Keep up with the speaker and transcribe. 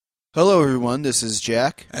Hello, everyone. This is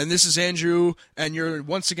Jack. And this is Andrew, and you're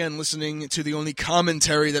once again listening to the only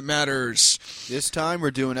commentary that matters. This time we're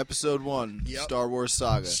doing episode 1, Star Wars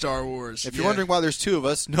Saga. Star Wars. If you're wondering why there's two of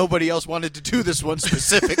us, nobody else wanted to do this one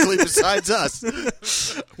specifically besides us.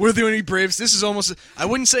 We're the only braves. This is almost, I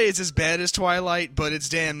wouldn't say it's as bad as Twilight, but it's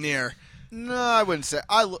damn near. No, I wouldn't say.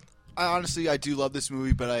 I honestly, I do love this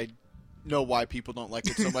movie, but I know why people don't like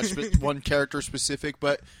it so much. One character specific,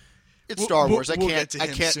 but it's Star Wars. I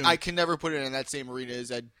can never put it in that same arena as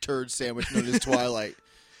that turd sandwich known as Twilight.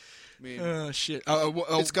 I mean, shit.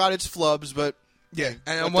 It's got its flubs, but yeah.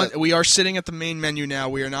 And we are sitting at the main menu now.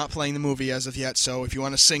 We are not playing the movie as of yet. So if you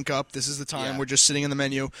want to sync up, this is the time. Yeah. We're just sitting in the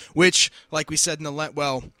menu, which, like we said in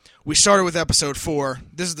the we started with episode 4.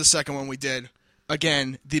 This is the second one we did.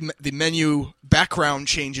 Again, the menu background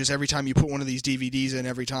changes every time you put one of these DVDs in.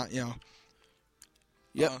 Every time, you know.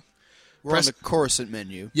 Yep. We're on the Coruscant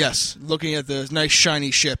menu. Yes, looking at the nice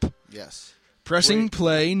shiny ship. Yes. Pressing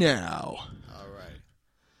play now. All right.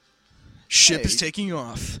 Ship is taking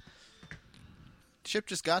off. Ship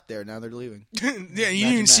just got there. Now they're leaving. Yeah, you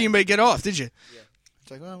didn't even see anybody get off, did you? Yeah.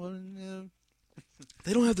 It's like, well, yeah.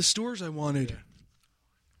 They don't have the stores I wanted. Yeah.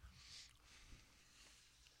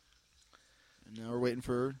 And now we're waiting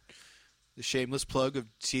for the shameless plug of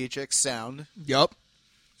THX Sound. Yup.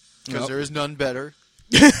 Because there is none better.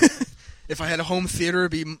 If I had a home theater,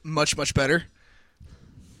 it'd be much, much better.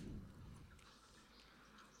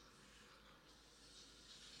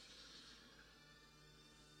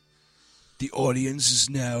 The audience is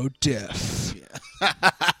now deaf. Yeah.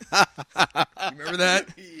 Remember that?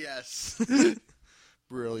 Yes.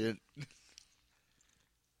 Brilliant.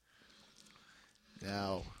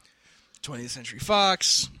 Now, 20th Century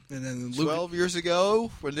Fox, and then 12 years ago,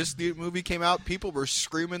 when this new movie came out, people were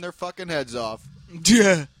screaming their fucking heads off.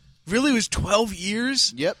 Yeah. Really? It was 12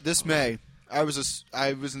 years? Yep, this May. I was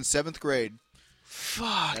in 7th grade.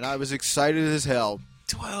 Fuck. And I was excited as hell.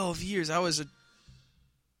 12 years. I was a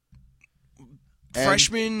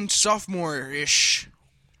freshman, sophomore-ish.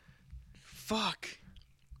 Fuck.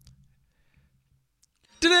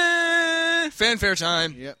 Ta-da! Fanfare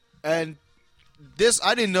time. Yep. And this,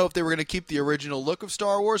 I didn't know if they were going to keep the original look of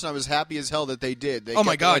Star Wars, and I was happy as hell that they did. They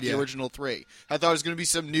kept the original 3. I thought it was going to be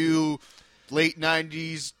some new late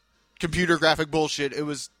 90s computer graphic bullshit. It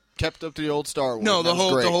was kept up to the old Star Wars. No, the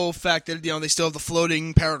whole fact that they still have the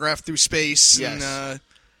floating paragraph through space and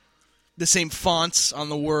the same fonts on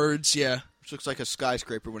the words. Yeah, which looks like a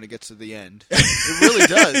skyscraper when it gets to the end. It really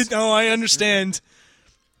does. No, I understand.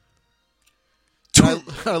 I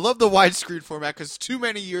love the widescreen format because too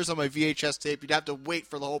many years on my VHS tape, you'd have to wait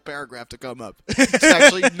for the whole paragraph to come up to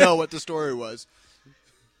actually know what the story was.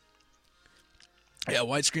 Yeah,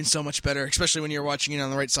 widescreen's so much better, especially when you're watching it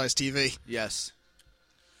on the right size TV. Yes.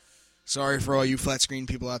 Sorry for all you flat screen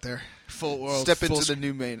people out there. Step into the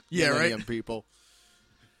new millennium, people.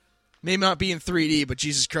 May not be in 3D, but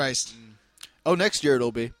Jesus Christ. Oh, next year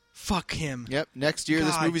it'll be. Fuck him. Yep, next year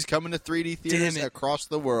this movie's coming to 3D theaters across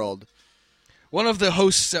the world. One of the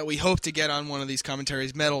hosts that we hope to get on one of these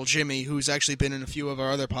commentaries, Metal Jimmy, who's actually been in a few of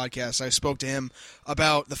our other podcasts, I spoke to him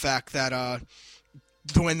about the fact that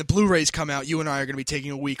when the Blu-rays come out, you and I are going to be taking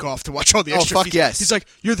a week off to watch all the extra features. Yes. He's like,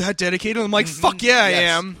 you're that dedicated? I'm like, fuck yeah, I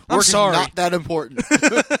am. I'm sorry. Not that important.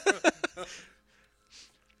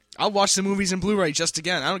 I'll watch the movies in Blu-ray just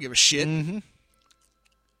again. I don't give a shit. Mm-hmm.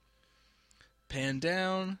 Pan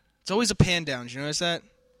down. It's always a pan down. Did you notice that?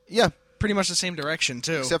 Yeah. Pretty much the same direction,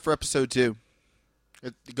 too. Except for episode 2.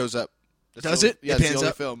 It goes up. Does it? Yeah, it it's pans the only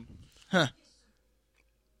up? film. Huh.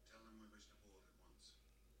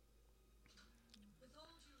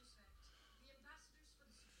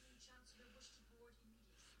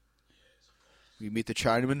 We meet the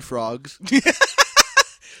Chinaman frogs.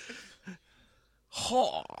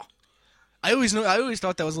 I always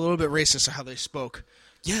thought that was a little bit racist how they spoke.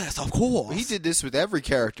 Yes, of course. Well, he did this with every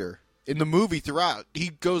character in the movie throughout. He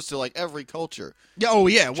goes to like every culture. Yeah. Oh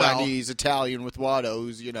yeah. Well, Chinese, Italian with Watto,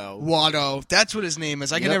 who's Watto. That's what his name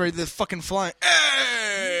is. I can never the fucking flying.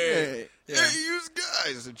 Hey, you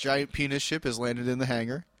guys! A giant penis ship has landed in the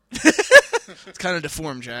hangar. It's kind of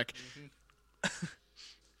deformed, Jack. Mm-hmm.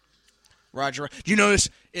 Roger. Do you notice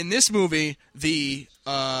in this movie the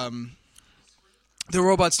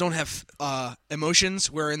robots don't have emotions?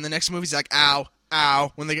 Where in the next movie it's like ow,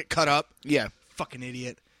 ow when they get cut up. Yeah. Fucking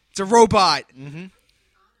idiot. It's a robot. Mm-hmm.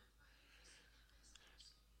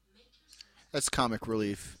 That's comic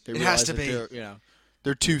relief. It has to be.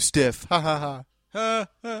 They're too stiff. Ha ha ha. Ha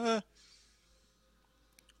ha ha.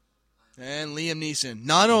 And Liam Neeson.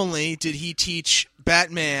 Not only did he teach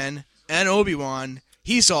Batman and Obi-Wan,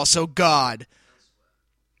 he's also God.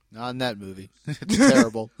 Not in that movie. It's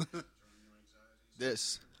terrible.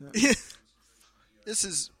 This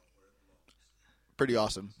is pretty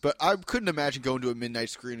awesome. But I couldn't imagine going to a midnight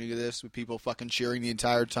screening of this with people fucking cheering the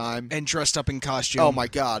entire time. And dressed up in costume. Oh, my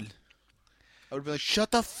God. I would be like,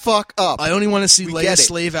 shut the fuck up. I only want to see Leia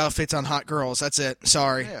slave outfits on hot girls. That's it.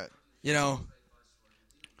 Sorry. Yeah. You know,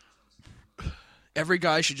 every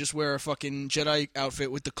guy should just wear a fucking Jedi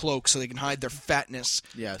outfit with the cloak so they can hide their fatness.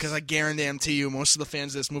 Yes. Because I guarantee you, most of the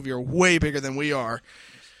fans of this movie are way bigger than we are.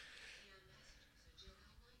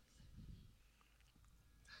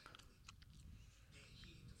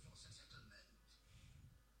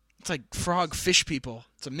 It's like frog fish people.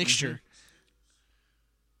 It's a mixture. Mm-hmm.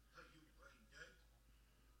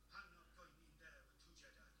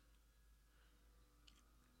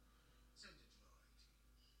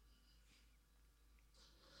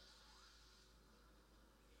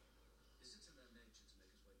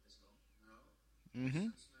 Mm-hmm.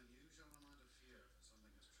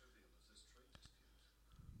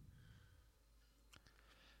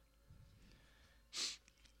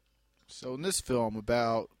 So in this film,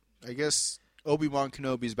 about, I guess, Obi-Wan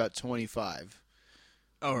Kenobi is about 25.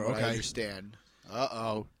 Oh, okay. I understand.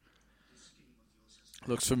 Uh-oh.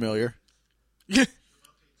 Looks familiar.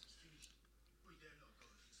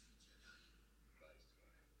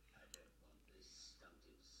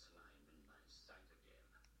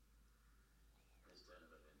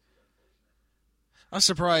 I'm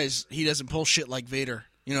surprised he doesn't pull shit like Vader.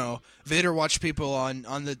 You know, Vader watched people on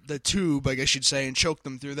the tube, I guess you'd say, and choked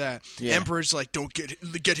them through that. Yeah. Emperor's like, don't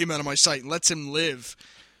get him out of my sight, and lets him live.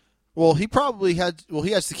 Well, he probably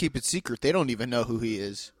he has to keep it secret. They don't even know who he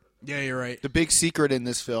is. Yeah, you're right. The big secret in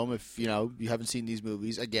this film, if you haven't seen these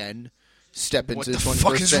movies, again, step into the 21st What the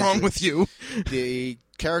fuck is wrong with you? The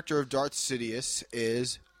character of Darth Sidious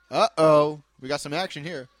is, we got some action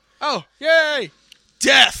here. Oh, yay!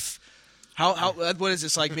 Death! How what is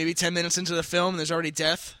this, like maybe 10 minutes into the film and there's already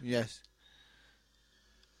death? Yes.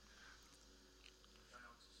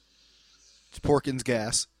 It's Porkins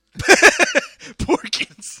gas.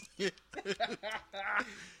 Porkins.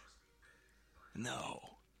 No.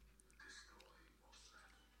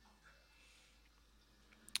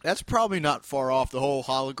 That's probably not far off, the whole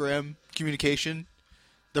hologram communication.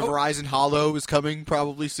 The Verizon Holo is coming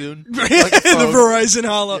probably soon. Like the Verizon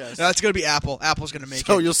Holo. Yes. No, that's going to be Apple. Apple's going to make it.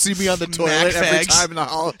 So you'll see me on the toilet every time in the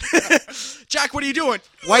Holo. Jack, what are you doing?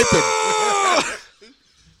 Wiping.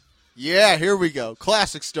 Yeah, here we go.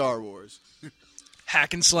 Classic Star Wars.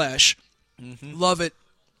 Hack and slash. Mm-hmm. Love it.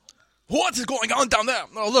 What is going on down there?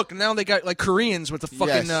 Oh, look, now they got like Koreans with the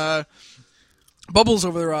fucking bubbles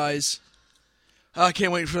over their eyes. I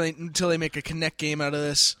can't wait until they make a Kinect game out of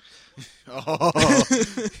this. Oh.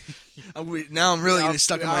 Now I'm really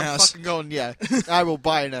stuck in my house. Fucking going, yeah. I will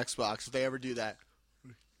buy an Xbox if they ever do that.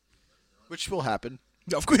 Which will happen.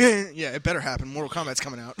 Of course, yeah, it better happen. Mortal Kombat's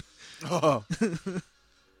coming out. Oh.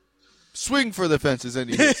 Swing for the fences and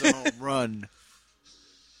he hits a home run.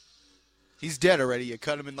 He's dead already. You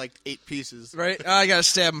cut him in like 8 pieces. Right? I gotta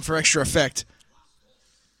stab him for extra effect.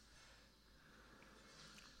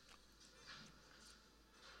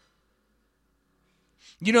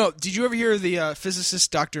 You know, did you ever hear of the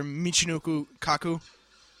physicist Dr. Michinoku Kaku?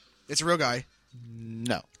 It's a real guy.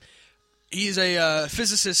 No. He's a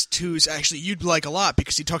physicist who's actually you'd like a lot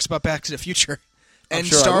because he talks about Back to the Future and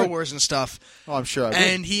sure Star Wars and stuff. Oh, I'm sure I would.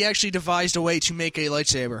 And he actually devised a way to make a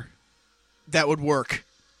lightsaber that would work.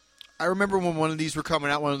 I remember when one of these were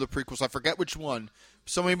coming out, one of the prequels. I forget which one.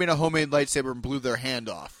 Somebody made a homemade lightsaber and blew their hand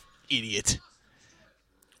off. Idiot.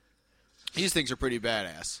 These things are pretty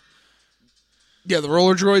badass. Yeah, the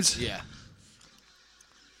roller droids? Yeah.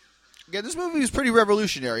 Yeah, this movie was pretty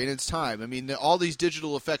revolutionary in its time. I mean, all these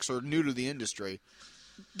digital effects are new to the industry.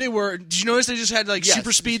 They were. Did you notice they just had, like,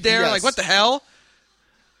 super speed there? Yes. Like, what the hell?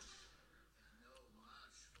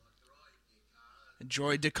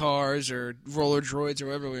 Droid cars or roller droids or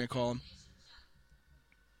whatever we're going to call them.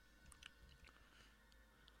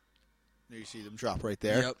 There you see them drop right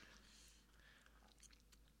there. Yep.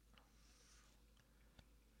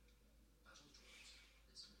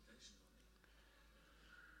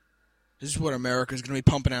 This is what America's going to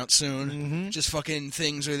be pumping out soon. Mm-hmm. Just fucking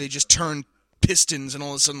things where they just turn pistons and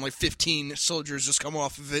all of a sudden like 15 soldiers just come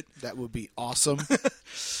off of it. That would be awesome.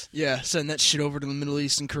 Yeah, send that shit over to the Middle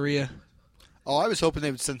East and Korea. Oh, I was hoping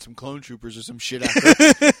they would send some clone troopers or some shit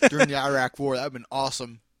after during the Iraq War. That would have been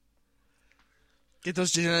awesome. Get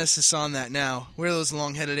those geneticists on that now. Where are those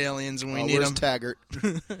long-headed aliens when we need them? Taggart?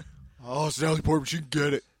 Oh, it's Natalie Portman. She can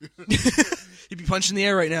get it. He'd be punching the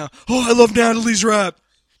air right now. Oh, I love Natalie's rap.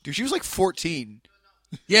 Dude, she was like 14.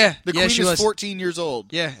 Yeah, the queen is 14 years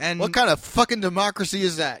old. Yeah, and what kind of fucking democracy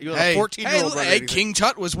is that? You let a 14-year-old run anything. King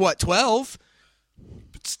Tut was what, 12?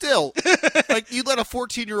 But still, like you let a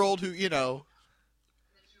 14-year-old who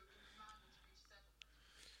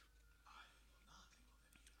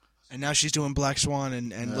And now she's doing Black Swan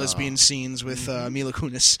and lesbian scenes with Mila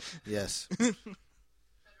Kunis. Yes.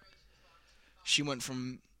 She went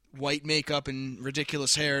from white makeup and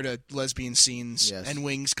ridiculous hair to lesbian scenes and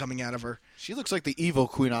wings coming out of her. She looks like the evil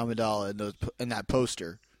Queen Amidala in that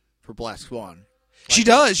poster for Black Swan. She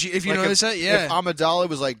does, if you notice that, yeah. If Amidala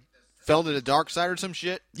was fell to the dark side or some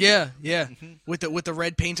shit. Yeah. Mm-hmm. With the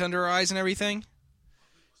red paint under her eyes and everything.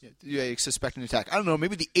 Yeah, suspecting attack. I don't know,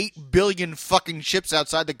 maybe the 8 billion fucking ships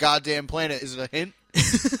outside the goddamn planet. Is it a hint?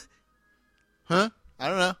 Huh? I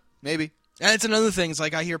don't know. Maybe. And it's another thing. It's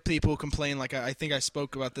like I hear people complain. Like I think I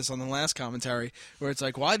spoke about this on the last commentary, where it's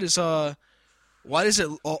like, why does it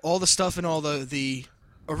all the stuff in all the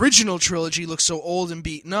original trilogy look so old and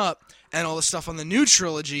beaten up, and all the stuff on the new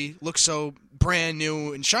trilogy looks so brand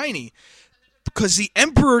new and shiny? Because the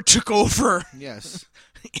Emperor took over. Yes.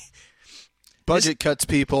 Budget cuts,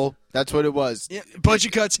 people. That's what it was. Yeah,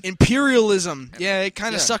 budget cuts, imperialism. Yeah, it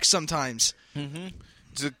kind of sucks sometimes. Mm-hmm.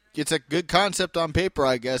 It's a good concept on paper,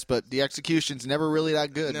 I guess, but the execution's never really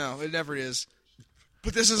that good. No, it never is.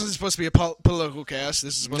 But this isn't supposed to be a political cast.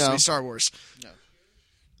 This is supposed to be Star Wars. No.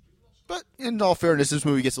 But in all fairness, this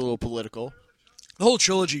movie gets a little political. The whole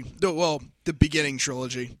trilogy. The beginning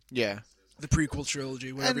trilogy. Yeah. The prequel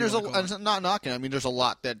trilogy, whatever and you want to call it. I'm not knocking. I mean, there's a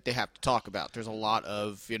lot that they have to talk about. There's a lot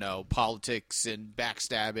of politics and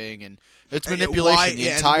backstabbing, and it's manipulation.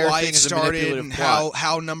 The entire thing is a manipulative and plot.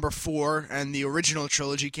 how number 4 and the original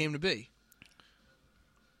trilogy came to be.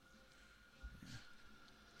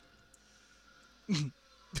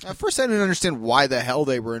 At first, I didn't understand why the hell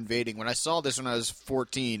they were invading. When I saw this when I was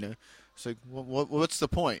 14, it's like, what's the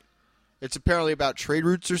point? It's apparently about trade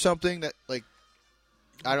routes or something that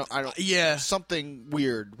I don't. Yeah. Something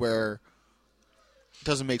weird where it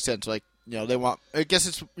doesn't make sense. They want. I guess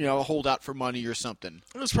it's a holdout for money or something.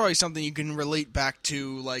 It was probably something you can relate back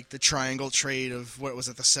to, like the triangle trade of what was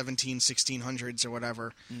it, the 1600s or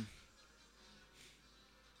whatever.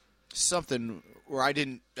 Something where I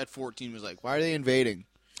didn't at 14 was like, why are they invading?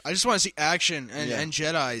 I just want to see action and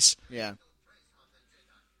Jedis. Yeah.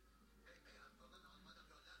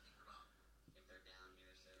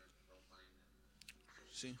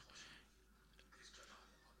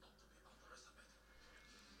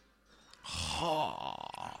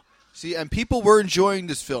 See, and people were enjoying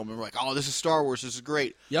this film. And were like, oh, this is Star Wars. This is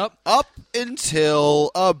great. Yep. Up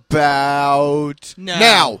until about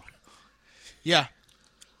now. Yeah.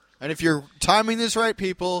 And if you're timing this right,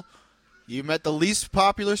 people, you met the least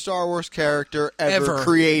popular Star Wars character ever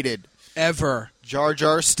created. Ever. Jar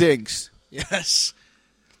Jar stinks. Yes.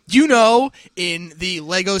 In the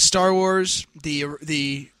Lego Star Wars,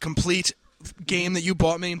 the complete game that you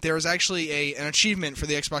bought me, there was actually an achievement for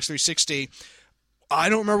the Xbox 360. I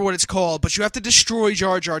don't remember what it's called, but you have to destroy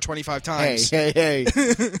Jar Jar 25 times. Hey.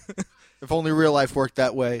 If only real life worked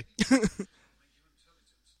that way.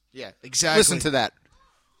 Yeah, exactly. Listen to that.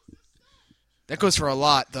 That goes for a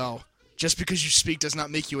lot, though. Just because you speak does not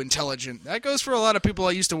make you intelligent. That goes for a lot of people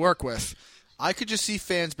I used to work with. I could just see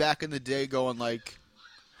fans back in the day going like,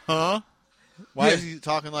 huh? Why is he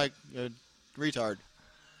talking like a retard?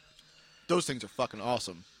 Those things are fucking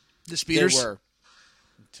awesome. The speeders? They were.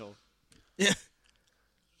 Until... Yeah.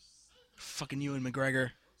 Fucking Ewan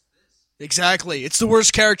McGregor. Exactly. It's the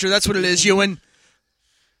worst character. That's what it is, Ewan.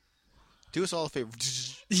 Do us all a favor.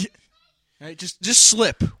 Yeah. Right, just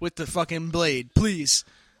slip with the fucking blade, please.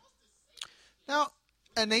 Now,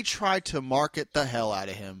 and they tried to market the hell out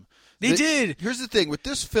of him. They did. Here's the thing with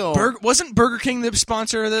this film. Wasn't Burger King the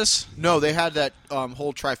sponsor of this? No, they had that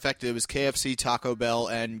whole trifecta. It was KFC, Taco Bell,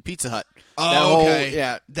 and Pizza Hut. Oh,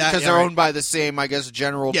 okay. Because they're owned by the same, I guess,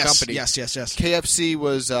 general company. Yes. KFC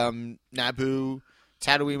was Naboo,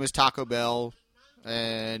 Tatooine was Taco Bell,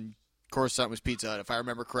 and Coruscant was Pizza Hut. If I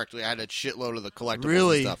remember correctly, I had a shitload of the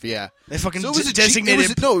collectibles and stuff. Yeah. They fucking it was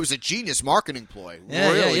designated... it was a genius marketing ploy.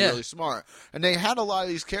 Yeah, really smart. And they had a lot of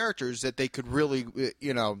these characters that they could really,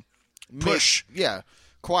 push.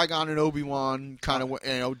 Qui-Gon and Obi-Wan, kind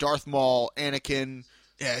of, Darth Maul, Anakin.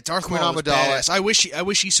 Yeah, Darth Maul was badass. I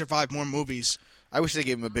wish he survived more movies. I wish they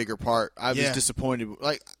gave him a bigger part. I was disappointed.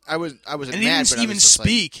 Like I wasn't and mad, he didn't but even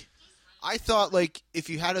speak. I thought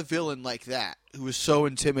if you had a villain like that who was so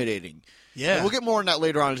intimidating. Yeah, and we'll get more on that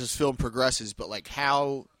later on as this film progresses. But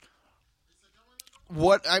I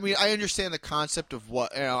understand the concept of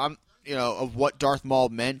what of what Darth Maul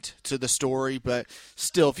meant to the story, but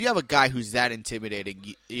still, if you have a guy who's that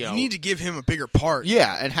intimidating, you need to give him a bigger part.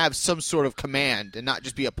 Yeah, and have some sort of command and not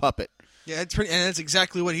just be a puppet. Yeah, and that's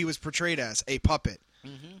exactly what he was portrayed as, a puppet.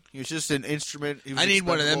 Mm-hmm. He was just an instrument. I need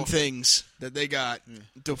one of them things that they got.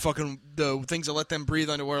 The things that let them breathe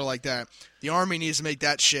underwater like that. The Army needs to make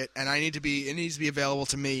that shit, and it needs to be available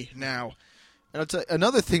to me now. And I'll tell you,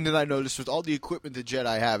 another thing that I noticed with all the equipment the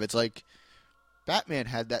Jedi have, it's like Batman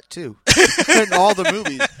had that too. In all the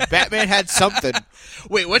movies, Batman had something.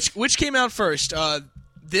 Wait, which came out first?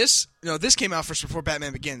 This came out first before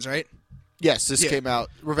Batman Begins, right? Yes, this came out.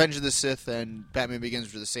 Revenge of the Sith and Batman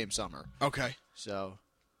Begins were the same summer. Okay. So,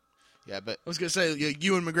 yeah, but I was gonna say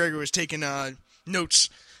Ewan McGregor was taking notes.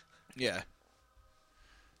 Yeah.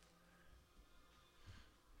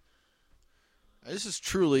 This is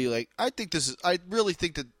truly I really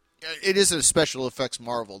think that it is a special effects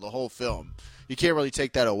marvel. The whole film, you can't really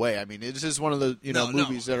take that away. I mean, this is one of the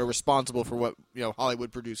movies that are responsible for what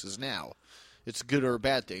Hollywood produces now. It's a good or a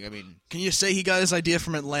bad thing. I mean, can you say he got his idea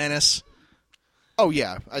from Atlantis? Oh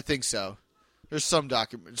yeah, I think so. There's some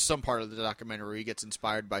part of the documentary where he gets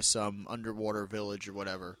inspired by some underwater village or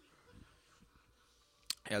whatever.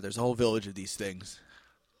 Yeah, there's a whole village of these things.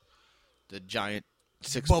 The giant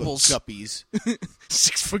 6-foot guppies.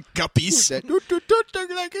 6-foot guppies. That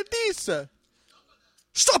don't like this.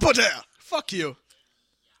 Stop it there! Fuck you.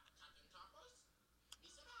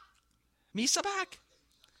 Misa back.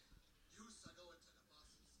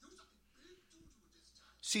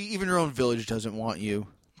 See, even your own village doesn't want you.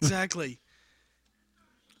 Exactly.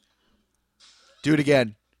 Do it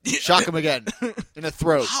again. Shock him again. In the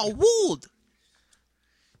throat. How old?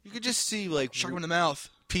 You could just see, shock him in the mouth.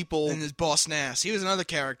 People. And his boss Nass. He was another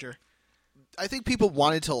character. I think people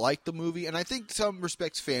wanted to like the movie, and I think some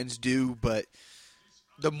respects fans do, but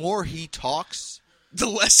the more he talks, the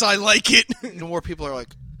less I like it. The more people are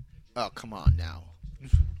like, oh, come on now.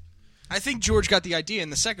 I think George got the idea in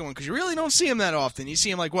the second one, because you really don't see him that often. You see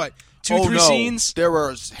him, 2-3 scenes? There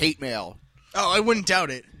was hate mail. Oh, I wouldn't doubt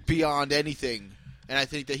it. Beyond anything. And I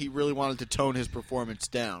think that he really wanted to tone his performance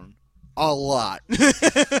down. A lot. To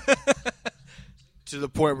the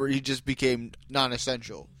point where he just became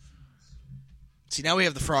non-essential. See, now we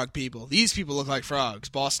have the frog people. These people look like frogs.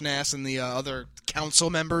 Boss Nass and the other council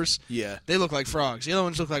members. Yeah. They look like frogs. The other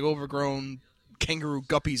ones look like overgrown kangaroo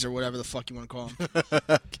guppies or whatever the fuck you want to call them.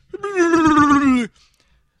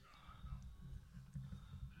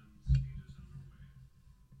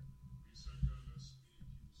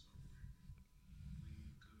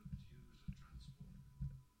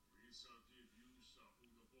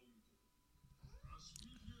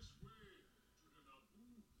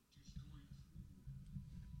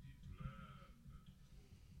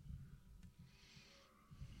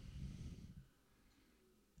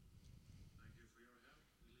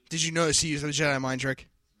 Did you notice he used the Jedi mind trick?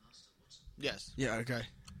 Yes. Yeah, okay.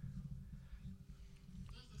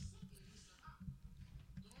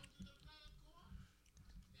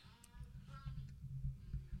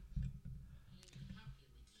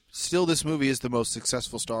 Still, this movie is the most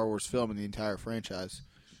successful Star Wars film in the entire franchise.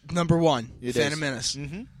 Number one, it Phantom is. Menace.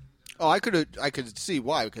 Mm-hmm. Oh, I could see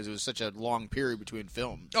why, because it was such a long period between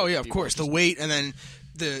films. Oh yeah, of course. The wait, and then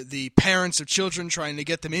the parents of children trying to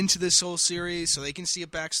get them into this whole series so they can see a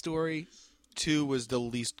backstory. 2 was the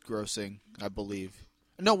least grossing, I believe.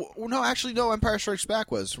 No, actually, no. Empire Strikes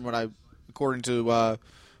Back was, according to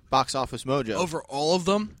Box Office Mojo. Over all of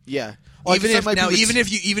them? Yeah. Well, even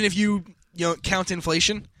if you count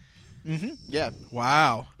inflation. Mm-hmm. Yeah.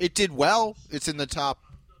 Wow. It did well. It's in the top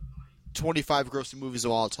 25 grossing movies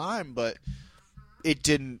of all time, but it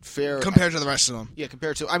didn't fare compared to the rest of them. Yeah,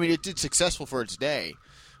 compared to. I mean, it did successful for its day,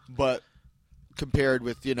 but compared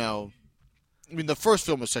with the first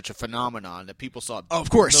film was such a phenomenon that people saw of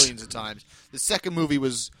course millions of times. The second movie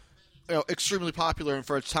was extremely popular and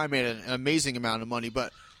for its time made an amazing amount of money,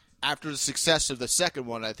 but after the success of the second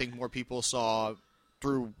one, I think more people saw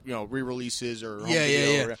through re-releases or home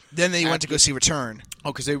video. Yeah. Then they went to go see Return.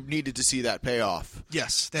 Oh, because they needed to see that payoff.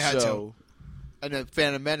 Yes, they had to. And then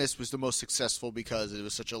Phantom Menace was the most successful because it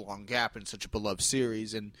was such a long gap and such a beloved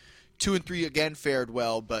series. And 2 and 3 again fared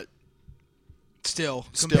well, but still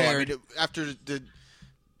compared after the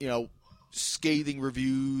scathing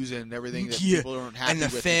reviews and everything that people aren't happy with.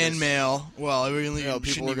 And the fan mail. Well, it really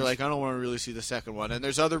people were like, I don't want to really see the second one. And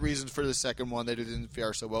there's other reasons for the second one that it didn't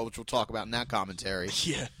fare so well, which we'll talk about in that commentary.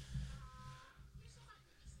 Yeah.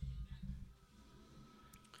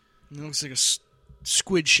 It looks like a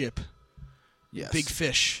squid ship. Yes. Big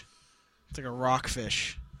fish. It's like a rock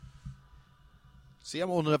fish. See, I'm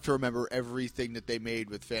old enough to remember everything that they made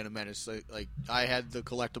with Phantom Menace. Like I had the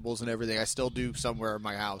collectibles and everything. I still do somewhere in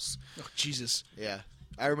my house. Oh, Jesus. Yeah.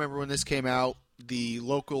 I remember when this came out, the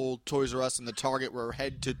local Toys R Us and the Target were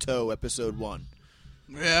head to toe episode 1.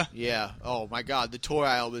 Yeah. Yeah. Oh, my God. The toy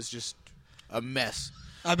aisle was just a mess.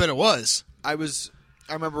 I bet it was. I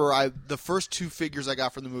remember the first 2 figures I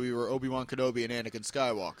got from the movie were Obi-Wan Kenobi and Anakin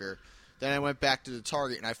Skywalker. Then I went back to the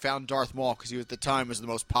Target and I found Darth Maul because he at the time was the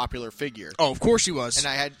most popular figure. Oh, of course he was. And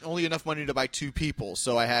I had only enough money to buy 2 people,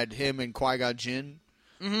 so I had him and Qui-Gon Jinn.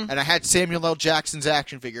 Mm-hmm. And I had Samuel L. Jackson's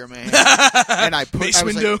action figure in my hand. And I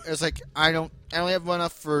was like, I only have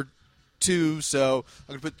enough for 2, so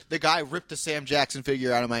I'm gonna put. The guy ripped the Sam Jackson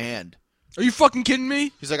figure out of my hand. Are you fucking kidding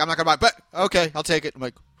me? He's like, I'm not gonna buy it, but okay, I'll take it. I'm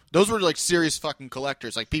like, those were like serious fucking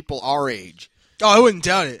collectors, like people our age. Oh, I wouldn't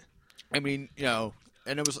doubt it. I mean, you know,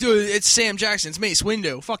 and it was, dude, it's Sam Jackson, it's Mace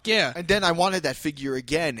Windu. Fuck yeah. And then I wanted that figure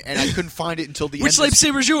again, and I couldn't find it until the end. Which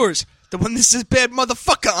lightsaber's yours? The one that says bad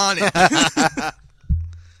motherfucker on it.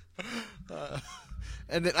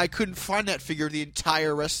 And then I couldn't find that figure the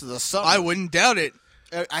entire rest of the summer. I wouldn't doubt it.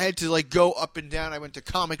 I had to like go up and down. I went to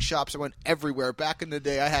comic shops. I went everywhere. Back in the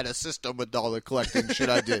day, I had a system with all the collecting shit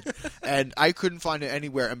I did, and I couldn't find it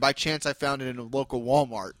anywhere. And by chance, I found it in a local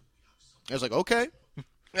Walmart. I was like, okay.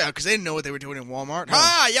 Yeah, because they didn't know what they were doing in Walmart. No.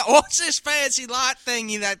 Ah, yeah, what's this fancy light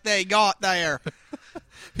thingy that they got there?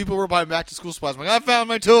 People were buying back-to-school supplies. I'm like, I found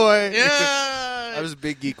my toy. Yeah. I was a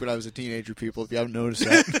big geek when I was a teenager, people, if you haven't noticed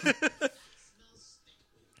that.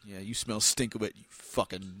 Yeah, you smell stink of it, you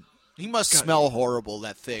fucking... He must smell horrible,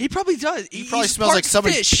 that thing. He probably does. He probably smells like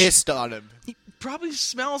somebody pissed on him. He probably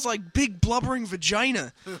smells like big blubbering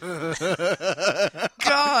vagina.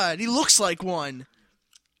 God, he looks like one.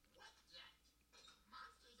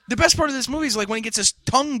 The best part of this movie is like when he gets his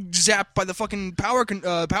tongue zapped by the fucking power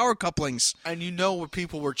couplings. And you know what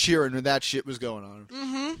people were cheering when that shit was going on.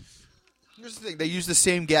 Mm-hmm. Here's the thing. They used the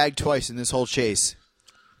same gag twice in this whole chase.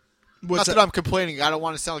 Not that I'm complaining. I don't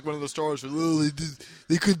want to sound like one of those Star Wars where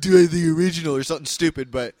they couldn't do anything original or something stupid,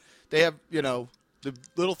 but they have, you know, the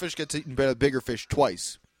little fish gets eaten by the bigger fish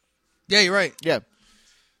twice. Yeah, you're right. Yeah.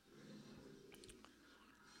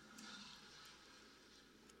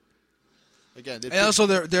 Again, and also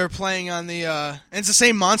they're playing on the and it's the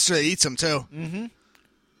same monster that eats them too. Mm-hmm.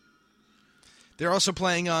 They're also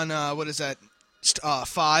playing on what is that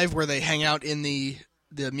 5 where they hang out in the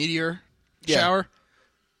meteor shower.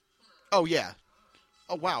 Oh yeah.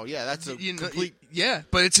 Oh wow, yeah, that's a complete. Yeah,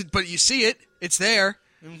 but you see it. It's there.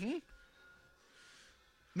 Mm-hmm.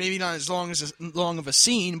 Maybe not as long of a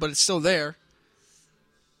scene, but it's still there.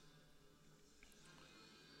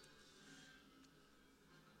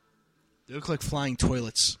 They look like flying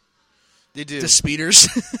toilets. They do. The speeders.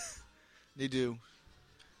 They do.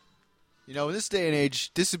 You know, in this day and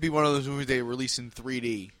age, this would be one of those movies they release in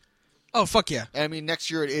 3D. Oh, fuck yeah. I mean,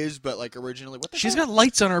 next year it is, but like originally, what the She's hell? got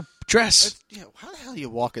lights on her dress. Yeah, how the hell are you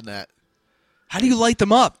walking that? How do you light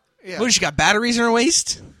them up? Yeah. What, she got batteries in her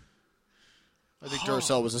waist? I think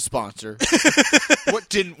Duracell was a sponsor. What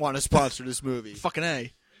didn't want to sponsor this movie? Fucking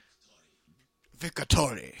A.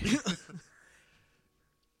 Vicatore.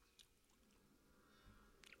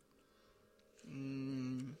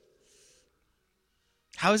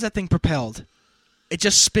 How is that thing propelled? It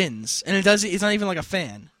just spins, and it's not even like a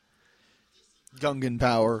fan. Gungan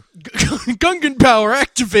power. Gungan power,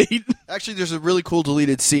 activate! Actually, there's a really cool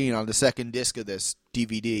deleted scene on the second disc of this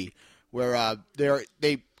DVD where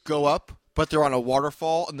they go up, but they're on a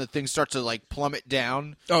waterfall, and the thing starts to like plummet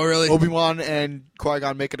down. Oh, really? Obi-Wan and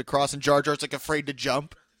Qui-Gon make it across, and Jar Jar's like afraid to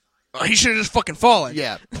jump. Oh, he should have just fucking fallen.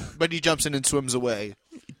 Yeah, but he jumps in and swims away.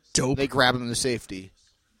 Dope. They grab him to safety.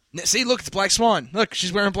 See, look, it's Black Swan. Look,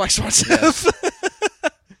 she's wearing Black Swan stuff.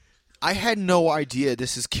 Yes. I had no idea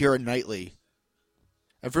this is Keira Knightley.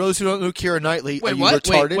 And for those who don't know Keira Knightley, are you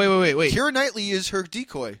retarded? Wait. Keira Knightley is her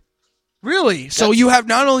decoy. Really? So you have,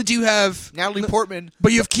 not only do you have Natalie Portman,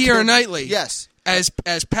 but you have Keira Knightley. Yes. As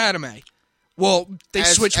Padme. Well, they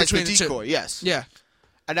switch between the decoy, yes. Yeah.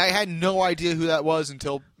 And I had no idea who that was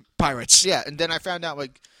until Pirates. Yeah, and then I found out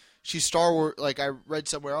like she's Star Wars. Like I read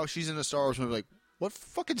somewhere, oh, she's in a Star Wars movie. Like, what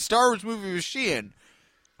fucking Star Wars movie was she in?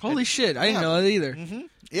 Holy shit! I didn't know that either. Mm-hmm.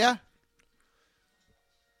 Yeah.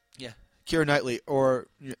 Yeah. Keira Knightley, or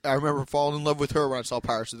I remember falling in love with her when I saw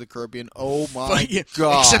Pirates of the Caribbean. Oh my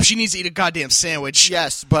god! Except she needs to eat a goddamn sandwich.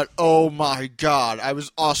 Yes, but oh my god, I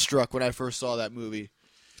was awestruck when I first saw that movie.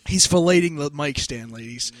 He's filleting the mic stand,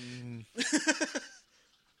 ladies.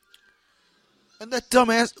 And that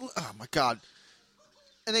dumbass. Oh my god!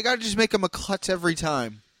 And they gotta just make him a klutz every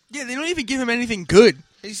time. Yeah, they don't even give him anything good.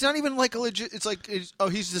 He's not even like a legit. It's like,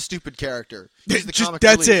 he's the stupid character. He's the comic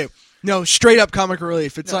that's relief. it. No, straight up comic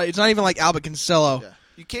relief. It's it's not even like Albert Costello. Yeah.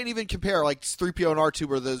 You can't even compare like 3PO and R2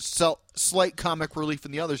 were the slight comic relief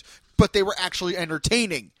in the others, but they were actually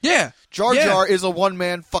entertaining. Yeah. Jar Jar is a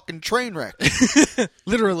one-man fucking train wreck.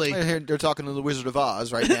 Literally. They're talking to the Wizard of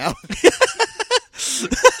Oz right now.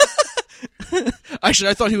 Actually,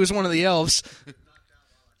 I thought he was one of the elves.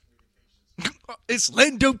 It's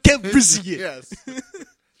Lando Calrissian. Yes.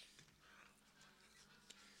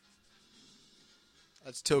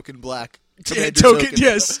 That's Token Black. Token,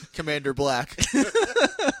 yes. Commander Black.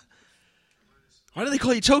 Why do they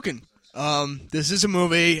call you Token? This is a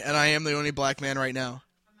movie, and I am the only black man right now.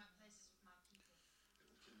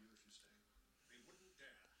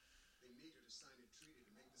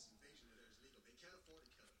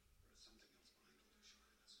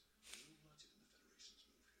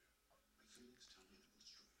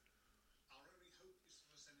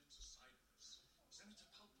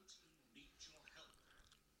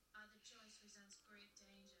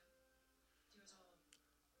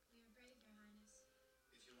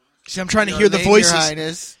 See, I'm trying to hear the voices. Your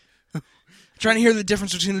Highness. Trying to hear the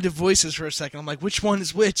difference between the voices for a second. I'm like, which one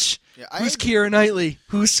is which? Yeah, who's Keira Knightley?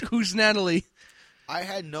 Who's Natalie? I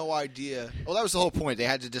had no idea. Well, that was the whole point. They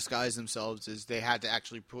had to disguise themselves. Is they had to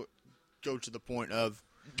actually go to the point of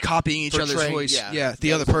copying each other's voice. Yeah,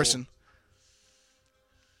 the other person.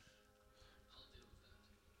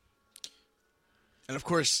 And of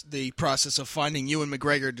course, the process of finding Ewan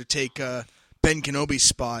McGregor to take Ben Kenobi's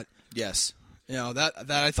spot. Yes. You know, that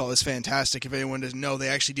I thought was fantastic. If anyone doesn't know, they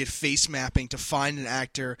actually did face mapping to find an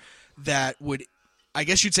actor that would, I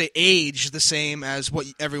guess you'd say, age the same as what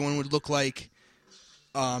everyone would look like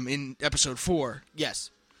in Episode 4.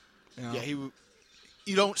 Yes. You know? Yeah,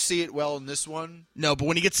 you don't see it well in this one. No, but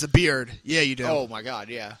when he gets the beard, yeah, you do. Oh, my God,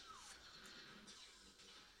 yeah.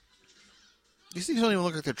 These things don't even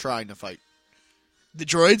look like they're trying to fight. The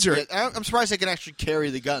droids are. Yeah, I'm surprised they can actually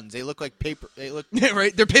carry the guns. They look like paper. They look. Yeah,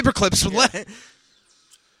 right. They're paper clips. Yeah.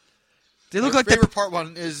 They look my like favorite part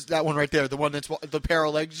one is that one right there. The one that's the pair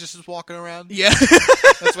of legs just is walking around. Yeah,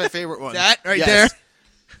 that's my favorite one. That right there.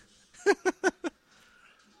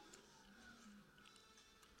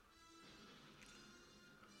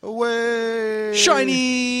 Away!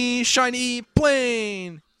 Shiny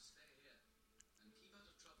plane.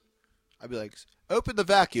 I'd be like, open the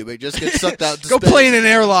vacuum. It just gets sucked out. Go space. play in an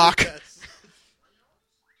airlock. Yes.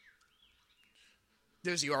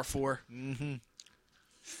 There's the R4. Mm-hmm.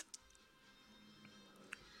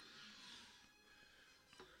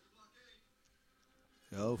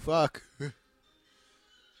 Oh, fuck. We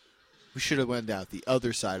should have went out the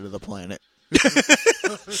other side of the planet.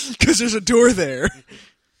 Because there's a door there.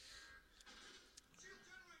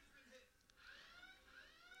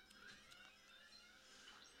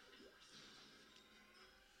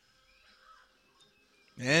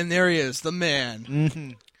 And there he is, the man.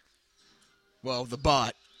 Mm-hmm. Well, the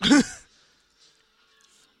bot.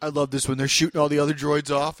 I love this when they're shooting all the other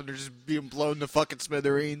droids off and they're just being blown to fucking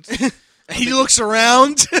smithereens. He looks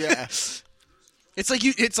around. Yeah. It's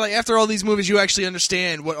like after all these movies, you actually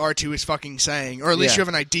understand what R2 is fucking saying, or at least you have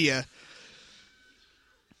an idea.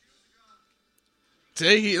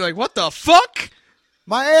 See, he's like, what the fuck?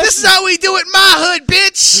 My ass. This is how we do it in my hood,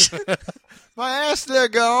 bitch. My ass, they're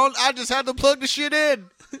gone. I just had to plug the shit in.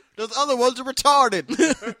 Those other ones are retarded.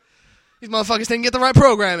 These motherfuckers didn't get the right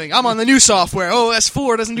programming. I'm on the new software. OS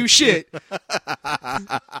 4 doesn't do shit.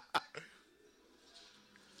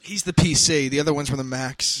 He's the PC. The other ones were the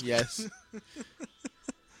Macs. Yes.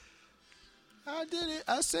 I did it.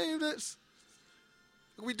 I saved it.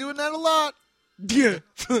 We doing that a lot. Yeah.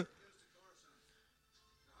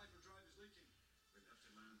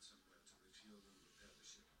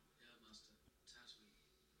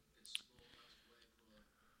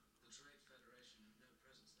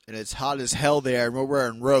 And it's hot as hell there, and we're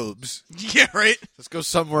wearing robes. Yeah, right? Let's go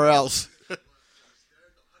somewhere else. The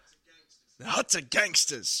Huts of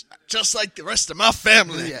gangsters, just like the rest of my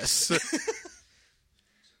family. Yes.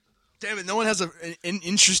 Damn it, no one has an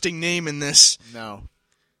interesting name in this. No.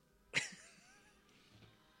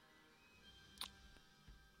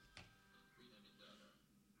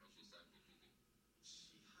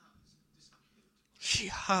 She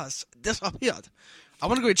has disappeared. I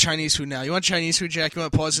want to go to Chinese food now. You want Chinese food, Jack? You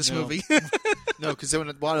want to pause this movie? No, because then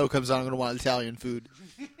when Wano comes on, I'm going to want Italian food.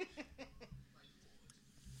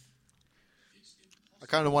 I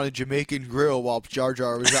kind of want a Jamaican grill while Jar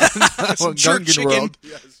Jar was out on jerk Gungan chicken. World.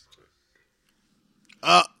 Yes.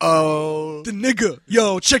 Uh-oh. The nigga.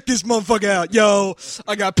 Yo, check this motherfucker out. Yo,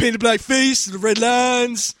 I got painted black face, the red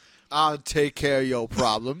lines. I'll take care of your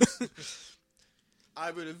problems.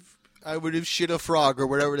 I would have shit a frog or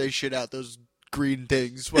whatever they shit out, those green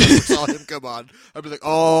things, when I saw him come on. I'd be like,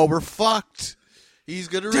 oh, we're fucked. He's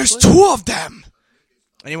going to There's two of them!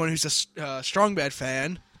 Anyone who's a Strong Bad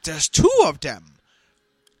fan, there's two of them.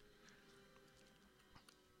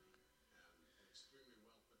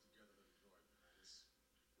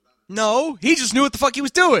 No, he just knew what the fuck he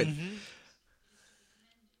was doing. Mm-hmm.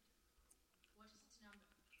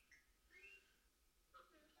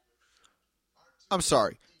 I'm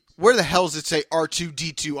sorry. Where the hell does it say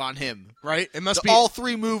R2-D2 on him? Right? It must be all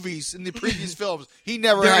three movies in the previous films. He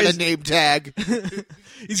never had a name tag.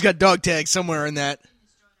 He's got dog tags somewhere in that.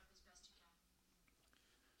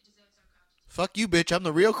 Fuck you, bitch. I'm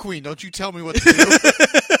the real queen. Don't you tell me what to do.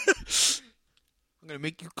 I'm gonna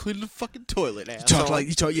make you clean the fucking toilet, asshole.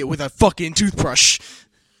 You talk with a fucking toothbrush.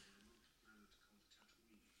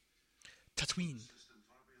 Tatooine.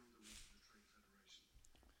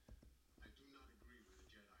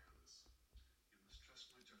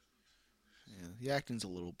 Yeah, the acting's a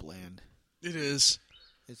little bland. It is.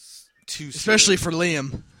 It's too especially for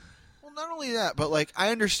Liam. Well, not only that, but like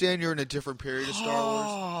I understand you're in a different period of Star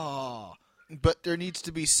Wars, but there needs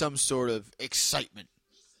to be some sort of excitement,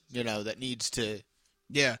 that needs to.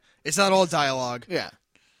 Yeah, it's not all dialogue. Yeah.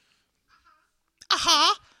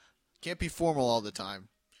 Can't be formal all the time.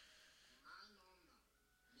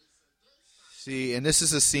 See, and this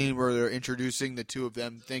is a scene where they're introducing the two of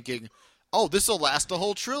them thinking, oh, this will last the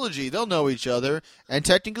whole trilogy. They'll know each other. And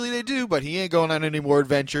technically they do, but he ain't going on any more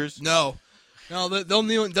adventures. No, they'll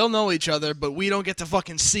know each other, but we don't get to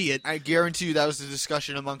fucking see it. I guarantee you that was the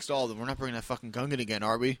discussion amongst all of them. We're not bringing that fucking Gungan again,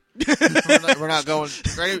 are we? we're not going.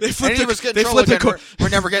 Any of us get in trouble again,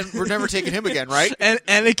 we're never taking him again, right? And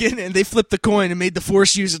Anakin, and they flipped the coin and made the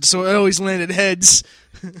Force use it, so it always landed heads.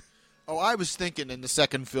 Oh, I was thinking in the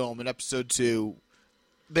second film, in Episode 2,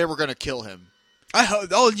 they were going to kill him.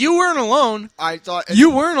 You weren't alone. I thought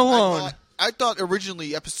you weren't alone. I thought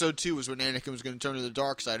originally Episode 2 was when Anakin was going to turn to the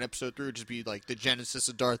dark side, and Episode 3 would just be like the genesis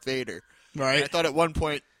of Darth Vader. Right. And I thought at one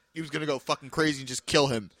point he was going to go fucking crazy and just kill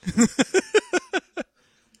him.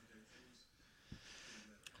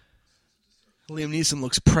 Liam Neeson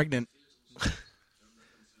looks pregnant.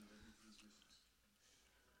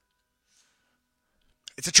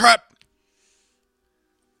 It's a trap.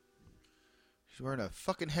 He's wearing a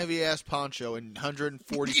fucking heavy-ass poncho in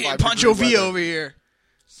 145 yeah, Poncho V weather. Over here.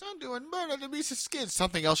 Son doing murder to piece of skin.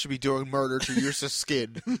 Something else should be doing murder to your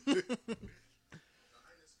skin.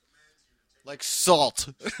 Like salt.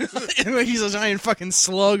 He's a giant fucking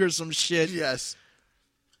slug or some shit. Yes.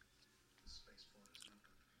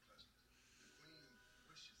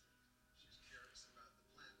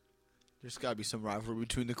 There's got to be some rivalry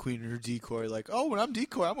between the queen and her decoy. Like, oh, when I'm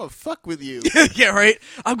decoy, I'm going to fuck with you. Yeah, right?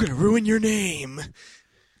 I'm going to ruin your name.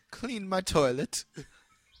 Clean my toilet.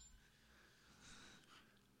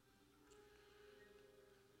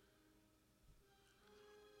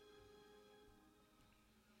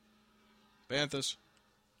 Banthas.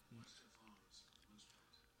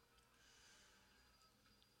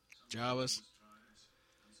 Jawas.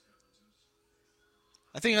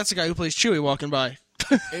 I think that's the guy who plays Chewie walking by.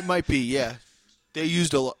 It might be, yeah. They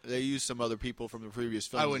used some other people from the previous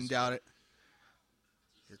films. I wouldn't doubt it.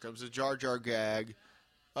 Here comes the Jar Jar gag.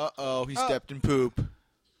 Uh-oh, he stepped in poop.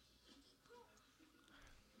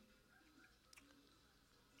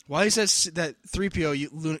 Why is that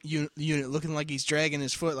 3PO unit looking like he's dragging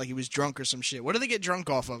his foot like he was drunk or some shit? What do they get drunk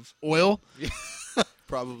off of? Oil?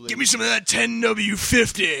 Probably. Give me some of that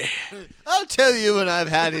 10W50. I'll tell you when I've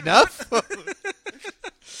had enough.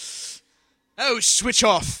 Oh, switch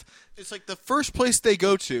off. It's like the first place they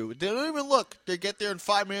go to. They don't even look. They get there in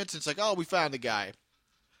 5 minutes. And it's like, oh, we found the guy.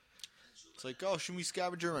 It's like, oh, should we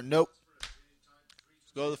scavenger? Or nope.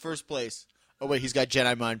 Let's go to the first place. Oh, wait, he's got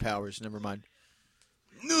Jedi mind powers. Never mind.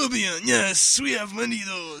 Nubian, yes, we have many of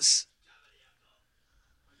those.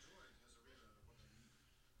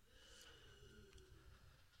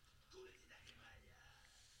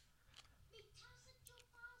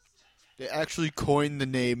 They actually coined the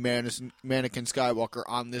name Anakin Skywalker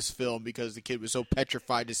on this film because the kid was so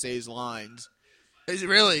petrified to say his lines. Is it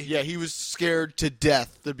really? Yeah, he was scared to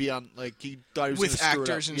death to be on. Like he thought he was with screw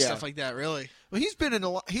actors it up. and stuff like that. Really? Well, he's been in a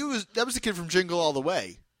lot. That was the kid from Jingle All the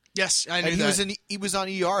Way. Yes, I knew and that. He was on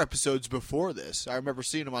ER episodes before this. I remember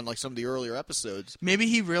seeing him on like some of the earlier episodes. Maybe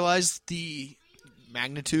he realized the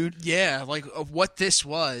magnitude. Yeah, like of what this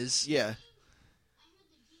was. Yeah.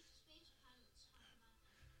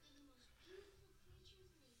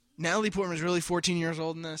 Natalie Portman's really 14 years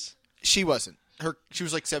old in this? She wasn't. She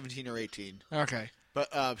was like 17 or 18. Okay.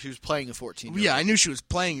 But she was playing a 14-year-old. Yeah, I knew she was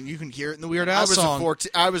playing. You can hear it in the Weird Al song.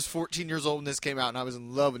 I was 14 years old when this came out, and I was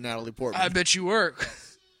in love with Natalie Portman. I bet you were.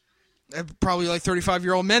 Probably like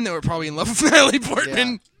 35-year-old men that were probably in love with Natalie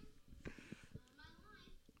Portman. Yeah.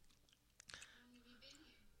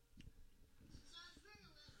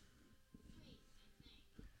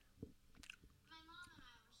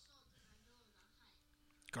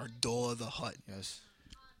 Gardola the Hutt. Yes.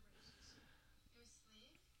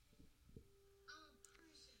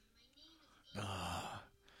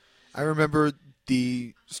 I remember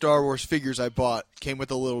the Star Wars figures I bought came with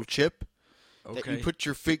a little chip that you put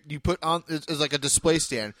you put on. It's like a display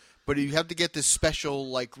stand, but you have to get this special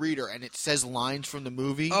like reader, and it says lines from the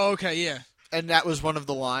movie. Oh, okay, yeah. And that was one of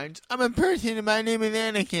the lines. I'm a person, and my name is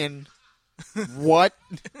Anakin. What?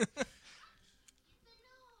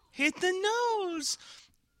 Hit the nose.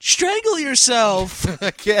 Strangle yourself.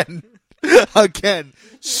 Again.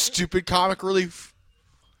 Stupid comic relief.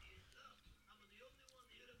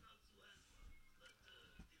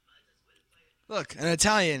 Look, an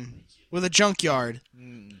Italian with a junkyard.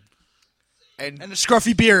 And a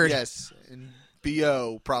scruffy beard. Yes. And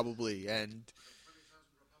B.O. probably. And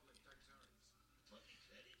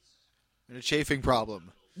a chafing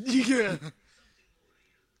problem. Yeah.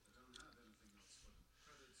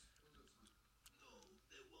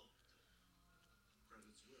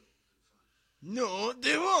 No,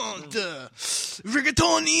 they won't.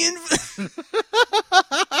 Rigatoni and...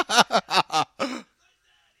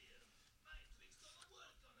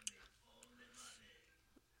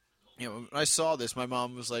 When I saw this, my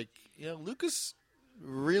mom was like, Lucas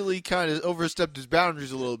really kind of overstepped his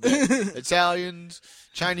boundaries a little bit. Italians,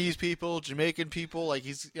 Chinese people, Jamaican people, like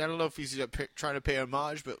I don't know if he's trying to pay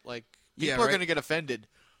homage, but like people are going to get offended.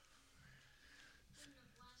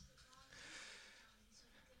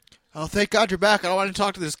 Oh, thank God you're back. I don't want to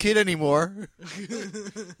talk to this kid anymore.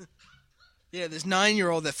 Yeah, this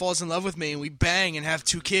 9-year-old that falls in love with me, and we bang and have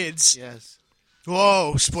 2 kids. Yes.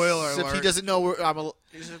 Whoa, spoiler alert. Except he doesn't know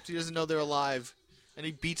except he doesn't know they're alive. And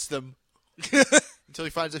he beats them until he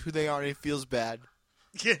finds out who they are and he feels bad.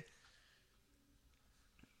 Yeah.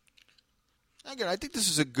 Again, I think this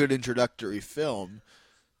is a good introductory film.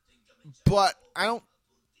 But I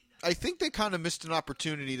think they kind of missed an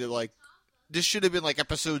opportunity to like this should have been like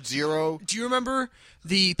episode 0. Do you remember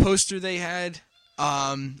the poster they had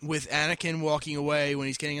with Anakin walking away when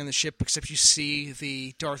he's getting on the ship, except you see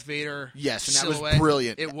the Darth Vader Yes, and silhouette? that was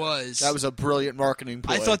brilliant. It was. That was a brilliant marketing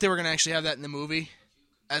ploy. I thought they were going to actually have that in the movie.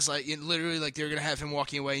 As like, literally, like they were going to have him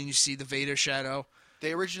walking away and you see the Vader shadow.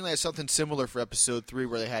 They originally had something similar for episode 3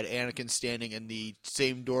 where they had Anakin standing in the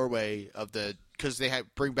same doorway of because they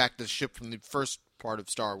had bring back the ship from the first part of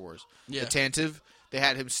Star Wars. Yeah. The Tantive. They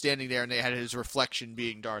had him standing there, and they had his reflection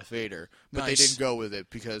being Darth Vader. But They didn't go with it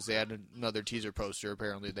because they had another teaser poster,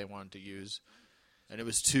 apparently, they wanted to use. And it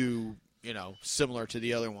was too, similar to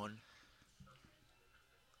the other one.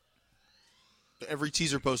 Every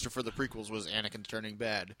teaser poster for the prequels was Anakin turning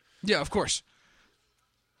bad. Yeah, of course.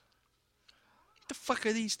 What the fuck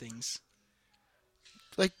are these things?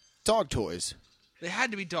 Like dog toys. They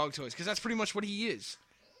had to be dog toys, because that's pretty much what he is.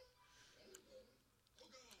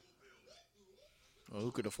 Well,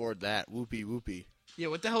 who could afford that? Whoopee, whoopee. Yeah,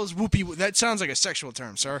 what the hell is whoopee? That sounds like a sexual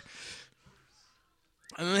term, sir.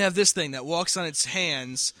 And then they have this thing that walks on its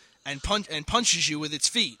hands and punches you with its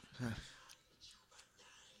feet.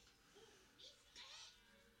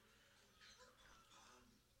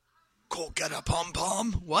 Go get a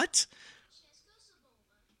pom-pom. What?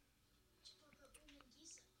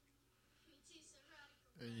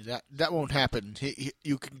 That won't happen.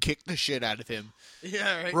 You can kick the shit out of him.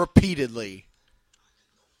 Yeah, right. Repeatedly.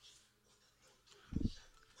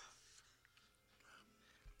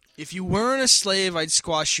 If you weren't a slave, I'd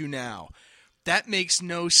squash you now. That makes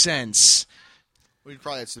no sense. We'd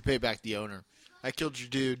probably have to pay back the owner. I killed your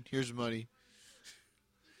dude. Here's the money.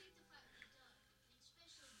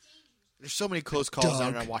 There's so many close calls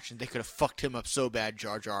out I'm watching. They could have fucked him up so bad,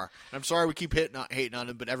 Jar Jar. And I'm sorry we keep hating on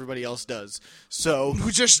him, but everybody else does. So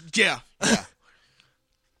yeah.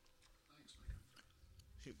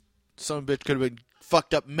 Son of a bitch could have been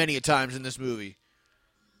fucked up many a times in this movie.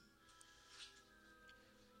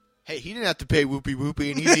 Hey, he didn't have to pay whoopee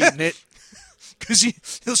whoopee, and he's eating it. Because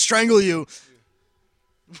he'll strangle you.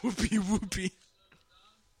 Whoopee whoopee.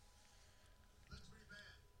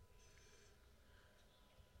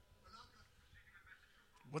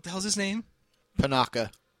 What the hell's his name?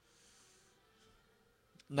 Panaka.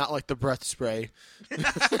 Not like the breath spray.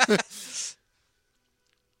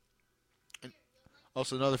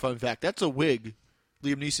 Also, another fun fact. That's a wig.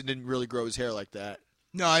 Liam Neeson didn't really grow his hair like that.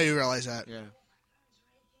 No, I didn't realize that. Yeah.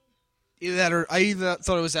 Either that, or I either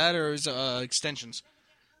thought it was that, or it was extensions.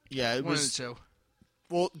 Yeah, it One was. of the two.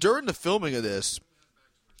 Well, during the filming of this,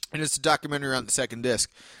 and it's a documentary on the second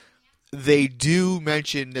disc, they do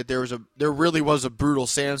mention that there really was a brutal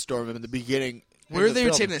sandstorm in the beginning. Where they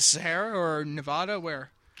were taping this? Sahara or Nevada?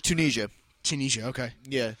 Where? Tunisia. Tunisia, okay.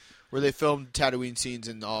 Yeah, where they filmed Tatooine scenes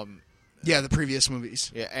and the previous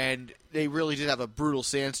movies. Yeah, and they really did have a brutal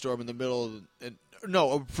sandstorm in the middle of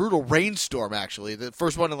a brutal rainstorm actually. The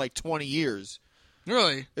first one in like 20 years.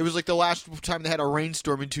 Really? It was like the last time they had a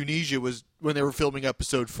rainstorm in Tunisia was when they were filming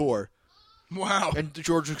episode 4. Wow. And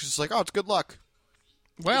George was just like, "Oh, it's good luck."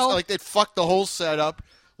 Well, it's like they fucked the whole setup.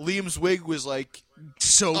 Liam's wig was like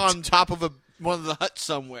soaked on top of one of the huts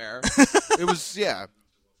somewhere. It was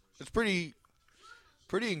it's pretty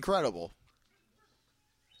incredible.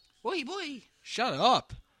 Boy, shut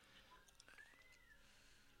up.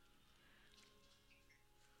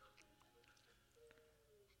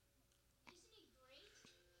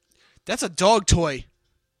 That's a dog toy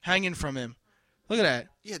hanging from him. Look at that.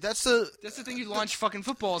 Yeah, that's the thing you launch fucking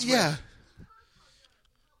footballs with. Yeah.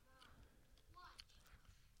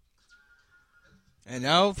 And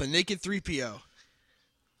now the naked 3PO.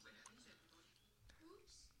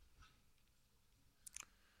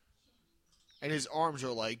 And his arms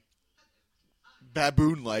are like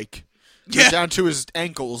baboon-like. They're down to his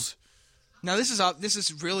ankles. Now this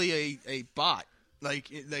is really a bot. Like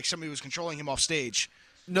somebody was controlling him off stage.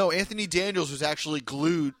 No, Anthony Daniels was actually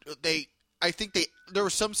glued. There were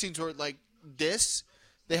some scenes where like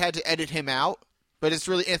they had to edit him out, but it's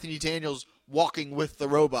really Anthony Daniels walking with the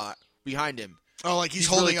robot behind him. Oh, like he's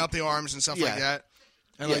holding up the arms and stuff like that.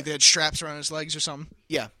 And like they had straps around his legs or something.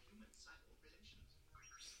 Yeah.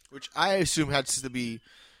 Which I assume had to be,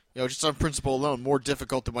 just on principle alone, more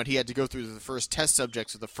difficult than what he had to go through the first test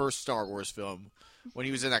subjects of the first Star Wars film, when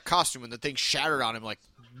he was in that costume and the thing shattered on him like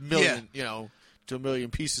to a million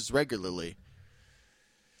pieces regularly.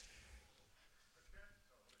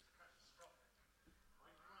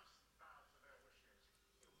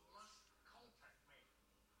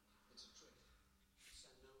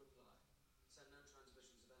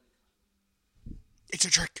 It's a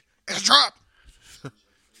trick. It's a trap.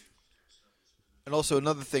 And also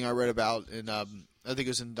another thing I read about in I think it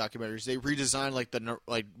was in the documentaries, they redesigned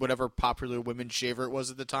like whatever popular women's shaver it was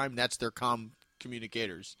at the time. That's their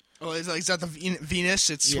communicators. Oh, is that the Venus?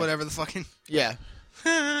 It's whatever the fucking yeah.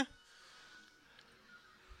 I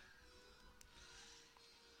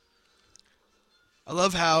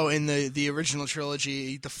love how in the original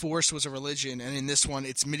trilogy the Force was a religion, and in this one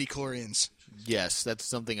it's midichlorians. Yes, that's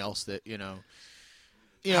something else that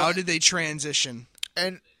How did they transition?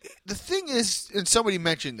 And the thing is, and somebody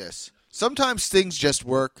mentioned this, sometimes things just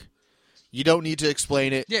work. You don't need to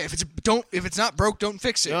explain it. Yeah, if it's not broke, don't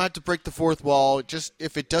fix it. You don't have to break the fourth wall. Just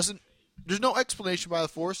if it doesn't, there's no explanation by the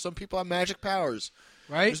Force. Some people have magic powers.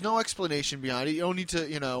 Right? There's no explanation behind it. You don't need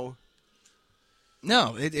to,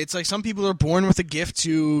 No, it's like some people are born with a gift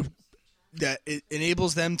that it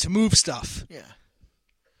enables them to move stuff. Yeah.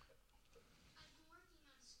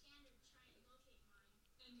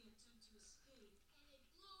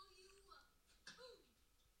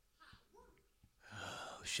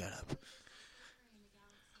 Shut up.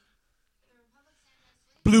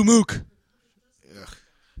 Blue Mook. Ugh.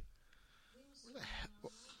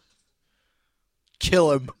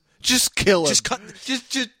 Kill him. Just kill him.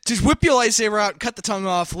 Just whip your lightsaber out, cut the tongue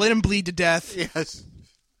off, let him bleed to death. Yes.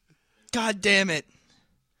 God damn it.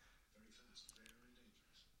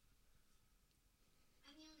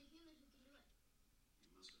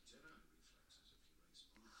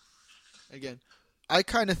 Again, I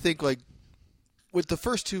kind of think like with the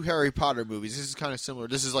first two Harry Potter movies, this is kind of similar.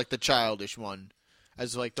 This is like the childish one,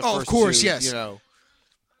 as like the first of course, two, yes.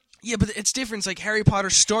 Yeah, but it's different. It's like Harry Potter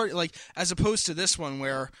as opposed to this one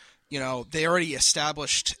where, they already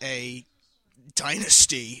established a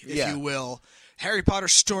dynasty, if you will. Harry Potter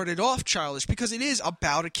started off childish because it is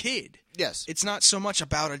about a kid. Yes. It's not so much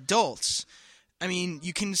about adults. I mean,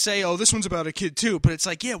 you can say, oh, this one's about a kid too, but it's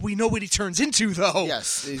like, yeah, we know what he turns into, though.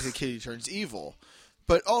 Yes, he's a kid who turns evil.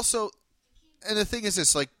 But also, and the thing is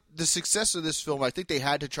this, like, the success of this film, I think they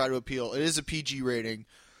had to try to appeal. It is a PG rating.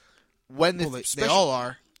 They all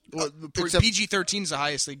are. Well, except, PG-13 is the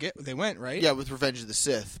highest they went, right? Yeah, with Revenge of the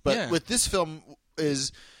Sith. But with this film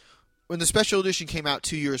when the special edition came out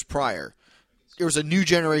 2 years prior, there was a new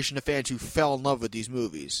generation of fans who fell in love with these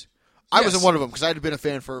movies. I wasn't one of them because I had been a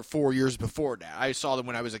fan for 4 years before that. I saw them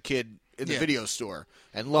when I was a kid in the video store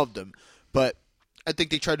and loved them. But I think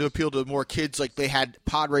they tried to appeal to more kids. Like, they had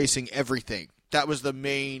pod racing everything. That was the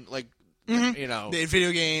main, like, They had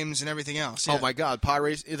video games and everything else. Yeah. Oh, my God. Pod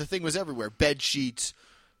racing. The thing was everywhere. Bed sheets,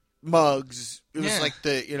 mugs. It was like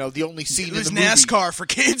the only scene in the movie. It was NASCAR for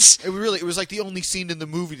kids. It was like the only scene in the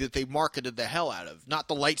movie that they marketed the hell out of. Not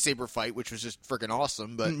the lightsaber fight, which was just freaking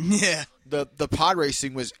awesome, but the pod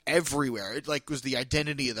racing was everywhere. It like was the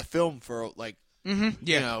identity of the film for like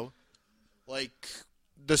like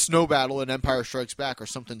the snow battle in Empire Strikes Back or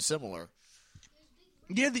something similar.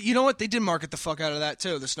 Yeah, you know what? They did market the fuck out of that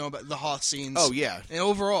too. The Hoth scenes. Oh yeah, and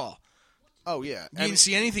overall. Oh yeah, you didn't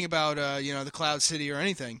see anything about the Cloud City or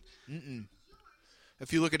anything. Mm-mm.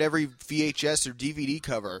 If you look at every VHS or DVD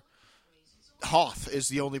cover, Hoth is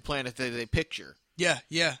the only planet that they picture. Yeah.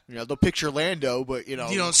 They'll picture Lando, but you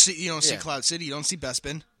don't see Cloud City. You don't see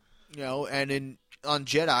Bespin. And on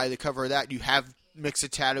Jedi, the cover of that, you have mix of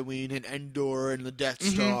Tatooine and Endor and the Death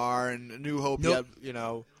Star and New Hope. Nope.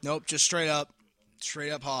 Nope, just straight up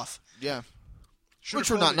Hoth. Yeah. Which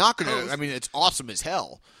we're not knocking it. I mean, it's awesome as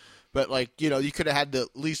hell. But you could have had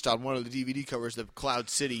at least on one of the DVD covers the Cloud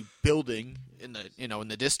City building in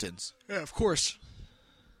the distance. Yeah, of course.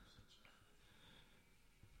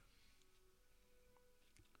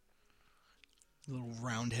 Little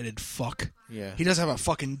round-headed fuck. Yeah. He does have a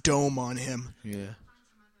fucking dome on him. Yeah.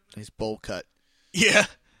 Nice bowl cut. Yeah.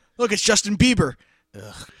 Look, it's Justin Bieber.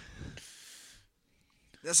 Ugh.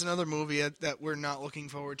 That's another movie that we're not looking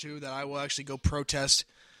forward to, that I will actually go protest.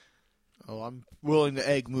 Oh, I'm willing to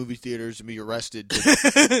egg movie theaters and be arrested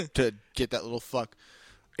to get that little fuck.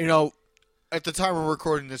 At the time we're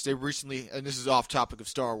recording this, they recently, and this is off topic of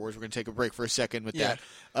Star Wars, we're going to take a break for a second with that.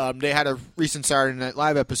 They had a recent Saturday Night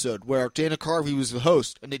Live episode where Dana Carvey was the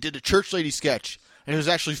host, and they did a church lady sketch. And it was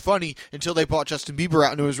actually funny until they brought Justin Bieber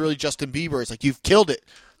out, and it was really Justin Bieber. It's like, you've killed it.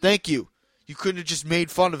 Thank you. You couldn't have just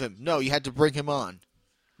made fun of him. No, you had to bring him on.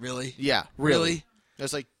 Really? Yeah, really.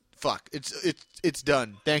 That's like, fuck. It's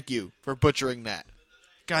done. Thank you for butchering that.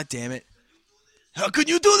 God damn it. How could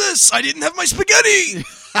you do this? I didn't have my spaghetti!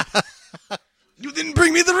 You didn't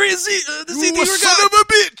bring me the CD you son of a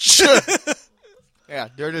bitch! Yeah,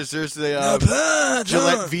 there it is. There's the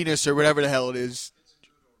Gillette Venus or whatever the hell it is.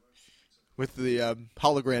 With the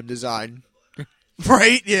hologram design.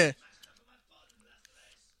 Right? Yeah.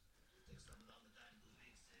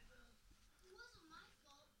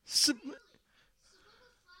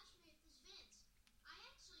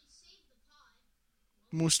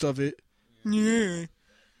 Most of it. Yeah.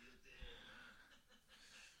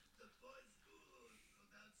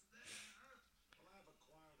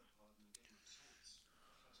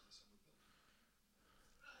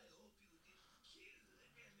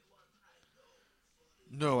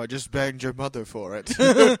 No, I just banged your mother for it.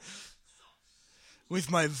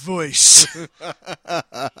 With my voice.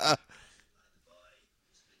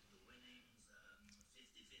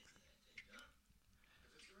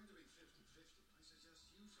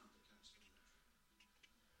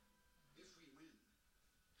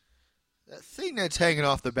 That thing that's hanging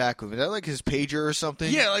off the back of it, is that like his pager or something?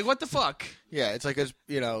 Yeah, like what the fuck? Yeah, it's like his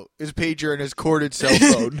pager and his corded cell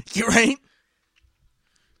phone. You're right.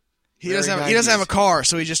 He doesn't have a car,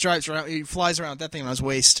 so he just drives around. He flies around with that thing on his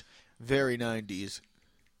waist. Very 90s.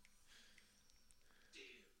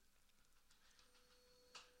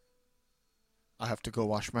 I have to go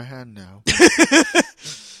wash my hand now.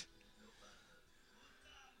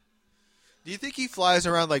 Do you think he flies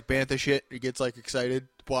around like Bantha shit? He gets like excited.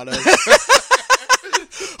 Oh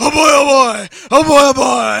boy, oh boy! Oh boy, oh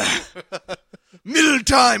boy! Meal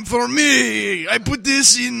time for me! I put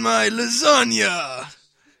this in my lasagna!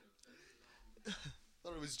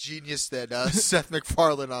 It was genius that Seth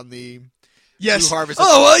MacFarlane on the Yes. Blue Harvest.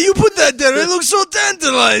 Oh, well, you put that there. It looks so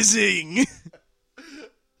tantalizing.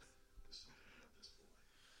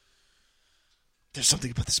 There's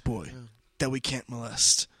something about this boy that we can't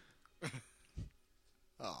molest.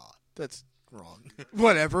 Oh, that's wrong.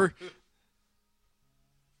 Whatever.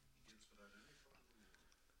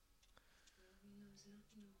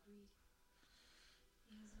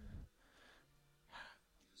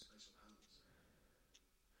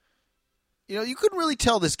 You couldn't really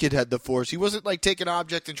tell this kid had the Force. He wasn't like taking an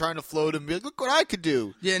object and trying to float and be like, look what I could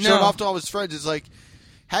do. Yeah, no. Showing off to all his friends. It's like,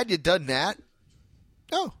 had you done that?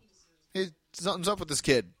 No. Something's up with this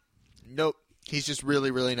kid. Nope. He's just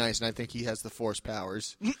really, really nice, and I think he has the Force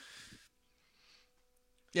powers.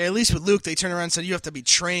 Yeah, at least with Luke, they turned around and said, you have to be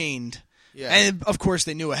trained. Yeah. And, of course,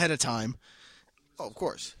 they knew ahead of time. Oh, of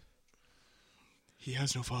course. He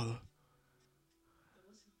has no father.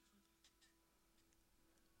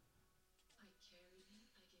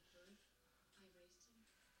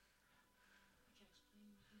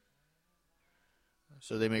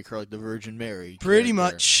 So they make her like the Virgin Mary. Pretty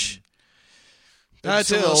much.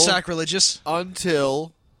 That's a little sacrilegious.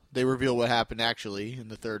 Until they reveal what happened actually in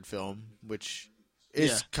the third film, which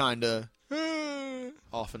is kind of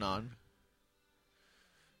off and on.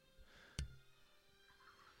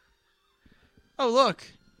 Oh, look.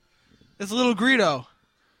 It's a little Greedo.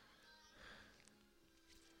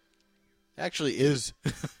 Actually is.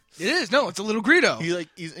 It is. No, it's a little Greedo.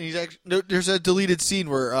 He's actually there's a deleted scene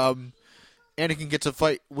where Anakin gets a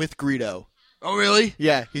fight with Greedo. Oh, really?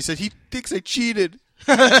 Yeah, he said he thinks I cheated.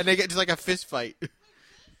 And they get just like a fist fight.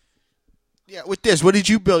 Yeah, with this, what did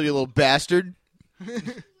you build, you little bastard?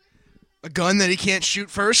 A gun that he can't shoot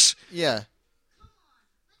first? Yeah.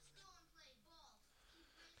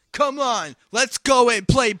 Come on, let's go and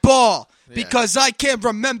play ball. Because I can't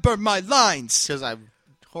remember my lines. Because I'm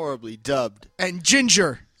horribly dubbed. And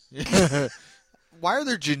ginger. Why are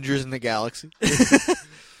there gingers in the galaxy?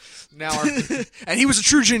 And he was a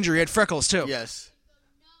true ginger. He had freckles, too. Yes.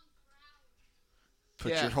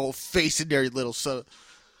 Put your whole face in there, you little son.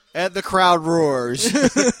 And the crowd roars.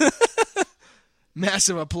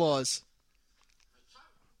 Massive applause.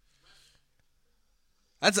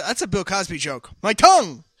 That's a Bill Cosby joke. My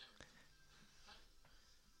tongue!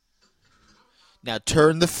 Now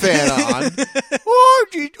turn the fan on.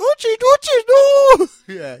 No!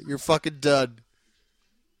 Yeah, you're fucking done.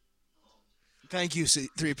 Thank you,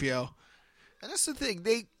 C-3PO. And that's the thing.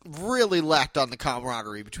 They really lacked on the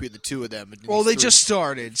camaraderie between the two of them. Well, they just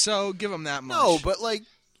started, so give them that much. No, but, like,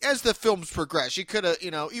 as the films progress, you could have,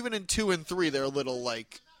 even in 2 and 3, they're a little,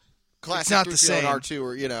 like, classic. It's not the same. And R2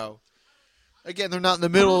 or, again, they're not in the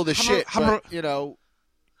middle of the shit, but,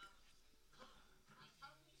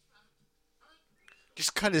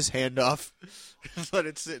 just cut his hand off. Let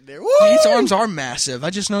it sit there. Woo! His arms are massive. I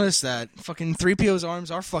just noticed that. Fucking 3PO's arms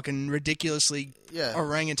are fucking ridiculously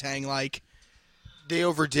orangutan-like. They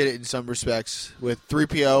overdid it in some respects with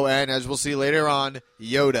 3PO and, as we'll see later on,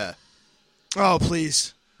 Yoda. Oh,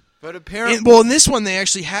 please. But apparently... in this one, they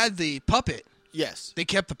actually had the puppet. Yes. They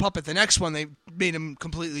kept the puppet. The next one, they made him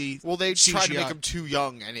completely they CGI. tried to make him too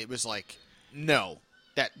young, and it was like, no.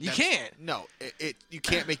 You can't. No, you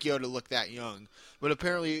can't make Yoda look that young. But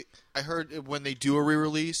apparently, I heard when they do a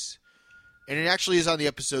re-release, and it actually is on the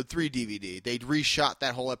Episode 3 DVD, they reshot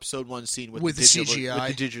that whole Episode 1 scene with the CGI. With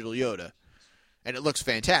the digital Yoda. And it looks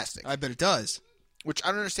fantastic. I bet it does. Which I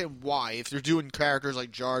don't understand why. If they're doing characters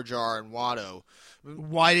like Jar Jar and Watto,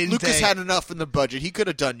 why didn't Lucas had enough in the budget. He could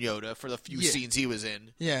have done Yoda for the few scenes he was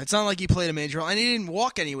in. Yeah, it's not like he played a major role. And he didn't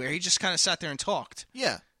walk anywhere. He just kind of sat there and talked.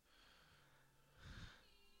 Yeah.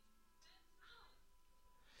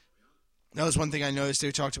 That was one thing I noticed they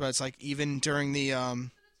talked about. It's like even during the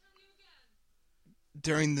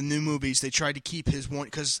new movies, they tried to keep his one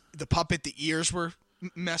because the puppet, the ears were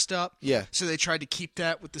messed up. Yeah. So they tried to keep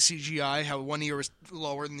that with the CGI, how one ear was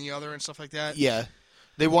lower than the other and stuff like that. Yeah.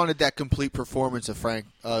 They wanted that complete performance of Frank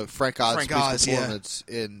Oz's performance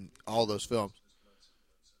in all those films.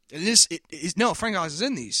 And Frank Oz is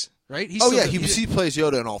in these, right? He plays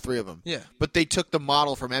Yoda in all 3 of them. Yeah. But they took the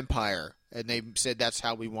model from Empire. And they said that's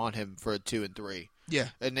how we want him for 2 and 3. Yeah.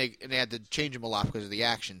 And they had to change him a lot because of the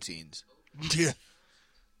action scenes. Yeah.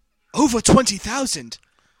 Over 20,000.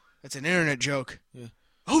 That's an internet joke. Yeah.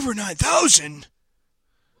 Over 9,000.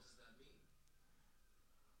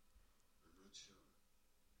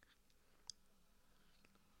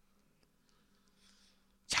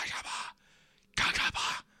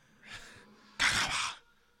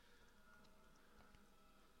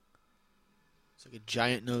 It's like a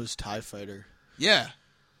giant-nosed TIE fighter. Yeah.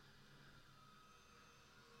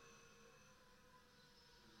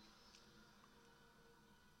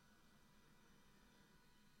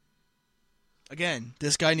 Again,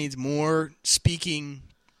 this guy needs more speaking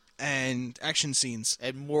and action scenes.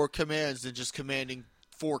 And more commands than just commanding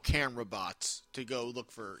 4 camera bots to go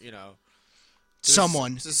look for,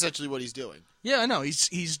 someone. This is essentially what he's doing. Yeah, I know.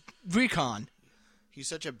 He's recon. He's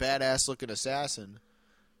such a badass-looking assassin,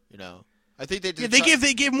 I think they did.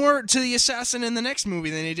 They give more to the assassin in the next movie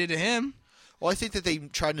than they did to him. Well, I think that they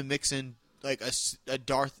tried to mix in like a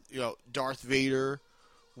Darth Vader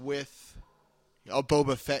with a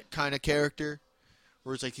Boba Fett kind of character,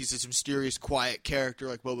 where it's like he's this mysterious, quiet character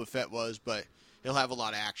like Boba Fett was, but he'll have a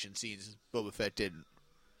lot of action scenes. Boba Fett didn't.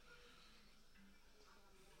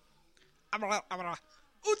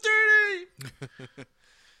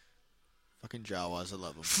 Fucking Jawas, I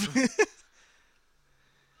love them.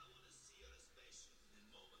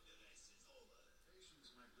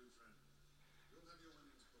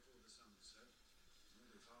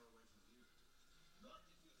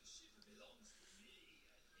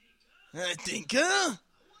 I think,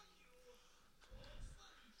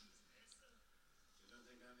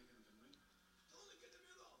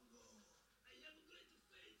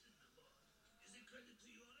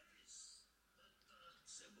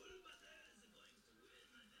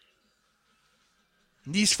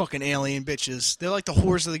 These fucking alien bitches. They're like the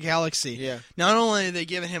whores of the galaxy. Yeah. Not only are they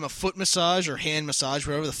giving him a foot massage or hand massage,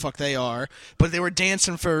 whatever the fuck they are, but they were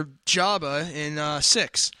dancing for Jabba in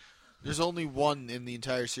 6. There's only one in the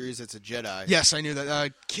entire series that's a Jedi. Yes, I knew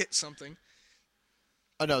that. Kit something.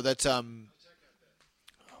 Oh, no, that's,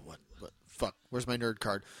 what? Fuck, where's my nerd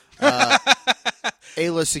card?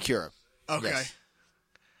 Ayla Secura. Okay. Yes.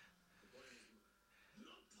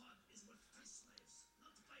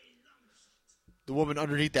 The woman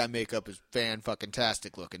underneath that makeup is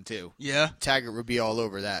fan-fucking-tastic looking, too. Yeah? Taggart would be all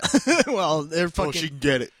over that. Well, they're fucking... Oh, she can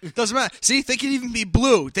get it. Doesn't matter. See, they could even be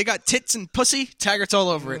blue. They got tits and pussy. Taggart's all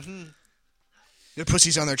over it. Their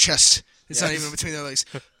pussy's on their chest. It's not even between their legs.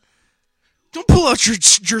 Don't pull out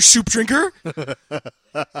your soup drinker.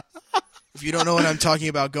 If you don't know what I'm talking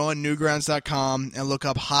about, go on newgrounds.com and look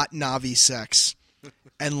up hot Navi sex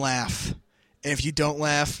and laugh. And if you don't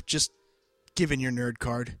laugh, just give in your nerd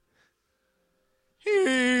card.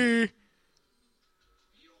 He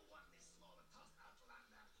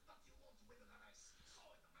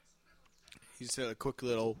said a quick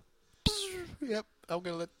little, yep, I'm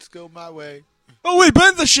going to let this go my way. Oh, wait,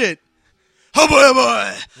 bend the shit. Oh, boy, oh,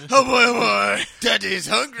 boy. Oh, boy, oh, boy. Daddy's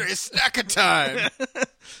hungry. Snacker time.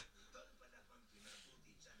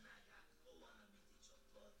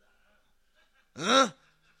 Huh?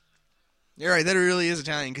 You're right, that really is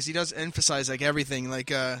Italian, because he does emphasize, like, everything,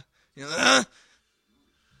 like,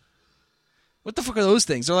 What the fuck are those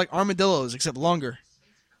things? They're like armadillos, except longer.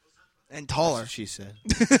 And taller. That's what she said.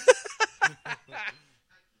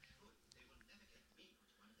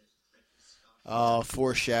 Oh,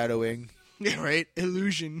 foreshadowing. Yeah, right?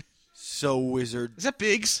 Illusion. So wizard. Is that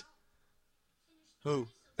Biggs? Who?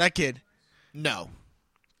 That kid. No.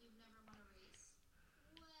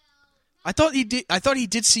 I thought he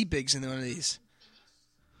did see Biggs in one of these.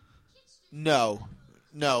 No.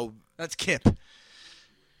 That's Kip.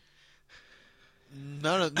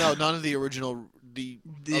 None of the original the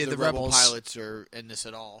Rebel Rebels pilots are in this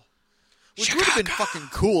at all. Which would have been fucking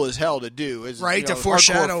cool as hell to do, as right, to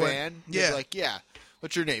foreshadow fan. it. Yeah, like, yeah.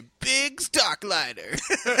 What's your name? Big Stocklighter.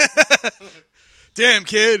 Damn,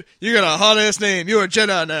 kid, you got a hot ass name. You're a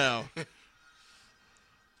Jedi now.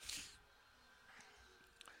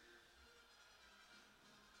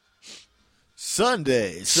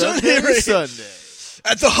 Sunday. Right. Sunday.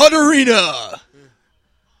 At the Hut Arena.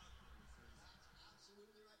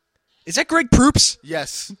 Is that Greg Proops?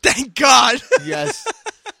 Yes. Thank God. Yes.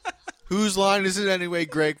 Whose line is it anyway,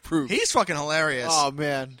 Greg Proops? He's fucking hilarious. Oh,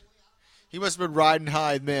 man. He must have been riding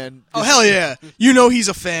high, man. Oh, hell yeah. You know he's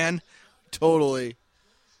a fan. Totally.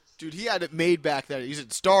 Dude, he had it made back then. He's in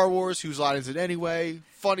Star Wars. Whose line is it anyway?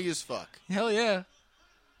 Funny as fuck. Hell yeah.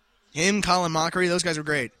 Him, Colin Mockery, those guys were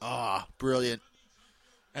great. Ah, brilliant.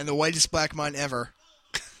 And the whitest black man ever.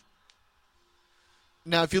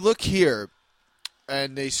 Now, if you look here,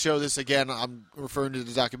 and they show this again, I'm referring to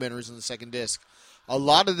the documentaries on the second disc, a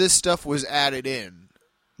lot of this stuff was added in.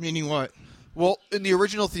 Meaning what? Well, in the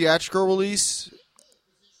original theatrical release,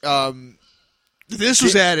 this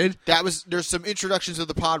was added. There's some introductions of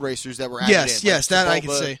the pod racers that were added in. Yes, that I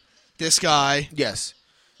can say. This guy. Yes.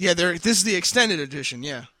 Yeah, this is the extended edition,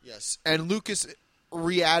 yeah. Yes, and Lucas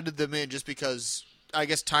re-added them in just because, I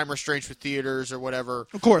guess, time restraints for theaters or whatever.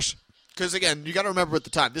 Of course. Because, again, you got to remember at the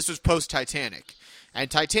time, this was post-Titanic. And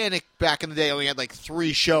Titanic, back in the day, only had like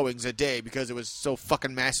 3 showings a day because it was so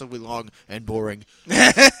fucking massively long and boring.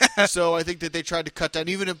 So I think that they tried to cut down,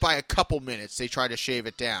 even if by a couple minutes, they tried to shave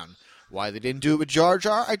it down. Why they didn't do it with Jar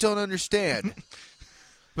Jar, I don't understand.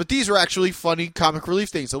 But these are actually funny comic relief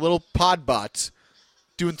things. The little pod bots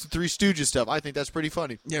doing some Three Stooges stuff. I think that's pretty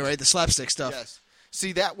funny. Yeah, right, the slapstick stuff. Yes.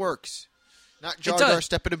 See, that works. Not Jar Jar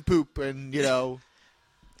stepping in poop and,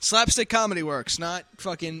 Slapstick comedy works, not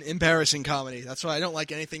fucking embarrassing comedy. That's why I don't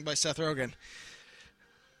like anything by Seth Rogen.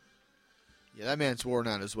 Yeah, that man's worn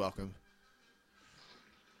out his welcome.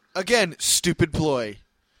 Again, stupid ploy.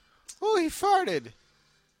 Oh, he farted.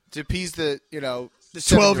 To appease the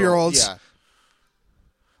 12-year-olds. Yeah.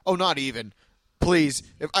 Oh, not even. Please.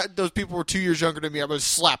 If those people were 2 years younger than me, I would have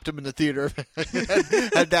slapped him in the theater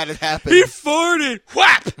had that had happened. He farted.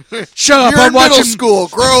 Whap! Shut up. You're in middle school.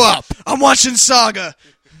 Grow up. I'm watching Saga.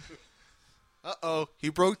 Uh-oh. He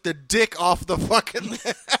broke the dick off the fucking...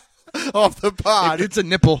 off the pod. It's a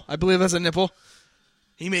nipple. I believe that's a nipple.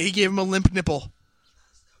 He gave him a limp nipple.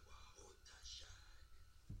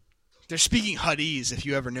 They're speaking Huttese, if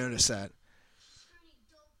you ever noticed that.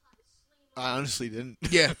 I honestly didn't.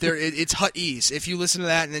 Yeah, it's Huttese. If you listen to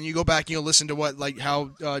that and then you go back and you'll listen to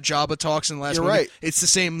how Jabba talks in the last movie, right. It's the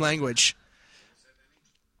same language.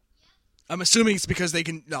 I'm assuming it's because they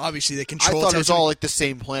can obviously they control. I thought it was all like the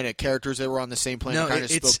same planet. Characters that were on the same planet kind of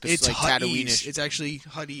spoke this like Tatooine-ish. It's actually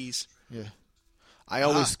Huttese. Yeah. I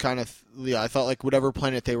always I thought like whatever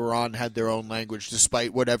planet they were on had their own language,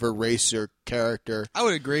 despite whatever race or character. I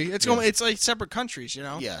would agree. It's like separate countries, you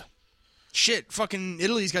know. Yeah. Shit, fucking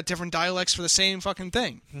Italy's got different dialects for the same fucking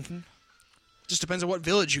thing. Mm-hmm. Just depends on what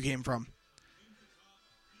village you came from.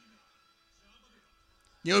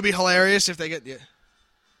 You know, it would be hilarious if they get. Yeah.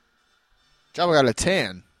 Jabba got a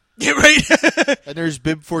tan. Yeah, right. And there's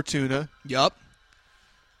Bib Fortuna. Yup.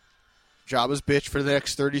 Jabba's bitch for the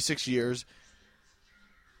next 36 years.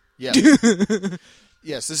 Yeah.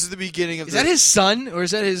 Yes, this is the beginning of. Is that his son or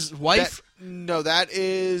is that his wife? No, that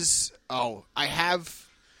is. Oh, I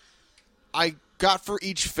got for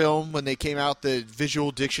each film when they came out the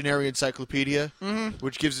Visual Dictionary Encyclopedia,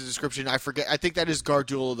 which gives a description. I forget. I think that is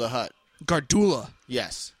Gardula the Hutt. Gardula.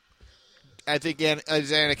 Yes. I think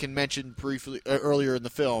as Anakin mentioned briefly earlier in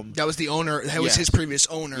the film. That was the owner. That was his previous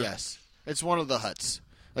owner. Yes. It's one of the Hutts.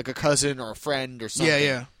 Like a cousin or a friend or something.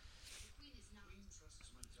 Yeah.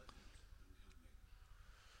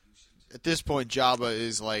 At this point, Jabba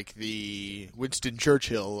is like the Winston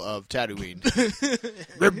Churchill of Tatooine.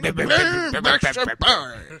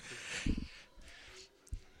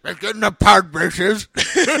 Let's get in the pod races.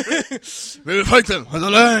 We'll fight them on the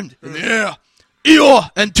land, in the air. Eeyore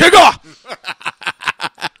and Tigger!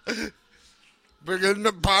 We're getting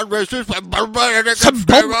the pod races with Bubba and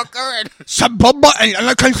Skywalker and Bubba and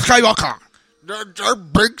Anakin Skywalker. They're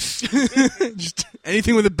bricks. Just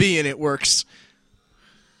anything with a B in it works.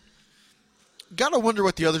 Gotta wonder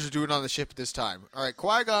what the others are doing on the ship at this time. All right,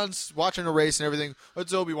 Qui-Gon's watching a race and everything.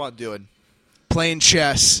 What's Obi-Wan doing? Playing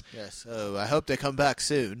chess. Yes. Oh, I hope they come back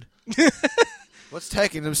soon. What's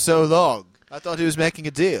taking them so long? I thought he was making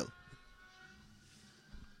a deal.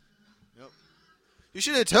 Nope. You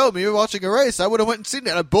should have told me you were watching a race. I would have went and seen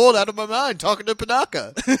it. I'm bored out of my mind talking to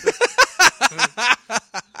Panaka.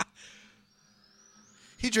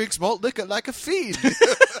 He drinks malt liquor like a fiend.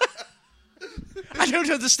 I don't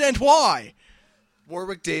understand why.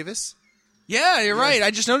 Warwick Davis. Yeah, you're right.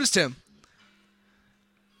 I just noticed him.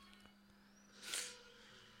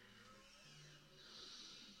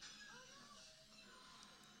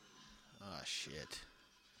 Oh, shit.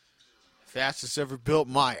 Fastest ever built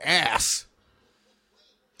my ass.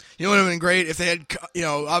 You know what would have been great if they had,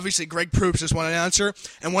 obviously Greg Proops is one announcer,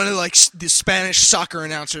 and one of the Spanish soccer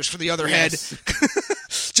announcers for the other head.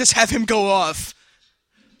 Just have him go off.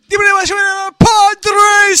 Padres!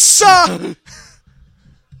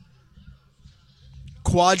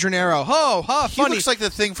 Quadranero. Funny. He looks like the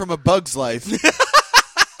thing from A Bug's Life.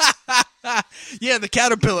 Yeah, the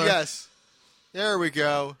caterpillar. Yes. There we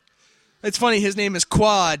go. It's funny, his name is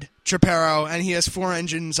Quad Trapero, and he has 4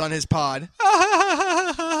 engines on his pod.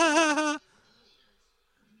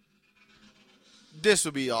 This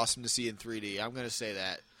would be awesome to see in 3D. I'm going to say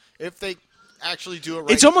that. If they actually do it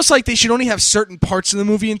right. It's almost like they should only have certain parts of the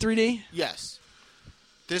movie in 3D. Yes.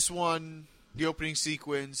 This one, the opening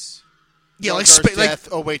sequence. Yeah, like death.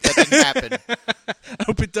 Oh wait, that didn't happen. I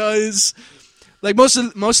hope it does. Like most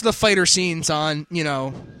of the fighter scenes on,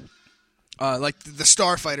 like the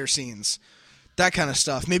starfighter scenes, that kind of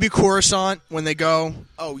stuff. Maybe Coruscant when they go.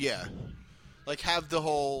 Oh yeah, like have the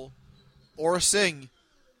whole Aura Singh.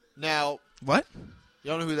 Now what? You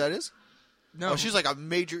don't know who that is? No, she's like a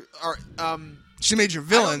major. She's a major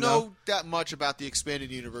villain. I don't know that much about the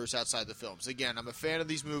expanded universe outside the films. Again, I'm a fan of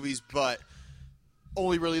these movies, but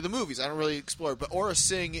only really the movies. I don't really explore. But Aura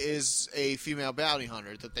Singh is a female bounty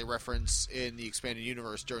hunter that they reference in the expanded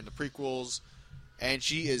universe during the prequels, and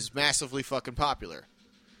she is massively fucking popular.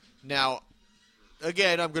 Now,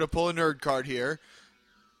 again, I'm going to pull a nerd card here.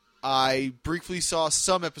 I briefly saw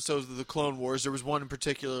some episodes of the Clone Wars. There was one in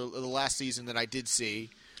particular, the last season, that I did see.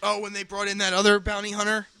 Oh, when they brought in that other bounty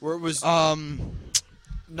hunter? Where it was...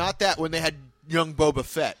 Not that, when they had young Boba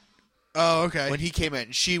Fett. Oh, okay. When he came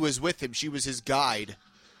in, she was with him. She was his guide.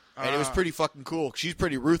 And it was pretty fucking cool. She's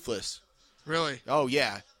pretty ruthless. Really? Oh,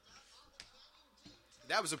 yeah.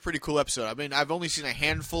 That was a pretty cool episode. I mean, I've only seen a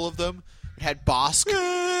handful of them. It had Bosk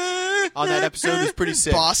on that episode. It was pretty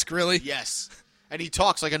sick. Bosk, really? Yes. And he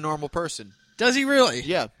talks like a normal person. Does he really?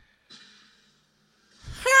 Yeah.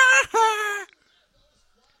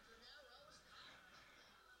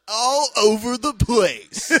 All over the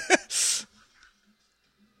place.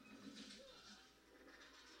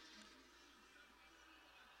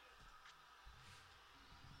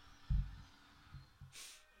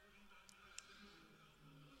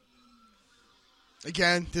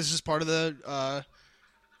 Again, this is part of the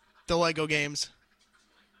Lego games.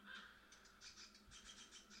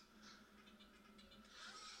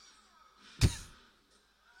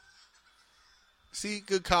 See,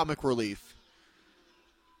 good comic relief.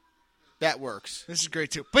 That works. This is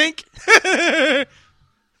great, too. Blink!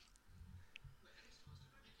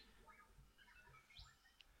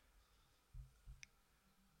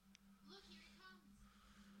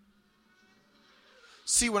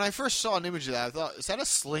 See, when I first saw an image of that, I thought, is that a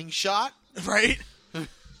slingshot? Right? He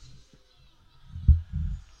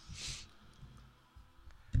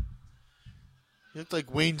looked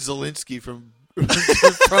like Wayne Zelinsky from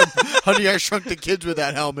Honey, I Shrunk the Kids with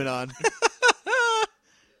that helmet on.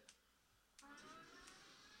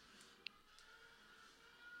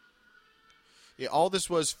 Yeah, all this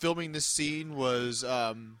was filming this scene was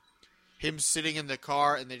him sitting in the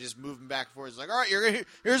car and they just moving back and forth. It's like, all right,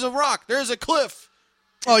 here's a rock, there's a cliff.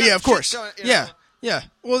 Oh, yeah, of course. Going, yeah.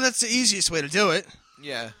 Well, that's the easiest way to do it.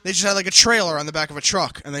 Yeah. They just had like a trailer on the back of a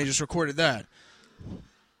truck and they just recorded that.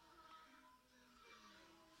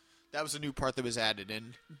 That was a new part that was added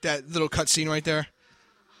in. That little cutscene right there?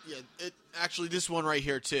 Yeah, actually, this one right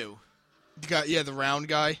here, too. The round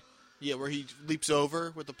guy. Yeah, where he leaps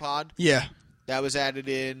over with the pod. Yeah. That was added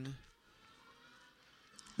in.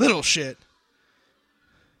 Little shit.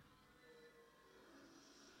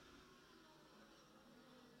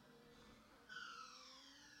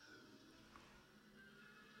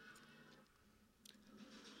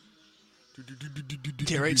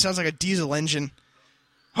 Yeah, right? It sounds like a diesel engine.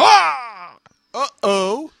 Ha!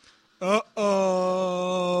 Uh-oh.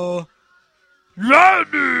 Uh-oh.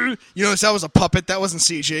 You notice that was a puppet. That wasn't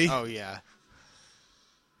CG. Oh, yeah.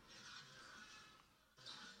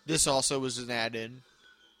 This also was an add-in.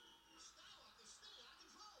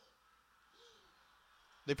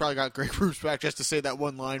 They probably got Greg Proops back just to say that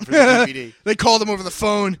one line for the DVD. They called him over the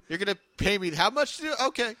phone. You're going to pay me how much?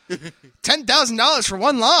 Okay. $10,000 for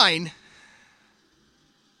one line.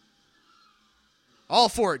 All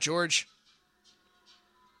for it, George.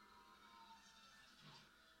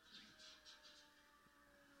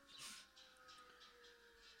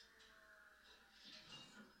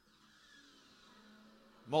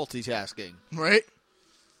 Multitasking. Right?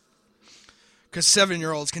 Because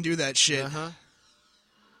 7-year-olds can do that shit. Uh-huh.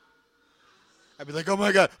 I'd be like, oh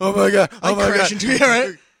my God, oh my God, oh my God. Into it,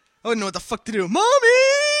 right? I wouldn't know what the fuck to do. Mommy!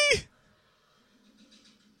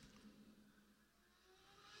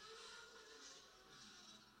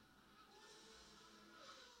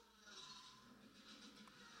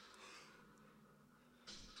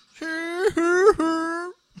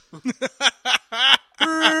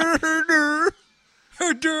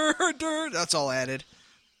 That's all added.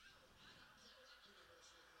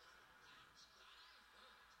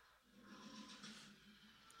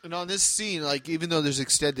 And on this scene, like, even though there's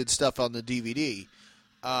extended stuff on the DVD,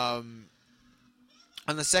 on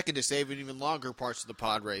the second disc, they have even longer parts of the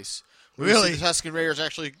pod race. Really? The Tusken Raiders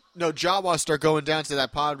actually, Jawas start going down to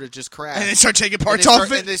that pod that just crashed. And they start taking parts off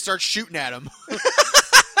of it? And they start shooting at him.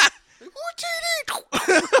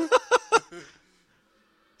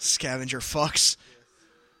 Scavenger fucks.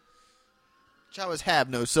 Jawas have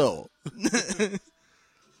no soul.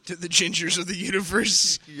 To the gingers of the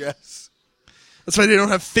universe. Yes. That's why they don't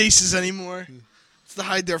have faces anymore. It's to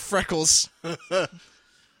hide their freckles.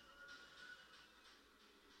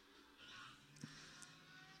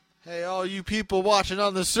 Hey, all you people watching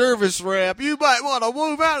on the service ramp, you might want to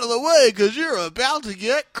move out of the way because you're about to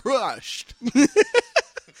get crushed.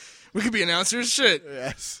 We could be announcers. Shit.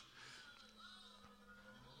 Yes.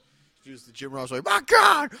 Use the Jim Ross way. My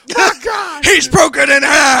God! My God! He's broken in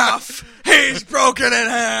half! He's broken in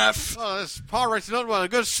half! Oh, this pod race is another one. A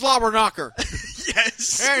good slobber knocker.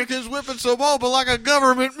 Yes. Anakin's whipping so open like a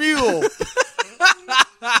government mule.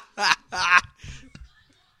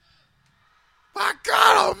 My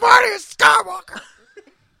God almighty, it's Skywalker!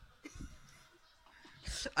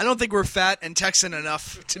 I don't think we're fat and Texan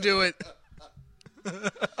enough to do it.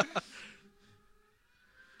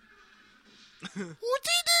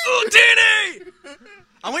 Utini!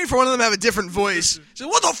 I'm waiting for one of them to have a different voice. So,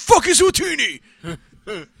 what the fuck is Utini?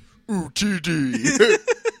 UTD.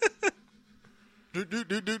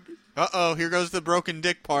 Uh-oh, here goes the broken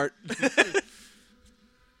dick part.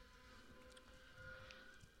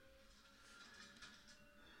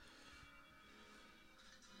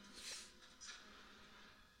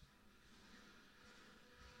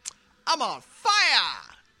 I'm on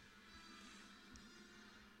fire!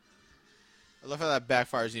 I love how that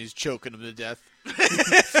backfires and he's choking him to death.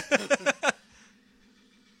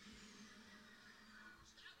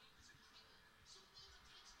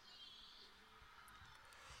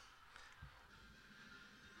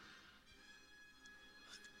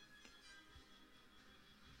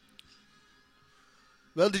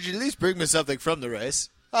 Well, did you at least bring me something from the race?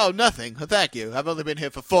 Oh, nothing. Thank you. I've only been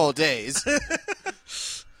here for 4 days.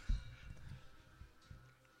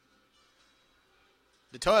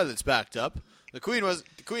 toilet's backed up. The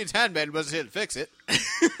Queen's handmaid wasn't here to fix it.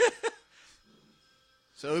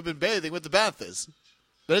 So we've been bathing with the Banthas.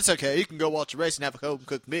 But it's okay. You can go watch a race and have a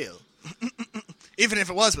home-cooked meal. Even if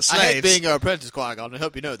it was with slaves. I hate being an apprentice, Qui-Gon. I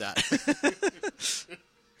hope you know that.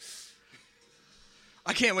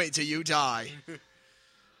 I can't wait till you die.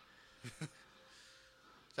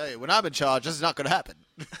 Tell you, when I'm in charge, this is not going to happen.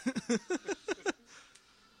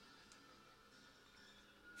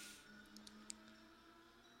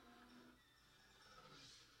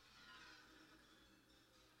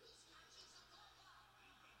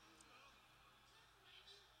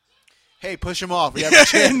 Hey, push him off. We have a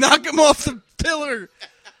chance. Knock him off the pillar.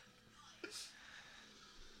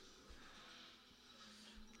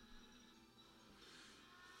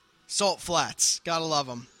 Salt flats. Gotta love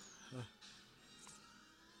them.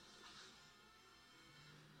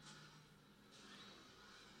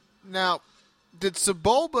 Now, did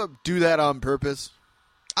Sebulba do that on purpose?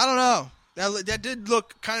 I don't know. That did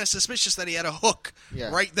look kind of suspicious that he had a hook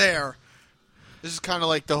right there. This is kind of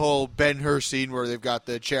like the whole Ben-Hur scene where they've got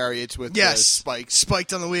the chariots with the spikes.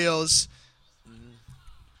 Spiked on the wheels. Mm-hmm.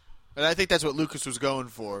 And I think that's what Lucas was going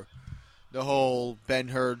for. The whole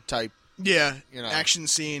Ben-Hur type action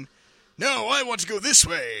scene. No, I want to go this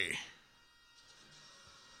way.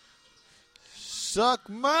 Suck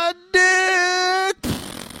my dick!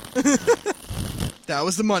 That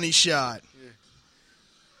was the money shot.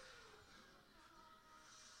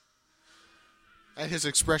 And his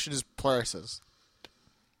expression is priceless.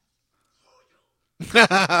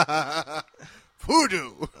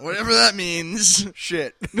 Voodoo! Whatever that means.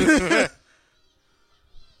 Shit.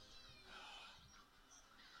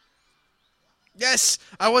 Yes,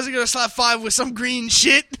 I wasn't going to slap 5 with some green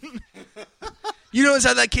shit. You notice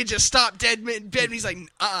how that kid just stopped dead mid-bed and he's like,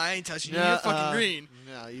 I ain't touching you. You're fucking green.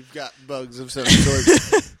 No, you've got bugs of some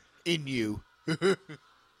sort in you.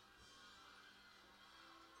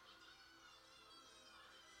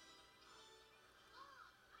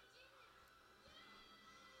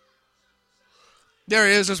 There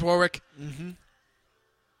he is, there's Warwick. Mm-hmm.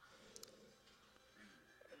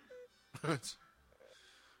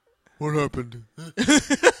 What happened?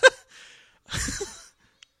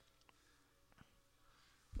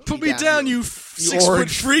 Put me down, you 6-foot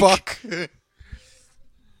freak. Fuck.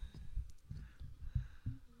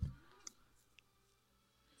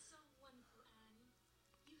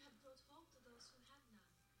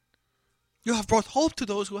 You have brought hope to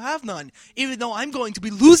those who have none, even though I'm going to be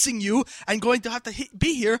losing you and going to have to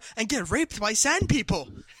be here and get raped by sand people.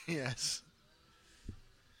 Yes.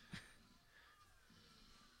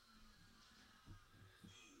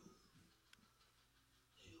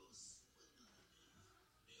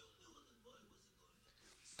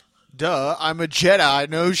 Duh, I'm a Jedi.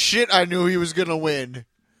 No shit, I knew he was gonna win.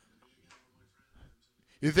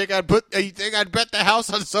 You think I'd bet the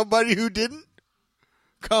house on somebody who didn't?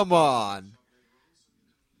 Come on.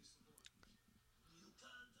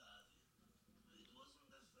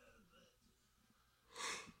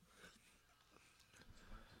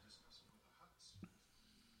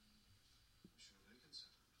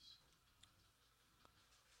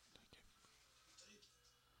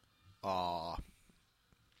 Aw.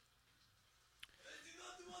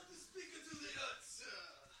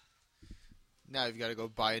 Now you've got to go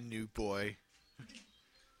buy a new boy.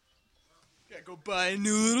 Gotta go buy a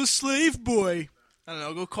new little slave boy. I don't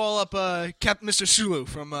know, go call up Captain Mr. Sulu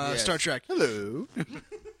from Star Trek. Hello.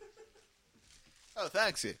 Oh,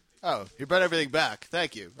 thanks you. Oh, you brought everything back.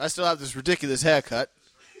 Thank you. I still have this ridiculous haircut.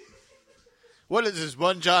 What is this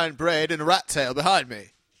one giant braid and a rat tail behind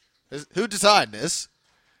me? Who designed this?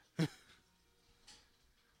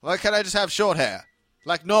 Why can't I just have short hair?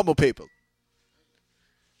 Like normal people.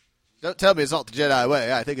 Don't tell me it's not the Jedi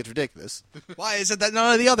way. I think it's ridiculous. Why is it that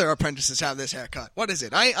none of the other apprentices have this haircut? What is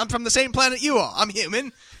it? I'm from the same planet you are. I'm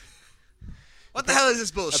human. What the hell is this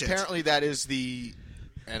bullshit? Apparently that is the...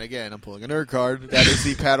 And again, I'm pulling a nerd card. That is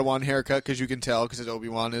the Padawan haircut, because you can tell, because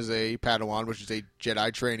Obi-Wan is a Padawan, which is a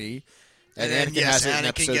Jedi trainee. And then, Anakin has it in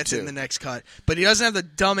episode 2. Gets it in the next cut. But he doesn't have the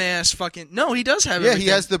dumbass fucking... No, he does have everything. He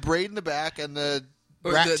has the braid in the back and the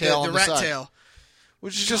rat tail on the side. Tail.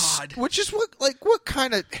 Which is what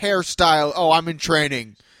kind of hairstyle? Oh, I'm in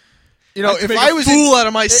training. You know, if I was a fool out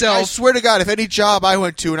of myself, I swear to God, if any job I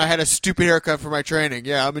went to and I had a stupid haircut for my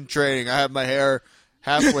training, I'm in training. I have my hair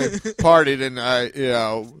halfway parted, and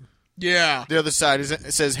the other side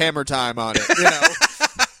says hammer time on it. You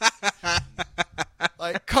know,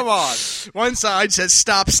 like come on. One side says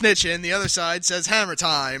stop snitching, the other side says hammer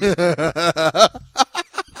time.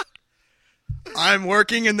 I'm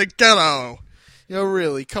working in the ghetto. You know,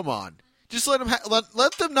 really, come on. Just let them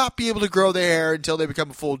let them not be able to grow their hair until they become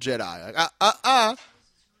a full Jedi. Like,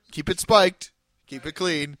 keep it spiked, keep it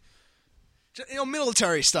clean.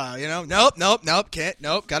 Military style. Nope, can't.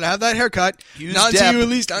 Nope, gotta have that haircut. Not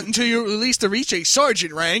until you release to reach a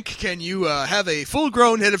sergeant rank can you have a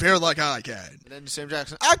full-grown head of hair like I can. And then Sam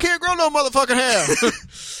Jackson, I can't grow no motherfucking hair.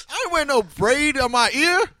 I ain't wearing no braid on my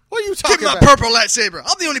ear. What are you talking about? Give me my purple lightsaber.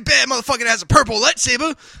 I'm the only bad motherfucker that has a purple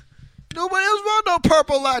lightsaber. Nobody else want no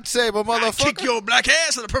purple lightsaber, motherfucker. I kick your black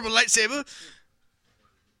ass with a purple lightsaber.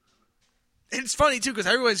 And it's funny, too, because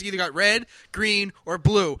everyone's either got red, green, or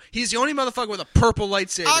blue. He's the only motherfucker with a purple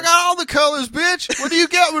lightsaber. I got all the colors, bitch. What do you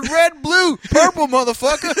get with red, blue, purple,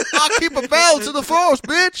 motherfucker? I'll keep a balance of the force,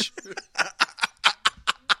 bitch.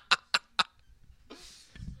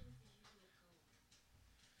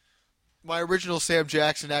 My original Sam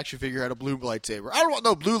Jackson action figure had a blue lightsaber. I don't want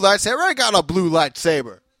no blue lightsaber. I ain't got no blue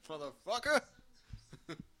lightsaber. Motherfucker.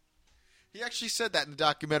 He actually said that in the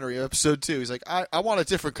documentary, episode 2. He's like, I want a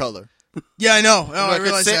different color. Yeah, I know. I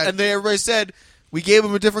realized that. And everybody said, we gave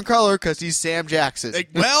him a different color because he's Sam Jackson.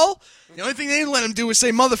 Well, the only thing they didn't let him do was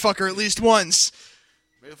say motherfucker at least once.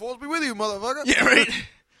 May the force be with you, motherfucker. Yeah, right.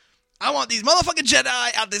 I want these motherfucking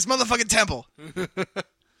Jedi out of this motherfucking temple.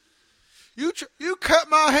 You cut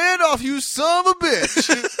my hand off, you son of a bitch.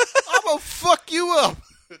 I'm going to fuck you up.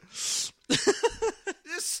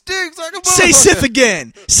 This stinks like a motherfucker. Say Sith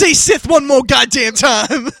again. Say Sith one more goddamn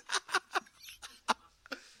time.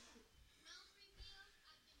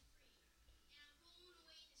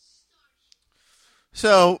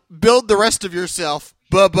 So, build the rest of yourself.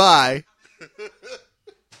 Bye-bye.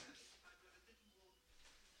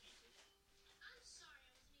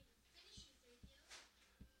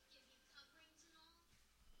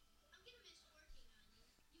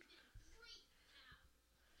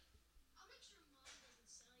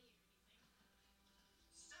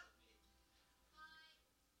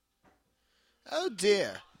 Oh,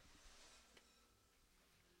 dear.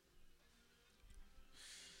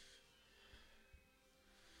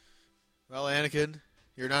 Well, Anakin,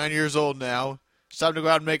 you're 9 years old now. It's time to go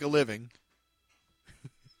out and make a living.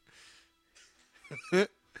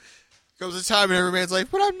 Comes a time in every man's life,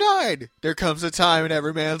 but I'm 9. There comes a time in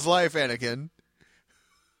every man's life, Anakin.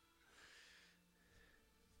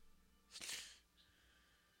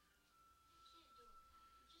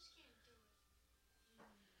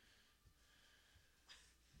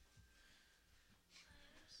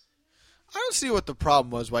 I don't see what the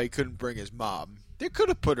problem was why he couldn't bring his mom. They could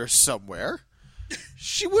have put her somewhere.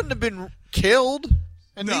 She wouldn't have been killed.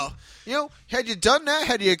 And no. Had you done that,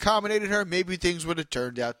 had you accommodated her, maybe things would have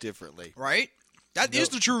turned out differently. Right? That is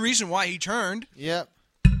the true reason why he turned. Yep.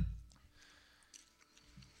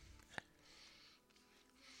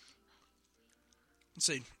 Let's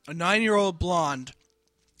see. A 9-year-old blonde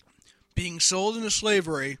being sold into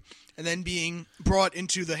slavery and then being brought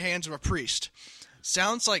into the hands of a priest.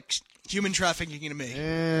 Sounds like human trafficking to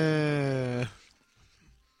me.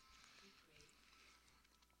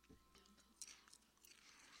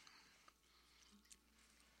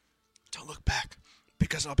 Don't look back,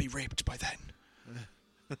 because I'll be raped by then.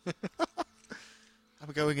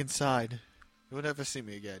 I'm going inside. You won't ever see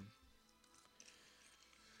me again.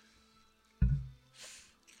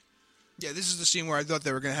 Yeah, this is the scene where I thought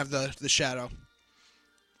they were going to have the shadow.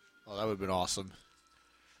 Oh, that would have been awesome.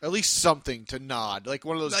 At least something to nod. Like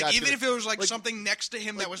one of those guys. Even if it was like something next to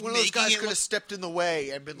him that was one making of those guys it could have stepped in the way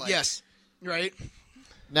and been like... Yes. Right.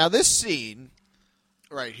 Now, this scene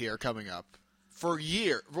right here coming up, for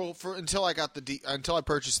years, until I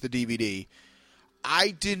purchased the DVD, I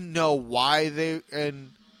didn't know why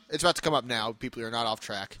and it's about to come up now, people who are not off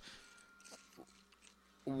track,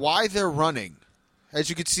 why they're running. As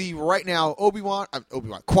you can see right now, Qui-Gon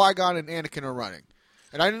and Anakin are running.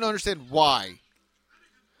 And I didn't understand why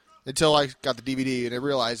until I got the DVD and I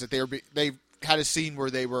realized that they had a scene where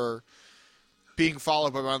they were being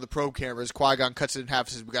followed by one of the probe cameras. Qui-Gon cuts it in half and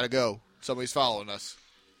says, "We gotta go. Somebody's following us."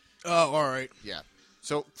 Oh, all right. Yeah.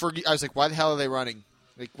 So I was like, why the hell are they running?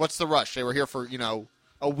 Like, what's the rush? They were here for,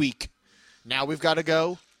 a week. Now we've got to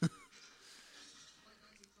go?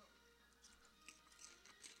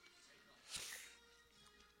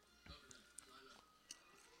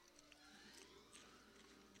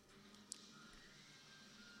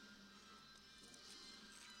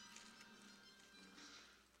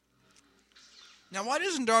 Now, why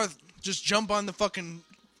doesn't Darth just jump on the fucking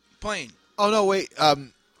plane? Oh, no, wait.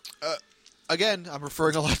 Again, I'm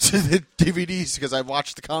referring a lot to the DVDs because I've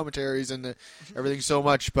watched the commentaries and everything so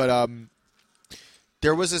much, but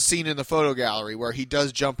there was a scene in the photo gallery where he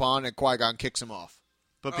does jump on and Qui-Gon kicks him off.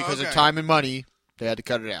 But because of time and money, they had to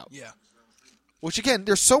cut it out. Yeah. Which, again,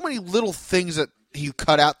 there's so many little things that he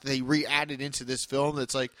cut out that he re-added into this film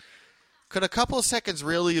that's like, could a couple of seconds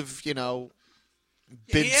really have, been...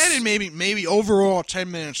 He added maybe overall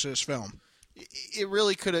 10 minutes to this film. It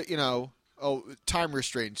really could have, time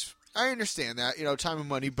restraints. I understand that, time and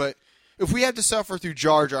money, but if we had to suffer through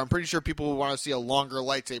Jar Jar, I'm pretty sure people would want to see a longer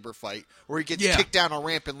lightsaber fight where he gets kicked down a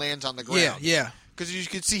ramp and lands on the ground. Yeah. Because you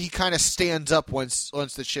can see he kind of stands up once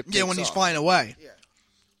the ship takes when he's off. flying away. Yeah.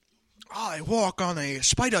 I walk on a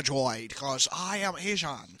spider droid because I am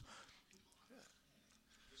Asian.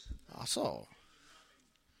 So...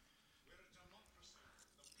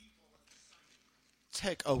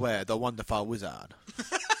 Take away the wonderful wizard.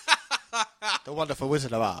 The wonderful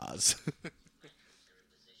Wizard of Oz.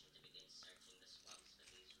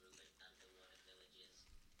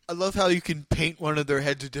 I love how you can paint one of their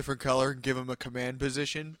heads a different color and give them a command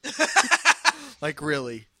position. Like,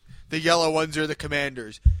 really. The yellow ones are the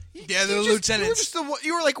commanders. Yeah, they're lieutenants.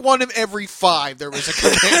 You were like one of every 5 there was a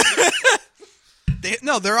commander.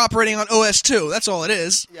 They're operating on OS2. That's all it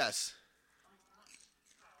is. Yes.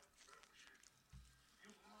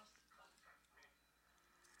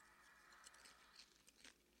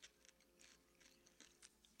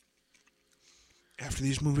 After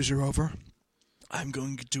these movies are over, I'm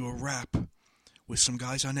going to do a rap with some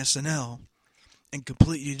guys on SNL and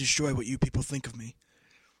completely destroy what you people think of me.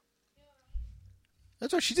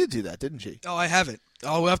 That's right. She did do that, didn't she? Oh, I have it.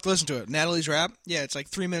 Oh, we'll have to listen to it. Natalie's rap? Yeah, it's like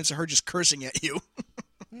 3 minutes of her just cursing at you.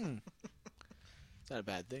 It's not a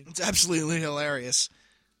bad thing. It's absolutely hilarious.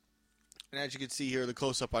 And as you can see here, the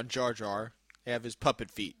close-up on Jar Jar, they have his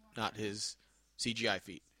puppet feet, not his CGI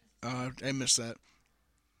feet. I missed that.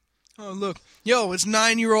 Oh, look. Yo, it's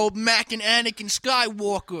 9-year-old Mac and Anakin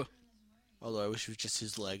Skywalker. Although I wish it was just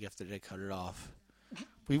his leg after they cut it off.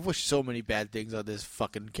 We've wished so many bad things on this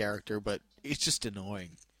fucking character, but it's just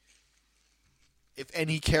annoying. If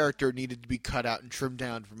any character needed to be cut out and trimmed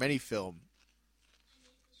down from any film,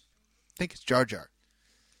 I think it's Jar Jar.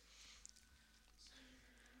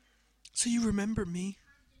 So you remember me?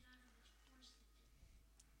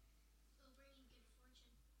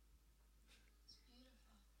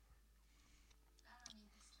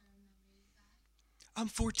 I'm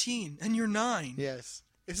 14, and you're 9. Yes.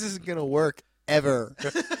 This isn't going to work, ever.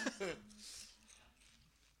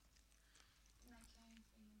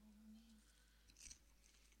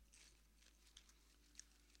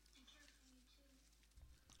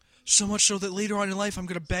 So much so that later on in life, I'm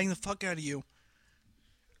going to bang the fuck out of you.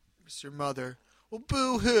 It's your mother. Well,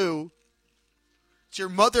 boo-hoo. It's your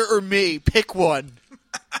mother or me. Pick one.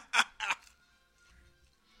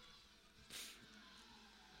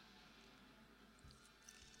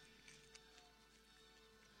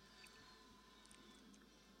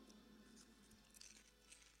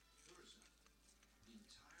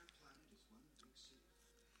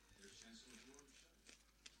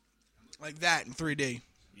 Like that in 3D.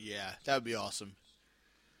 Yeah, that would be awesome.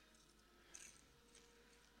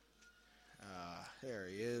 There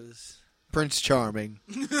he is. Prince Charming.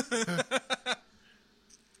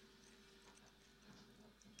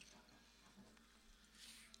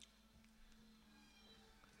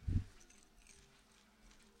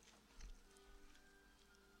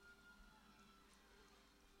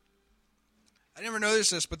 I never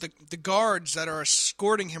noticed this, but the guards that are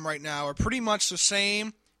escorting him right now are pretty much the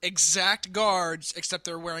same exact guards, except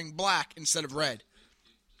they're wearing black instead of red.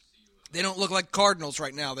 They don't look like cardinals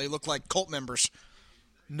right now. They look like cult members.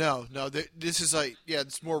 No. This is like,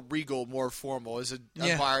 it's more regal, more formal. As an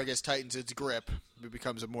Empire gets tightens its grip, it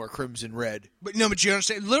becomes a more crimson red. But you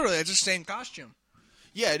understand, literally, it's the same costume.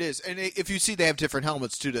 Yeah, it is. And if you see, they have different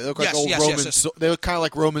helmets, too. They look like yes. They look kind of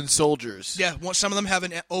like Roman soldiers. Yeah, some of them have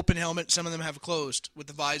an open helmet, some of them have closed with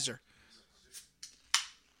the visor.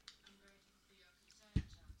 You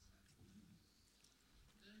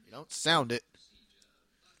don't sound it.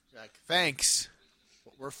 You're like, thanks.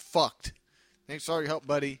 But we're fucked. Thanks for all your help,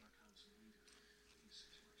 buddy.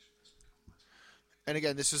 And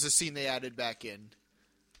again, this was a scene they added back in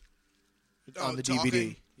on the talking?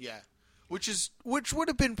 DVD. Yeah. Which would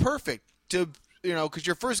have been perfect to, because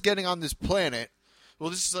you're first getting on this planet. Well,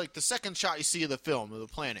 this is like the second shot you see of the film, of the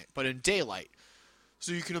planet, but in daylight.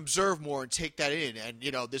 So you can observe more and take that in. And,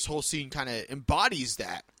 this whole scene kind of embodies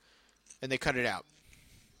that. And they cut it out.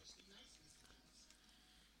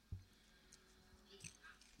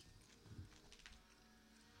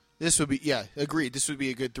 This would be, agreed. This would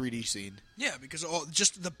be a good 3D scene. Yeah, because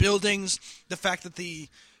just the buildings, the fact that the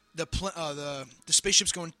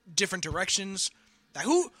spaceships go in different directions. Now,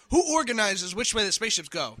 who organizes which way the spaceships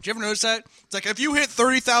go? Did you ever notice that? It's like if you hit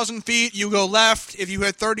 30,000 feet, you go left. If you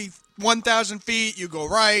hit 30 1,000 feet, you go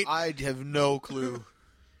right. I have no clue.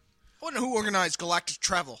 I wonder who organized galactic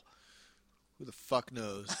travel. Who the fuck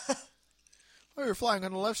knows? Oh, you're flying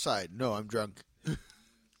on the left side. No, I'm drunk.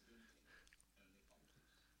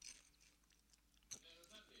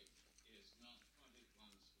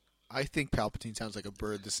 I think Palpatine sounds like a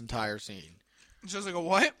bird this entire scene. He sounds like a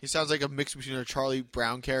what? He sounds like a mix between a Charlie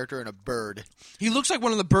Brown character and a bird. He looks like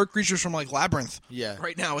one of the bird creatures from, like, Labyrinth. Yeah.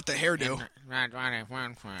 Right now with the hairdo.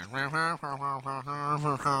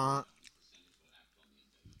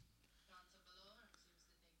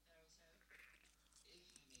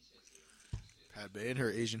 Padme in her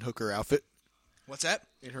Asian hooker outfit. What's that?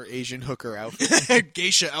 In her Asian hooker outfit.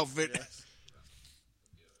 Geisha outfit. Yes.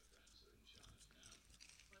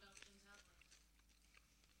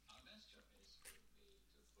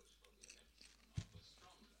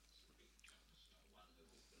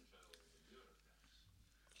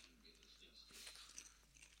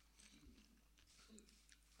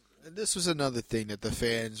 And this was another thing that the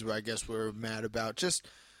fans, I guess, were mad about. Just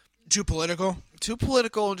too political? Too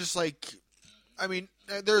political and just like... I mean,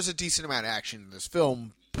 there's a decent amount of action in this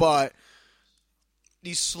film, but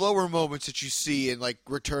these slower moments that you see in, like,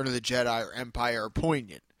 Return of the Jedi or Empire are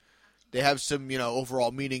poignant. They have some,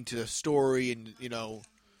 overall meaning to the story, and,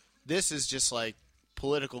 this is just, like,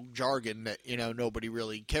 political jargon that, nobody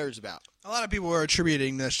really cares about. A lot of people were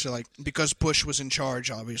attributing this to, like, because Bush was in charge,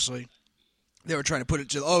 obviously. They were trying to put it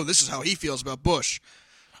to, this is how he feels about Bush.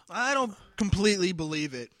 I don't completely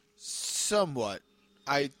believe it. Somewhat.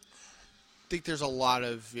 I think there's a lot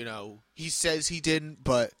of, he says he didn't,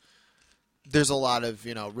 but there's a lot of,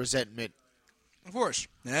 resentment. Of course.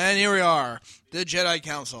 And here we are, the Jedi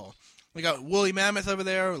Council. We got Woolly Mammoth over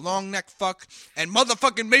there, Long Neck Fuck, and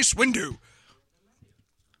motherfucking Mace Windu. And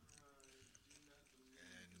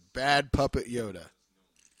Bad Puppet Yoda.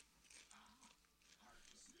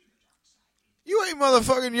 You ain't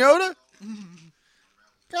motherfucking Yoda?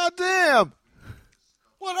 God damn.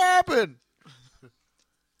 What happened?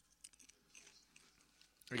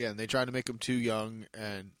 Again, they tried to make him too young,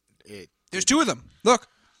 and it... There's two of them. Look.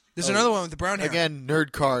 There's another one with the brown hair. Again,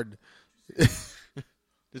 nerd card.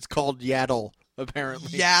 It's called Yaddle,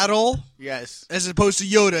 apparently. Yaddle? Yes. As opposed to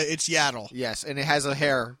Yoda, it's Yaddle. Yes, and it has a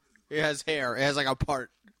hair. It has hair. It has, like, a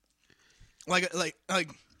part. Like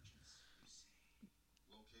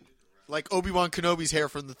Obi-Wan Kenobi's hair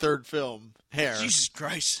from the third film. Hair. Jesus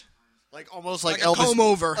Christ. Like, almost like Elvis. Comb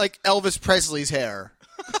over. Like Elvis Presley's hair.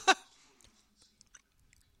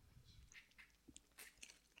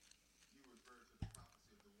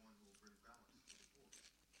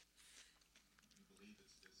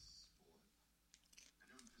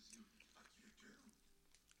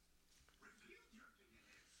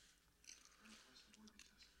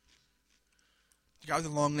 The guy with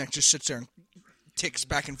the long neck just sits there and ticks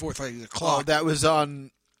back and forth like a clock. Oh, that was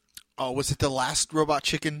on... Oh, was it the last Robot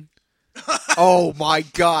Chicken? Oh, my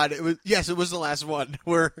God. It was the last one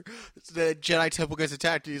where the Jedi Temple gets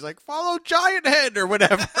attacked and he's like, follow Giant Head or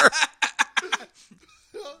whatever.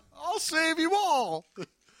 I'll save you all.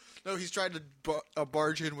 No, he's trying to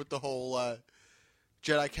barge in with the whole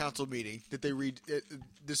Jedi Council meeting that they read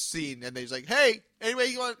this scene, and he's like, hey, anyway,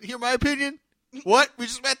 you want to hear my opinion? What? We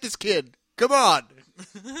just met this kid. Come on.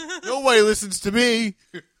 Nobody listens to me.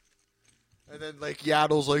 And then, like,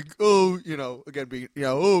 Yaddle's like, oh, again, being,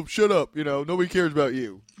 oh, shut up. Nobody cares about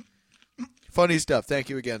you. Funny stuff. Thank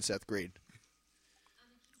you again, Seth Green.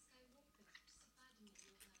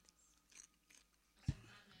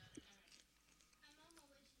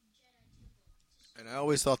 And I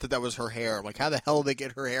always thought that was her hair. I'm like, how the hell did they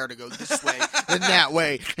get her hair to go this way and that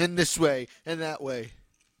way and this way and that way?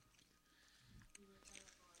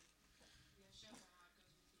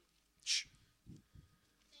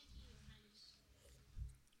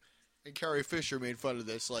 And Carrie Fisher made fun of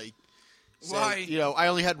this, like, why? Said, I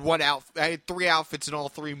only had one outfit. I had 3 outfits in all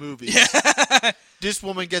 3 movies. This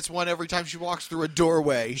woman gets one every time she walks through a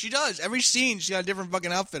doorway. She does. Every scene, she's got a different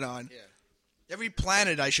fucking outfit on. Yeah. Every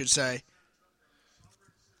planet, I should say.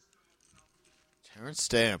 Terrence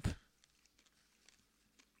Stamp.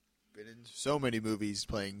 Been in so many movies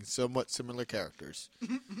playing somewhat similar characters.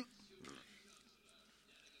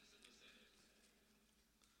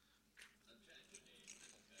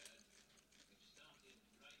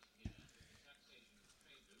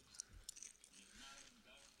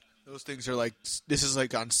 Those things are like, this is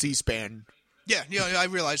like on C-SPAN. Yeah, I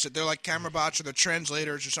realized it. They're like camera bots or they're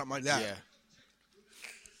translators or something like that. Yeah.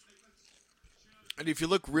 And if you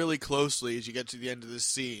look really closely as you get to the end of this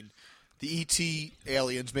scene, the E.T.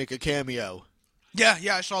 aliens make a cameo. Yeah,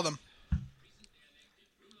 I saw them.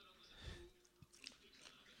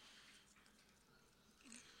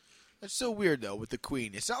 That's so weird, though, with the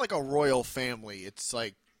Queen. It's not like a royal family. It's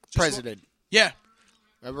like president. Yeah.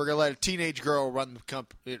 And we're going to let a teenage girl run the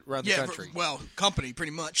country. Company,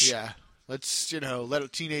 pretty much. Yeah. Let's, let a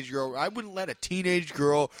teenage girl. I wouldn't let a teenage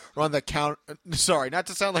girl run the count. Sorry, not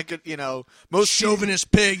to sound like a, most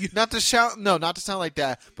chauvinist pig. Not to sound like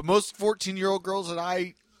that. But most 14-year-old girls that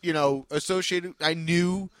I, I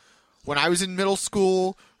knew when I was in middle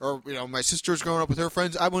school, or my sister was growing up with her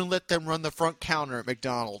friends, I wouldn't let them run the front counter at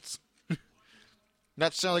McDonald's.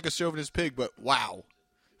 Not to sound like a chauvinist pig, but wow.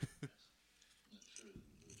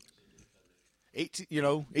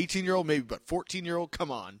 18-year-old maybe, but 14-year-old, come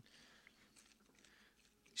on.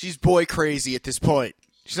 She's boy crazy at this point.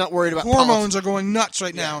 She's not worried about hormones are going nuts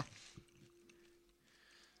right now.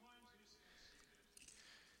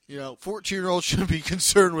 14-year-olds shouldn't be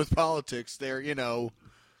concerned with politics. They're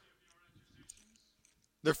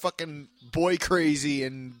fucking boy crazy,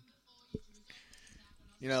 and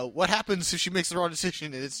what happens if she makes the wrong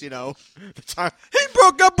decision? It's the time he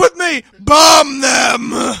broke up with me. Bomb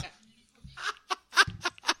them.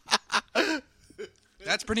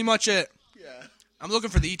 That's pretty much it. Yeah. I'm looking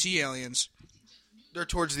for the ET aliens. They're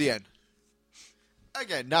towards the end.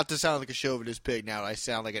 Again, not to sound like a chauvinist pig now. I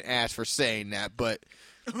sound like an ass for saying that, but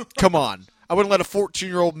come on. I wouldn't let a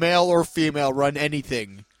 14-year-old male or female run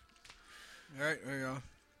anything. All right, there you go.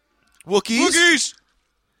 Wookiees!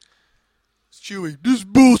 It's Chewie. This is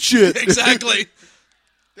bullshit. Exactly.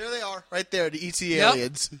 There they are, right there, the ET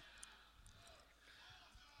aliens.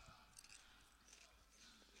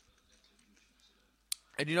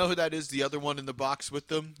 And you know who that is, the other one in the box with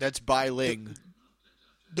them? That's Bai Ling.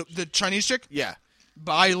 The Chinese chick? Yeah.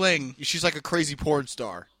 Bai Ling. She's like a crazy porn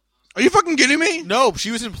star. Are you fucking kidding me? No,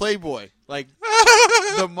 she was in Playboy. Like,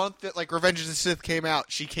 the month that, Revenge of the Sith came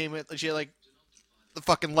out, she came in, she had, the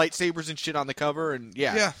fucking lightsabers and shit on the cover, and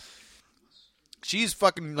yeah. Yeah. She's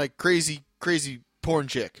fucking, crazy porn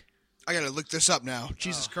chick. I gotta look this up now.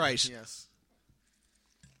 Jesus Christ. Yes.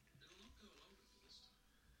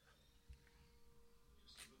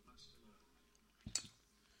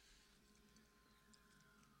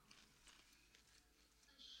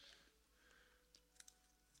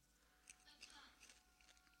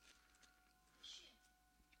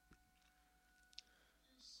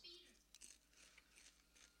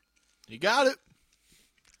 You got it.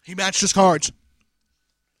 He matched his cards.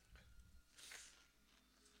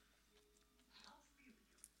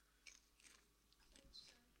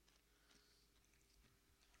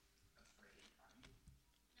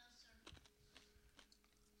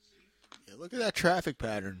 Yeah, look at that traffic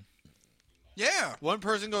pattern. Yeah. One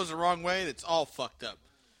person goes the wrong way, it's all fucked up.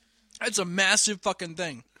 That's a massive fucking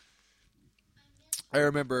thing. I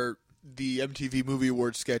remember the MTV Movie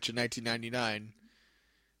Awards sketch in 1999.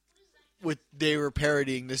 They were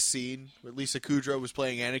parodying this scene where Lisa Kudrow was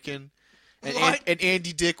playing Anakin, and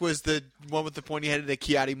Andy Dick was the one with the pointy headed the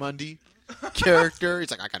Ki-Adi-Mundi character.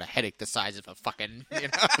 He's like, I got a headache the size of a fucking.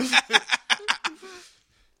 That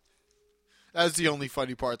was the only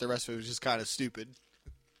funny part. The rest of it was just kind of stupid.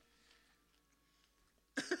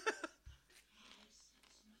 It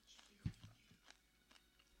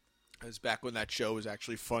was back when that show was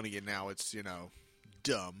actually funny, and now it's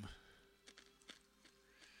dumb.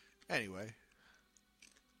 Anyway.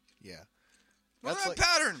 Yeah. Look at that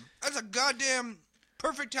pattern. That's a goddamn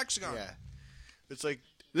perfect hexagon. Yeah. It's like,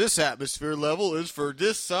 this atmosphere level is for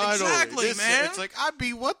this side exactly, only. Man. It's like,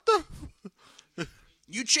 what the?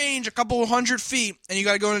 You change a couple 100 feet, and you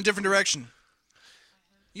got to go in a different direction.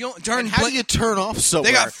 You don't turn. How do you turn off somewhere?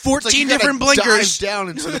 They got 14 different blinkers. Dive down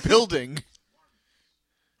into the building.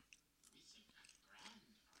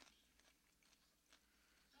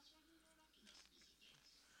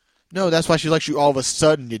 No, that's why she likes you all of a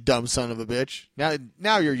sudden, you dumb son of a bitch.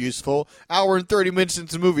 Now you're useful. Hour and 30 minutes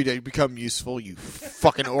into the movie to become useful, you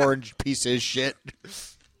fucking orange piece of shit.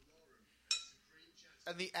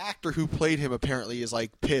 And the actor who played him apparently is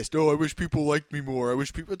pissed. Oh, I wish people liked me more. I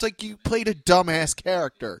wish people. It's like you played a dumbass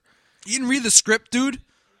character. You didn't read the script, dude?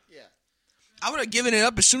 Yeah. I would have given it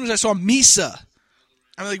up as soon as I saw Misa.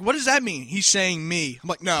 I'm like, what does that mean? He's saying me. I'm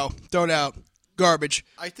like, no, throw it out. Garbage.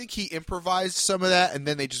 I think he improvised some of that, and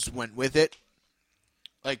then they just went with it.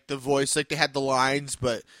 Like the voice, they had the lines,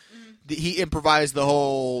 but he improvised the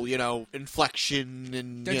whole, inflection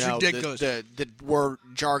and that's ridiculous. The word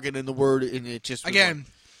jargon in the word, and it just again,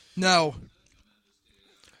 no.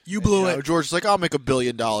 You blew it. George's like, I'll make $1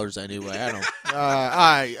 billion anyway. I don't.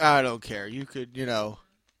 I don't care. You could,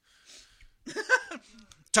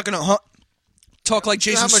 Talk like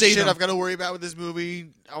Jason Statham. How much Statham. shit I've got to worry about with this movie.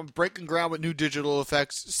 I'm breaking ground with new digital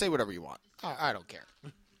effects. Say whatever you want. I don't care.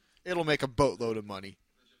 It'll make a boatload of money.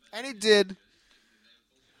 And it did.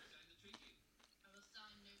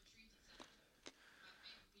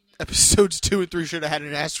 Episodes 2 and 3 should have had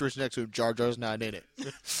an asterisk next to him. Jar Jar's not in it.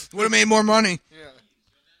 Would have made more money. Yeah.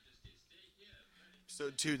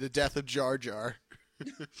 Episode 2, the death of Jar Jar.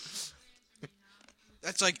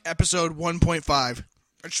 That's like episode 1.5.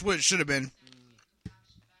 That's what it should have been.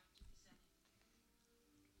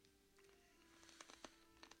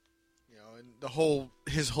 You know, and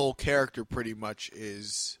his whole character pretty much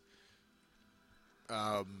is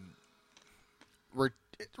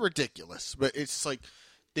ridiculous. But it's like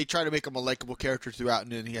they try to make him a likable character throughout,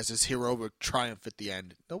 and then he has this heroic triumph at the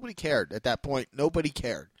end. Nobody cared at that point. Nobody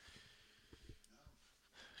cared.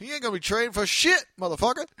 He ain't gonna be trained for shit,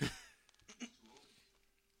 motherfucker.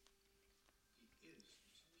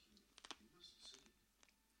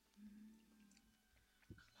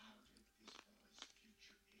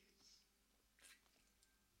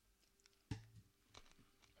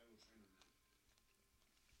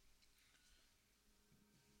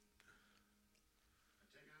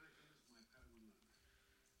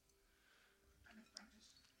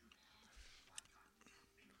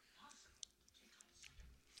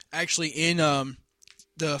 Actually, in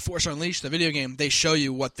the Force Unleashed, the video game, they show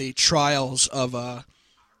you what the trials of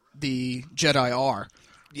the Jedi are.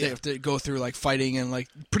 Yeah. They have to go through like fighting and like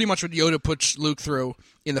pretty much what Yoda puts Luke through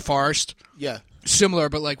in the forest. Yeah, similar,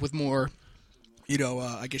 but like with more,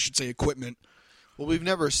 I guess you'd say equipment. Well, we've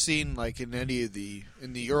never seen like in any of the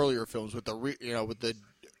earlier films with the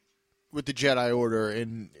with the Jedi Order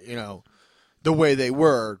and the way they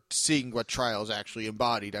were, seeing what trials actually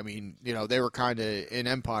embodied. I mean, they were kind of in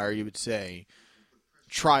Empire, you would say,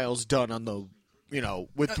 trials done on the,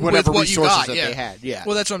 with whatever resources that they had. Yeah.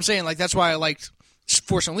 Well, that's what I'm saying. Like, that's why I liked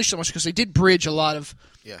Force Unleashed so much, because they did bridge a lot of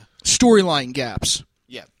storyline gaps.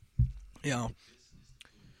 Yeah.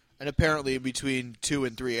 And apparently in between 2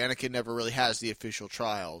 and 3, Anakin never really has the official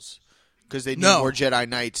trials. Because they need more Jedi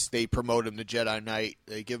Knights. They promote him to Jedi Knight.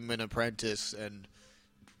 They give him an apprentice and...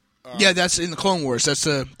 that's in the Clone Wars. That's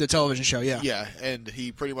the television show, yeah. Yeah, and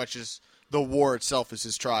he pretty much is... The war itself is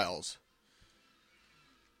his trials.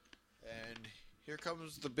 And here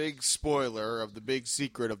comes the big spoiler of the big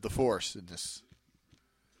secret of the Force in this.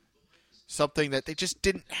 Something that they just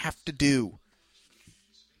didn't have to do.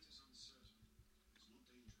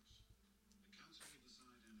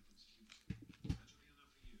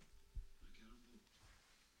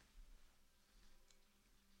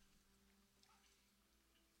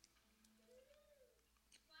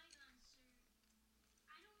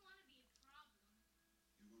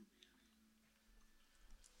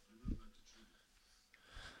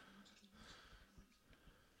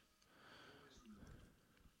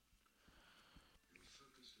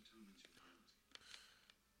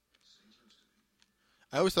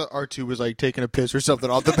 I always thought R2 was like taking a piss or something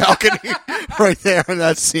off the balcony right there in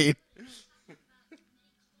that scene.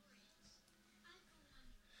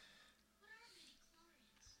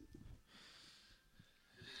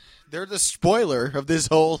 They're the spoiler of this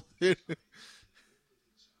whole...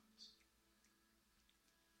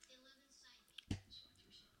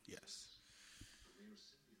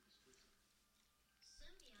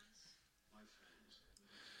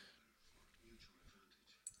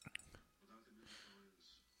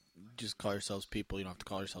 Just call yourselves people. You don't have to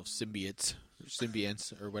call yourselves symbionts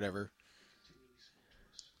or whatever.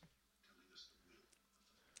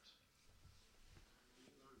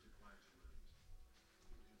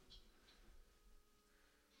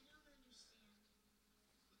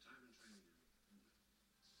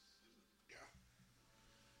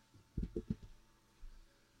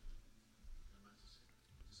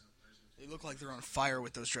 They look like they're on fire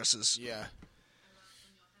with those dresses. Yeah.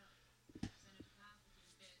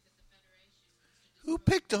 Who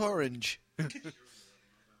picked orange?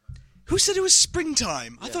 Who said it was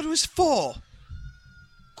springtime? Yeah. I thought it was fall.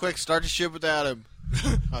 Quick, start the ship without him.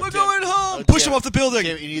 We're going home! Push him off the building!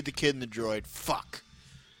 You need the kid and the droid. Fuck.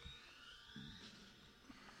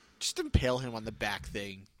 Just impale him on the back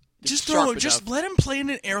thing. Just let him play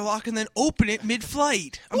in an airlock and then open it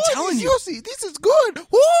mid-flight. I'm telling you. Yossi, this is good.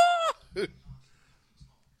 Whoa!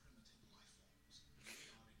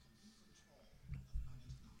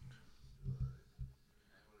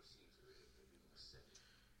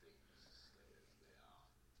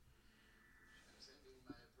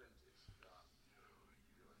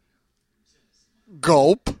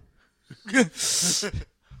 Gulp.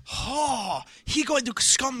 Oh, he going to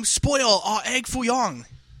spoil our egg foo young.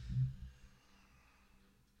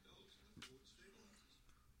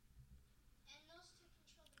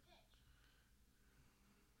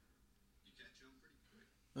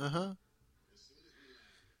 Uh-huh.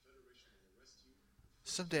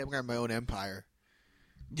 Someday I'm going to have my own empire.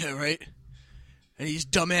 Yeah, right? And these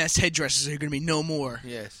dumbass headdresses are going to be no more.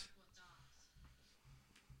 Yes.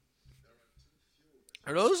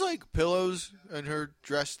 Are those like pillows in her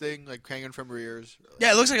dress thing, like hanging from her ears?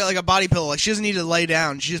 Yeah, it looks like a body pillow. Like she doesn't need to lay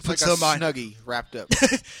down. She just puts like them on. Snuggie wrapped up.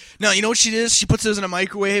 No, you know what she does? She puts those in a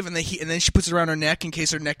microwave and then she puts it around her neck in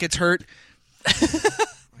case her neck gets hurt. My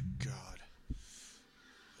God.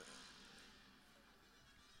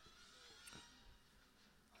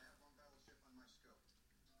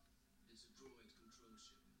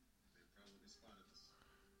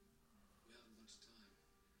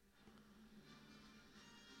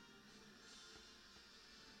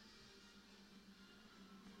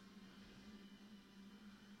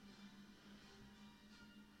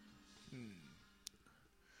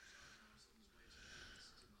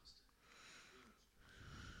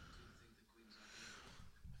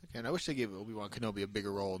 And I wish they gave Obi-Wan Kenobi a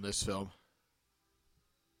bigger role in this film.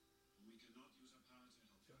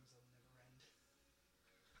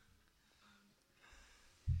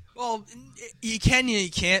 Well, you can and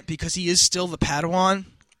you can't because he is still the Padawan,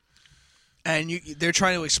 and they're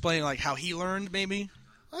trying to explain like how he learned. Maybe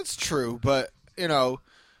that's true, but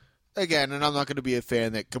again, and I'm not going to be a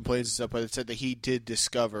fan that complains and stuff, but it said that he did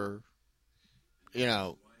discover,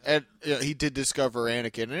 and he did discover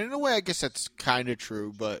Anakin, and in a way, I guess that's kind of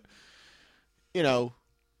true. But you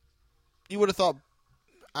would have thought,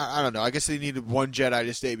 I don't know. I guess they needed one Jedi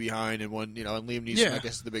to stay behind, and one, and Liam Neeson, I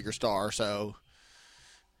guess, is the bigger star. So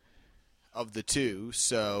of the two,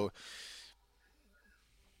 so.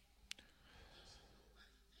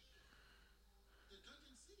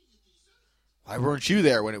 Why weren't you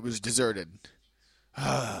there when it was deserted?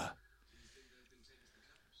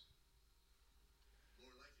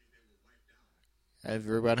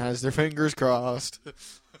 Everyone has their fingers crossed.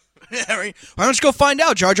 Yeah, right. Why don't you go find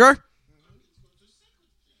out, Jar Jar?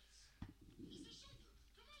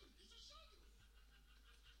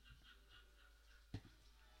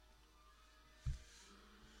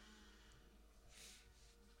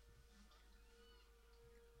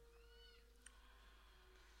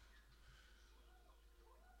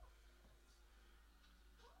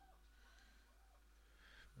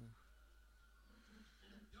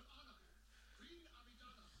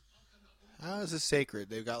 How is this sacred?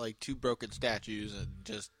 They've got like 2 broken statues and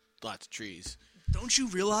just lots of trees. Don't you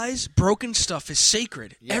realize broken stuff is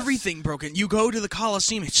sacred? Yes. Everything broken. You go to the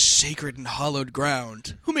Colosseum, it's sacred and hallowed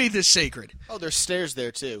ground. Who made this sacred? Oh, there's stairs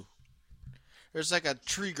there too. There's like a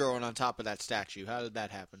tree growing on top of that statue. How did that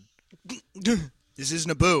happen? This is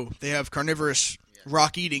Naboo. They have carnivorous,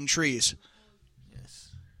 rock-eating trees. Yes.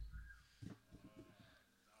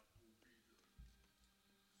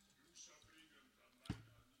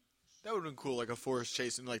 That would have been cool, like a forest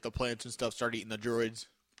chasing like the plants and stuff, start eating the droids.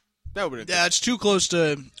 That would have been Yeah, it's too close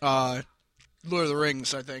to Lord of the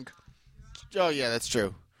Rings, I think. Oh, yeah, that's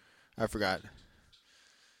true. I forgot.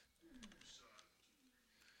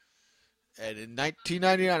 And in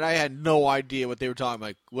 1999, I had no idea what they were talking about.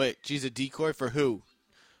 Like, wait, she's a decoy for who?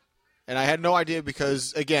 And I had no idea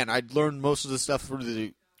because, again, I'd learned most of the stuff through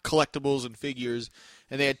the collectibles and figures,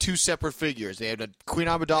 and they had 2 separate figures. They had a Queen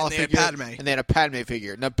Amidala figure, and they had a Padme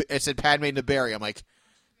figure. It said Padme Naberi. I'm like,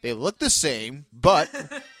 they look the same, but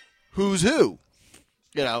who's who?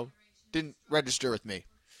 Didn't register with me.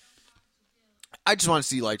 I just want to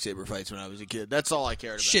see lightsaber fights when I was a kid. That's all I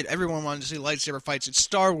cared about. Shit, everyone wanted to see lightsaber fights. It's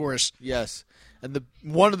Star Wars. Yes, and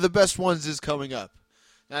one of the best ones is coming up.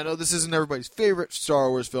 Now, I know this isn't everybody's favorite Star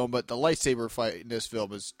Wars film, but the lightsaber fight in this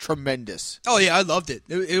film is tremendous. Oh, yeah, I loved it.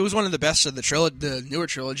 It was one of the best of the newer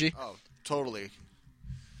trilogy. Oh, totally.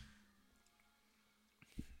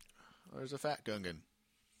 There's a fat Gungan.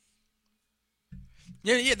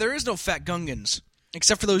 Yeah, there is no fat Gungans.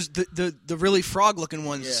 Except for those, the really frog-looking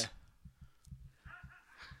ones. Yeah.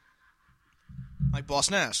 Like Boss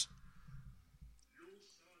Nass.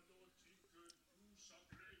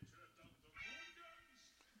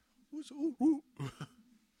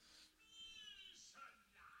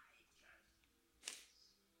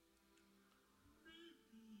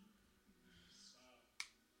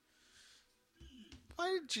 Why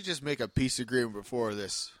didn't you just make a peace agreement before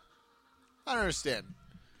this? I don't understand.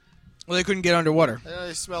 Well, they couldn't get underwater.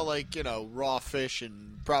 They smell like, raw fish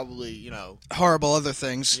and probably, Horrible other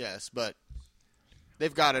things. Yes, but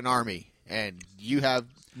they've got an army, and you have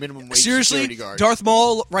minimum wage Seriously, security guards. Darth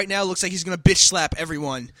Maul right now looks like he's going to bitch slap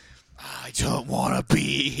everyone. I don't want to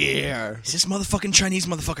be here. This motherfucking Chinese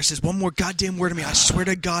motherfucker says one more goddamn word to me. I swear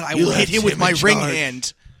to God, I will hit him with my ring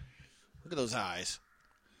hand. Look at those eyes.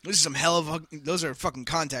 This is some those are fucking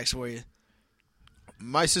contacts for you.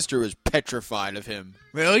 My sister was petrified of him.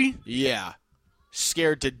 Really? Yeah.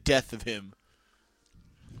 Scared to death of him.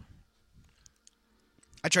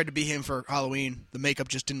 I tried to be him for Halloween. The makeup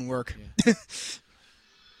just didn't work. Yeah.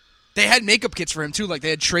 They had makeup kits for him too. Like they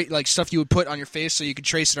had stuff you would put on your face so you could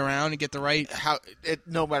trace it around and get the right.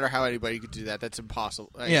 No matter how anybody could do that, that's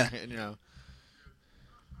impossible. Yeah.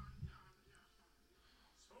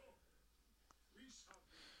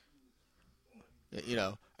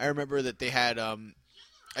 I remember that they had.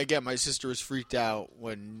 Again, my sister was freaked out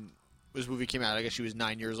when this movie came out. I guess she was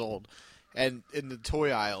 9 years old. And in the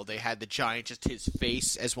toy aisle, they had the giant, just his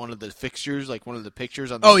face as one of the fixtures, like one of the pictures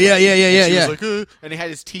on the Oh, yeah. Was like, and he had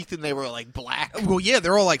his teeth, and they were, like, black. Well, yeah,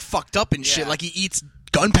 they're all, like, fucked up and shit. Like, he eats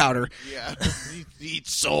gunpowder. Yeah. He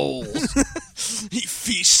eats souls. He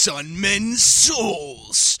feasts on men's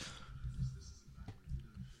souls.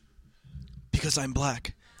 Because I'm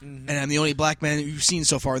black. Mm-hmm. And I'm the only black man that you've seen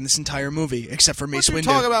so far in this entire movie, except for Mace Windu.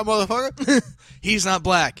 What are you talking about, motherfucker? He's not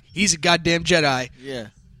black. He's a goddamn Jedi. Yeah.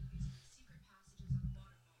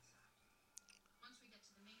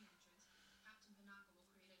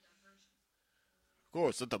 Of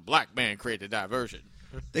course, that the black man created diversion.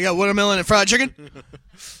 They got watermelon and fried chicken?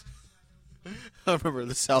 I remember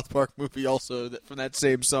the South Park movie also from that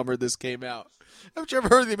same summer this came out. Haven't you ever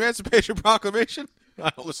heard of the Emancipation Proclamation? I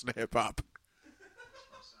don't listen to hip-hop.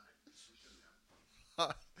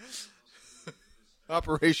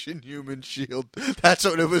 Operation Human Shield. That's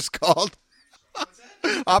what it was called.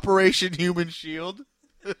 Operation Human Shield.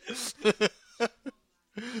 It's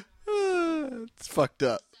fucked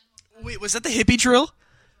up. Wait, was that the hippie drill?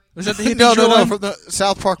 Was that the hippie drill? No, from the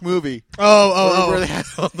South Park movie. Oh. Where they had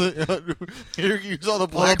all the, use all the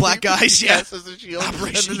black guys, yeah. As a shield.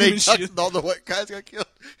 Operation and then Human Shield. And all the white guys got killed.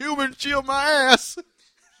 Human Shield my ass.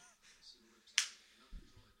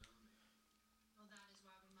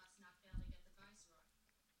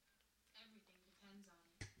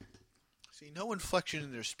 See, no inflection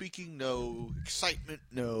in their speaking, no excitement,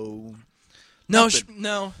 no. No.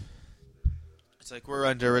 It's like we're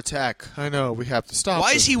under attack. I know, we have to stop.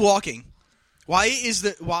 Why is he walking?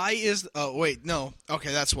 Oh, wait, no.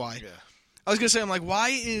 Okay, that's why. Yeah. I was going to say, I'm like, why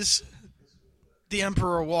is the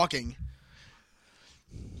Emperor walking?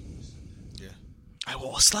 Yeah. I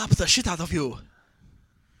will slap the shit out of you.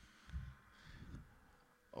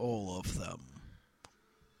 All of them.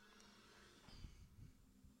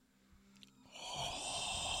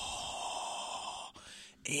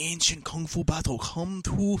 Ancient Kung Fu battle come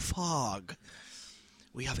to fog.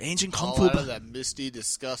 We have ancient Kung Fu out of that misty,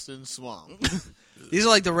 disgusting swamp. These are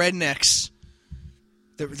like the rednecks.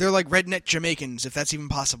 They're like redneck Jamaicans, if that's even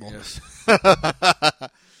possible. Yes.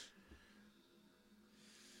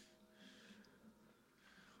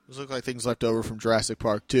 Those look like things left over from Jurassic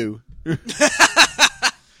Park 2. It's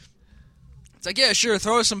like, yeah, sure,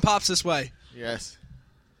 throw us some pops this way. Yes.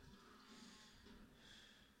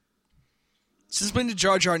 Since when did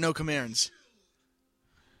Jar Jar know commands?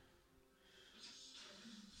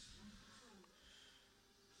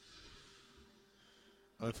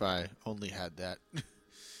 If I only had that.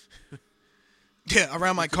 Yeah,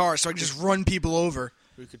 around my car, so I can just run people over.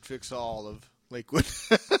 We could fix all of Lakewood.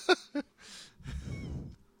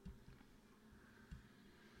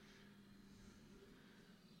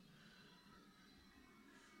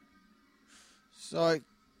 So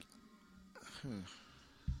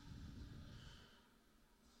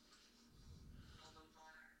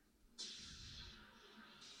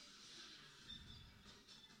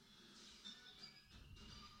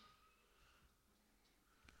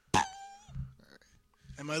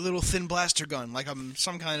And my little thin blaster gun, like I'm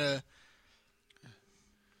some kind of...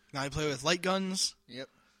 Now I play with light guns. Yep.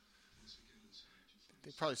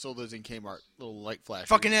 They probably sold those in Kmart. Little light flashes.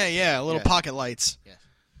 Fucking A, yeah. Little pocket lights. Yeah.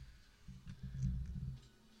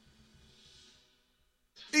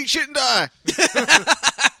 Eat shit and die!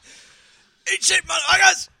 Eat shit,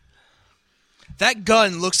 motherfuckers! That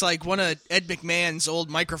gun looks like one of Ed McMahon's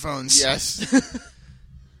old microphones. Yes.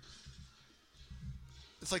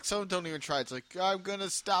 It's like some don't even try. It's like, I'm gonna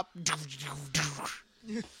stop.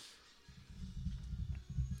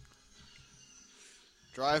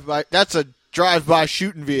 Drive-by. That's a drive-by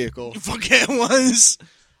shooting vehicle. Fuck yeah, it was.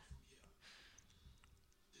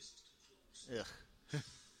 Ugh.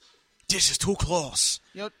 This is too close.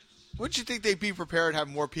 You know, wouldn't you think they'd be prepared to have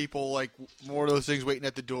more people, like, more of those things waiting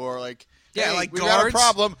at the door? Like, yeah, hey, like we've guards. got a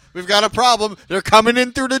problem. We've got a problem. They're coming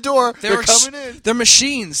in through the door. They're coming in. They're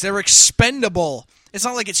machines. They're expendable. It's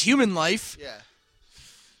not like it's human life. Yeah.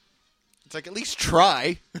 It's like, at least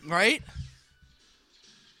try. Right?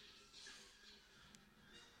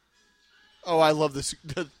 Oh, I love this.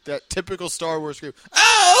 That typical Star Wars scream.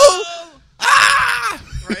 Oh! Ah!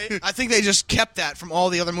 Right? I think they just kept that from all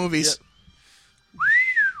the other movies. Yep.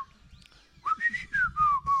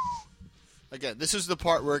 Again, this is the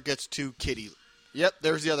part where it gets too kiddie. Yep,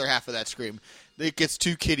 there's the other half of that scream. It gets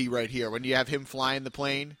too kiddie right here when you have him flying the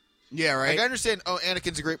plane. Yeah, right. Like, I understand,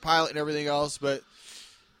 Anakin's a great pilot and everything else, but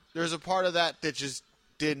there's a part of that just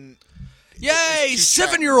didn't... Yay!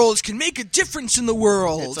 7-year-olds can make a difference in the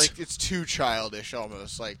world. It's like, it's too childish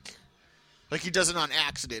almost. Like he does it on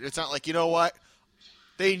accident. It's not like, you know what?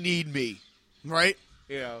 They need me. Right?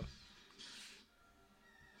 Yeah.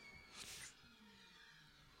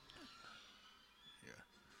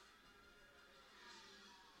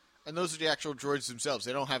 And those are the actual droids themselves.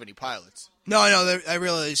 They don't have any pilots. No, I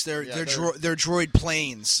realize they're droid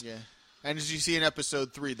planes. Yeah. And as you see in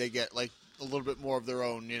Episode 3, they get, like, a little bit more of their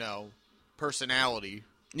own, personality.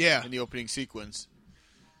 Yeah. In the opening sequence.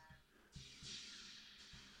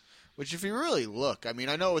 Which, if you really look, I mean,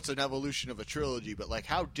 I know it's an evolution of a trilogy, but, like,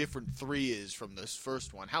 how different 3 is from this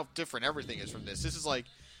first one. How different everything is from this. This is, like,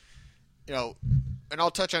 and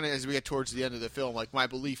I'll touch on it as we get towards the end of the film, like, my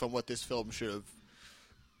belief on what this film should have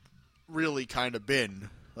really kind of been.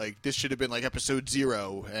 Like, this should have been like Episode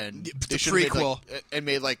 0, and the prequel,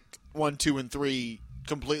 made like 1, 2, and 3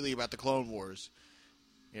 completely about the Clone Wars.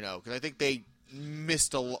 Because I think they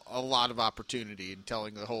missed a lot of opportunity in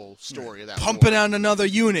telling the whole story of that. Pumping out another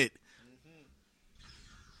unit. Mm-hmm.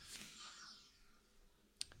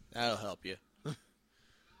 That'll help you.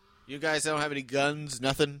 You guys don't have any guns,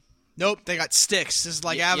 nothing. Nope, they got sticks. This is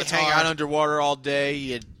like Avatar. You hang out underwater all day.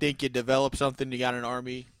 You think you develop something. You got an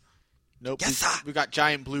army. Nope. Yes, we got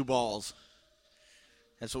giant blue balls.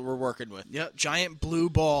 That's what we're working with. Yep, giant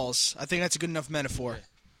blue balls. I think that's a good enough metaphor. Yeah.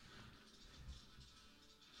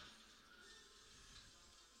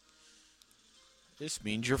 This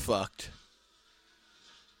means you're fucked.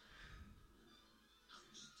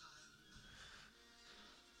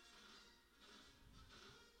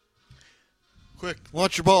 Quick,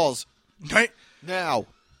 launch your balls. Right? Now.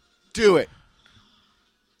 Do it.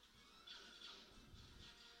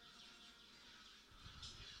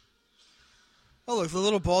 Oh, look, the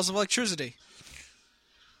little balls of electricity.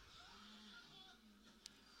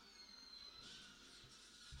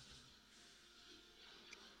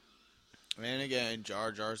 And again,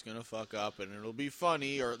 Jar Jar's going to fuck up, and it'll be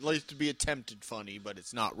funny, or at least to be attempted funny, but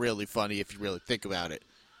it's not really funny if you really think about it.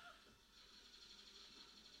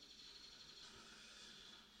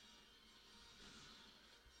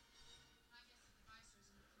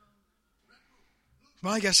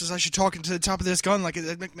 My guess is I should talk into the top of this gun like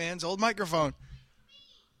Ed McMahon's old microphone.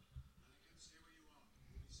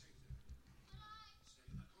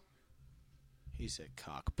 He said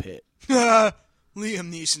cockpit. Liam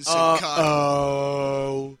Neeson said cockpit.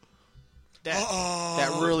 Oh.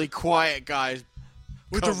 That really quiet guy.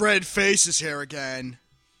 With the red face is here again.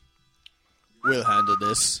 We'll handle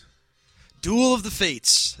this. Duel of the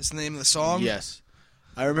Fates is the name of the song. Yes.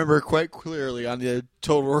 I remember quite clearly on the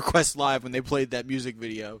Total Request Live when they played that music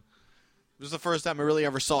video. It was the first time I really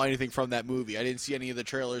ever saw anything from that movie. I didn't see any of the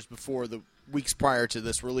trailers before the weeks prior to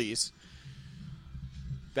this release.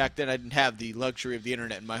 Back then, I didn't have the luxury of the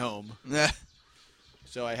internet in my home.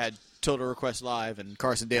 So I had Total Request Live and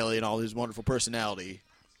Carson Daly and all his wonderful personality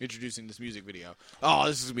introducing this music video. Oh,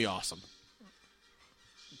 this is going to be awesome.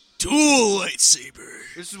 Dual lightsaber.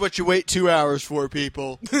 This is what you wait 2 hours for,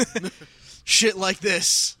 people. Shit like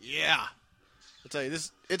this. Yeah. I'll tell you,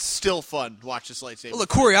 it's still fun to watch this lightsaber. Well, the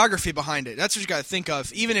choreography behind it, that's what you got to think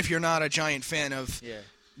of, even if you're not a giant fan of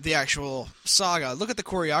the actual saga. Look at the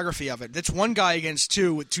choreography of it. It's one guy against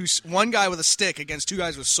one guy with a stick against 2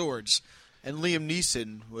 guys with swords. And Liam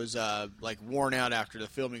Neeson was worn out after the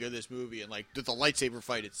filming of this movie, and the lightsaber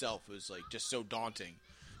fight itself was just so daunting.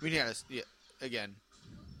 I mean, again.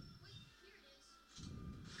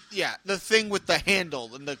 Yeah, the thing with the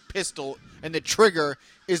handle and the pistol and the trigger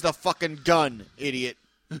is the fucking gun, idiot.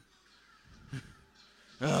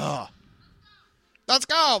 Ugh. Let's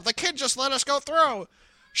go. The kid just let us go through.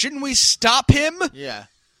 Shouldn't we stop him? Yeah.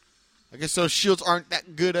 I guess those shields aren't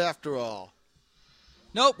that good after all.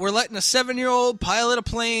 Nope, we're letting a 7-year-old pilot a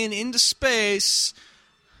plane into space.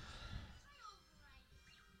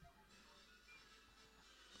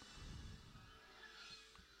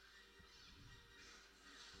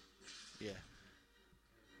 Yeah.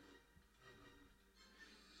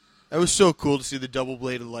 That was so cool to see the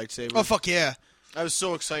double-bladed lightsaber. Oh, fuck yeah. I was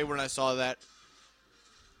so excited when I saw that.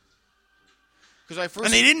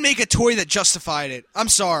 And they didn't make a toy that justified it. I'm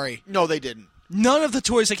sorry. No, they didn't. None of the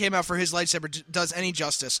toys that came out for his lightsaber does any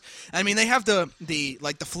justice. I mean, they have the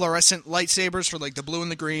fluorescent lightsabers for the blue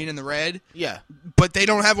and the green and the red. Yeah. But they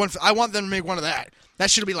don't have one. I want them to make one of that.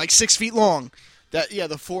 That should be 6 feet long.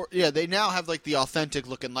 They now have the authentic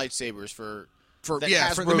looking lightsabers for the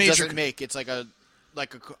Hasbro major doesn't make. It's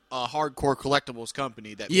like a hardcore collectibles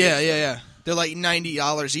company that. Yeah. They're like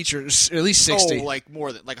 $90 each, or at least $60. Oh, like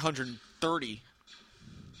more than like $130,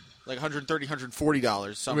 like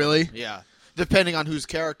 $140. Something. Really? Yeah, depending on whose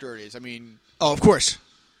character it is. I mean. Oh, of course.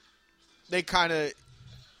 They kind of,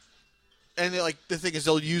 and they, like the thing is,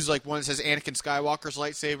 they'll use like one that says Anakin Skywalker's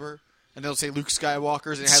lightsaber, and they'll say Luke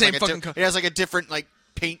Skywalker's, and it has Same like it has like a different like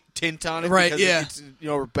paint tint on it, right? Because Yeah, it's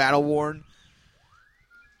battle worn.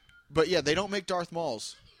 But yeah, they don't make Darth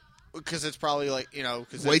Mauls because it's probably like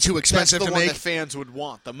because way too expensive that's the to one make. that fans would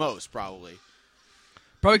want the most, probably.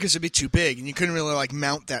 Probably because it'd be too big, and you couldn't really like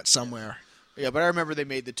mount that somewhere. Yeah, but I remember they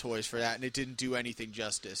made the toys for that, and it didn't do anything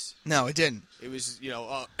justice. No, it didn't. It was,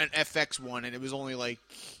 an FX one, and it was only like,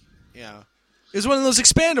 It was one of those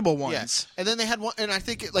expandable ones. Yeah. And then they had one, and I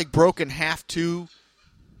think it like broke in half too.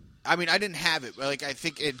 I mean, I didn't have it, but like I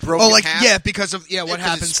think it broke. in half. Yeah, because of what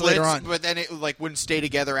happens splits, later on. But then it like wouldn't stay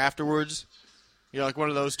together afterwards. Like one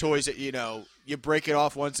of those toys that you break it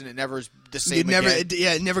off once and it never is the same. Again.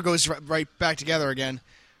 It never goes right back together again.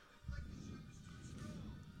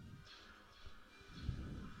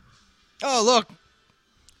 Oh, look.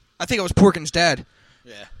 I think it was Porkin's dad.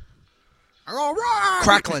 Yeah. All right.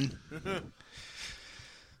 Crackling.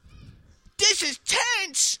 This is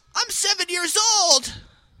tense. I'm 7 years old.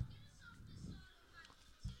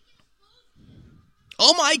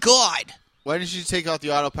 Oh, my God. Why didn't you take out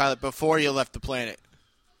the autopilot before you left the planet?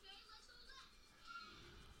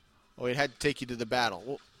 Oh, it had to take you to the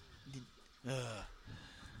battle.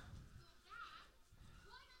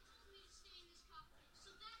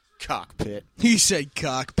 Cockpit. He said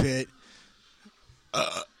cockpit.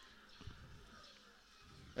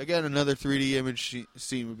 Again, another 3D image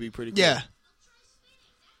scene would be pretty cool. Yeah.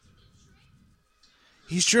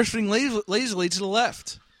 He's drifting lazily to the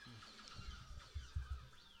left.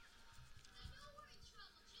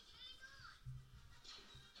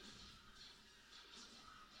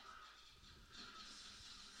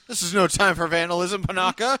 This is no time for vandalism,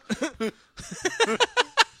 Panaka.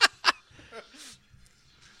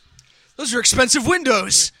 Those are expensive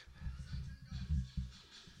windows.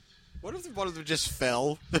 What if one of them just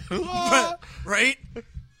fell? Right?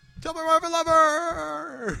 Tell me where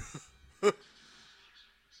lover.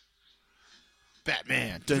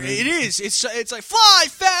 Batman. It is. It's like, fly,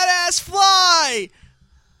 fat ass, fly.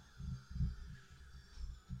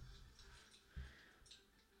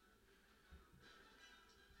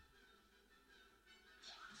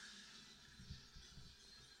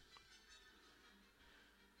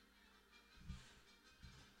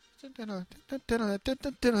 In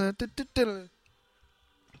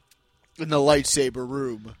the lightsaber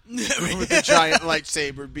room with the giant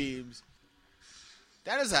lightsaber beams.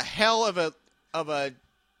 That is a hell of a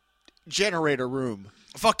generator room.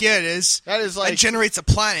 Fuck yeah, it is. That is like it generates a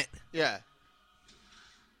planet. Yeah.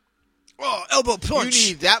 Oh, elbow punch.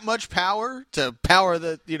 You need that much power to power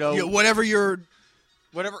the whatever.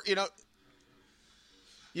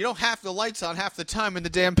 You don't have the lights on half the time in the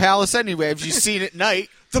damn palace anyway. If you've seen it at night.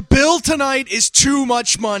 The bill tonight is too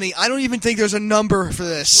much money. I don't even think there's a number for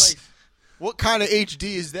this. Like, what kind of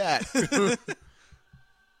HD is that?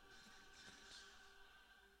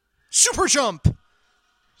 Super jump.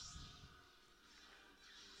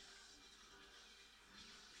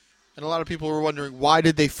 And a lot of people were wondering, why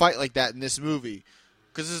did they fight like that in this movie?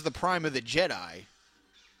 Because this is the prime of the Jedi.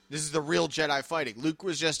 This is the real Jedi fighting. Luke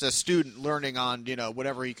was just a student learning on,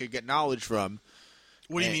 whatever he could get knowledge from.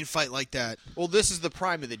 What do you mean fight like that? Well, this is the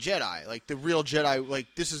prime of the Jedi. Like, the real Jedi, like,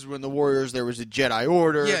 this is when the Warriors, there was a Jedi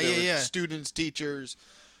Order. Yeah. Students, teachers,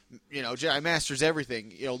 Jedi Masters,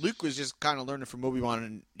 everything. Luke was just kind of learning from Obi-Wan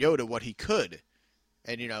and Yoda what he could.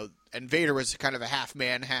 And, and Vader was kind of a half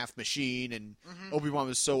man, half machine. And Obi-Wan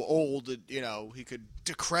was so old that, he could...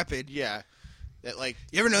 Decrepit. Yeah. That, like,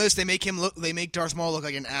 you ever notice they make Darth Maul look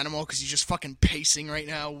like an animal because he's just fucking pacing right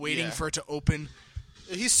now, waiting for it to open.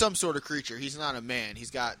 He's some sort of creature. He's not a man.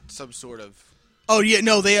 He's got some sort of. Oh yeah,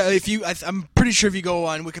 no. I'm pretty sure if you go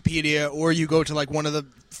on Wikipedia or you go to like one of the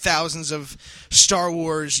thousands of Star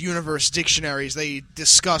Wars universe dictionaries, they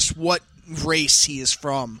discuss what race he is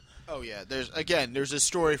from. Oh yeah, there's a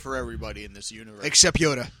story for everybody in this universe except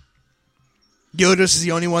Yoda. Yoda's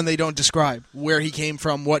the only one they don't describe where he came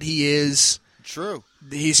from, what he is. True.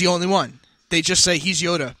 He's the only one. They just say he's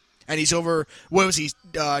Yoda. And he's over, what was he,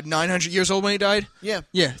 900 years old when he died? Yeah.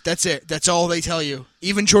 Yeah, that's it. That's all they tell you.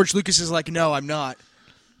 Even George Lucas is like, no, I'm not.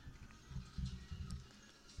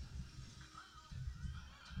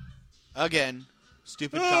 Again,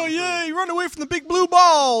 stupid. Oh, yeah, he run away from the big blue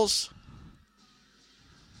balls.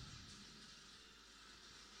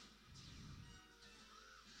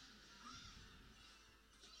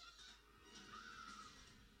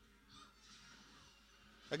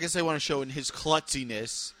 I guess they want to show in his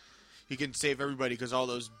klutziness, he can save everybody because all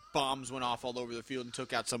those bombs went off all over the field and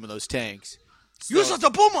took out some of those tanks. So use the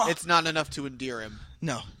boomer. It's not enough to endear him.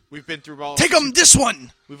 No. We've been through all. Take him this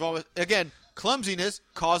one. We've always clumsiness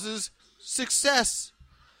causes success.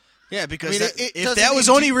 Yeah, because if that was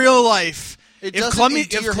only real life, if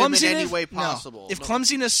clumsiness in any way possible. If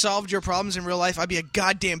clumsiness solved your problems in real life, I'd be a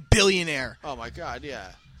goddamn billionaire. Oh my god,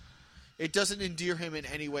 yeah. It doesn't endear him in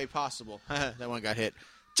any way possible. That one got hit.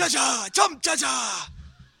 Cha-cha! Jump, cha-cha!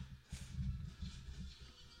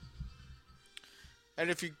 And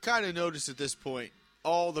if you kind of notice at this point,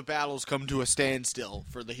 all the battles come to a standstill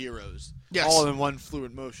for the heroes. Yes. All in one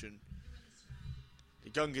fluid motion. The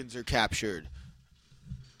Gungans are captured.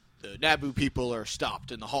 The Naboo people are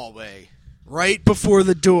stopped in the hallway. Right before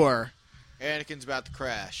the door. Anakin's about to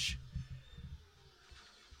crash.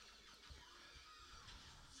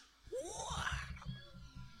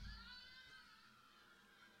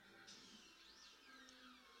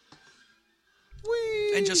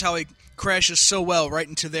 Whee! And just how he crashes so well right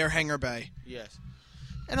into their hangar bay. Yes.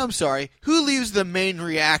 And I'm sorry, who leaves the main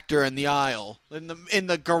reactor in the aisle? In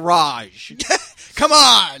the garage? Come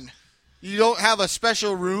on! You don't have a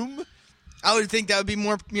special room? I would think that would be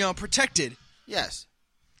more, protected. Yes.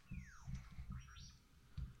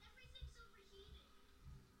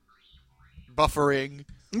 Buffering.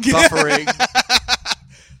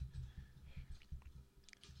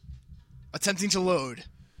 Attempting to load.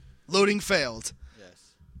 Loading failed.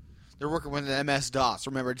 Yes. They're working with an MS-DOS.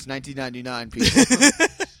 Remember, it's 1999,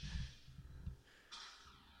 people.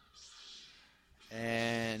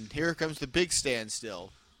 And here comes the big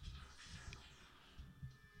standstill.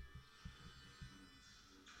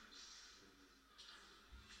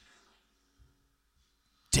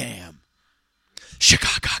 Damn.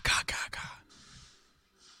 Shaka-ka-ka-ka-ka.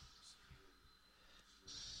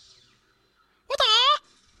 What the?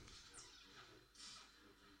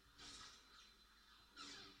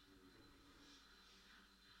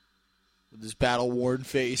 With his battle-worn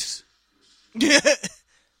face.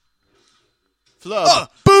 Flub.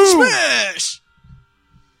 Boom! Smash!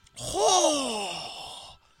 Oh!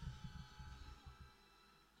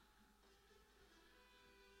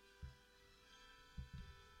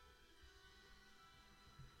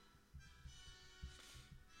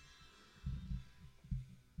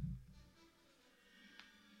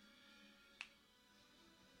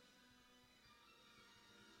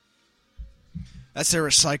 That's their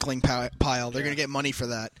recycling pile. They're going to get money for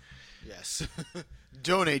that. Yes.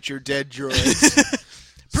 Donate your dead droids.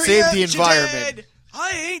 Save the environment. Dead.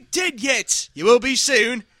 I ain't dead yet. You will be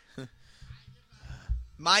soon.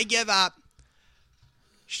 My give up.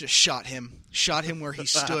 Should have shot him. Shot him where he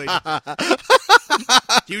stood.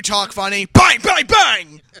 You talk funny. Bang, bang,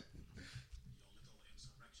 bang!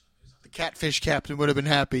 The catfish captain would have been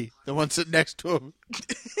happy. The one sitting next to him.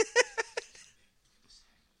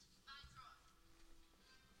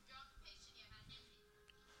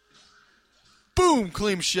 Boom,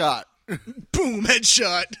 clean shot. Boom,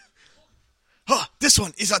 headshot. Huh, this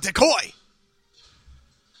one is a decoy.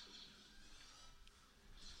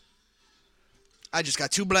 I just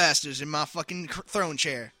got 2 blasters in my fucking throne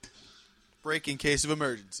chair. Break in case of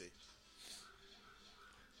emergency.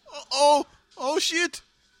 Oh shit.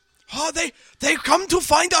 Oh, they come to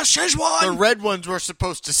find us, Szechuan. The red ones were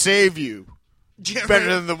supposed to save you. Yeah,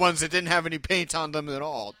 better than the ones that didn't have any paint on them at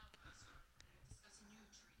all.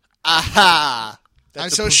 Aha!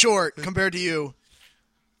 I'm so short compared to you.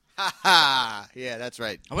 Ha! Yeah, that's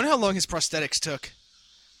right. I wonder how long his prosthetics took.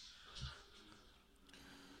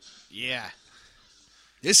 Yeah.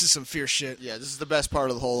 This is some fierce shit. Yeah, this is the best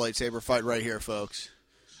part of the whole lightsaber fight right here, folks.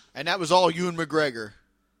 And that was all Ewan McGregor.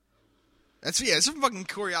 It's some fucking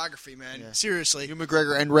choreography, man. Yeah. Seriously. Ewan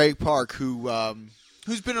McGregor and Ray Park,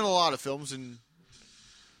 who's been in a lot of films, and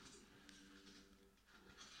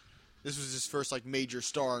this was his first major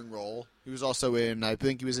starring role. He was also in, I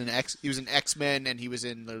think he was in X-Men, and he was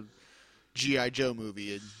in the G.I. Joe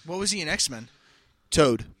movie. What was he in X-Men?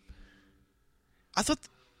 Toad. I thought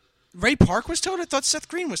Ray Park was Toad? I thought Seth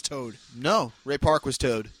Green was Toad. No, Ray Park was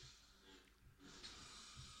Toad.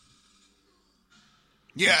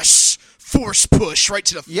 Yes! Force push right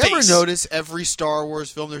to the face. You ever notice every Star Wars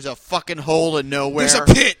film there's a fucking hole in nowhere? There's a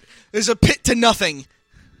pit. There's a pit to nothing.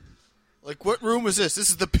 What room is this? This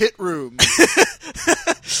is the pit room.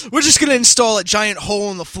 We're just going to install a giant hole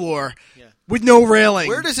in the floor with no railing.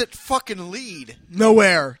 Where does it fucking lead?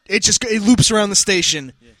 Nowhere. It loops around the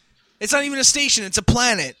station. Yeah. It's not even a station. It's a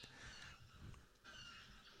planet.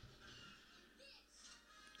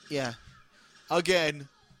 Yeah. Again,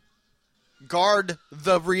 guard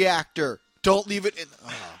the reactor. Don't leave it in.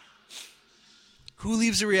 Who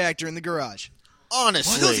leaves a reactor in the garage?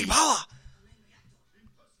 Honestly.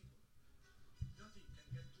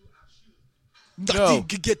 Nothing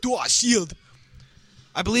can get to our shield.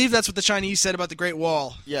 I believe that's what the Chinese said about the Great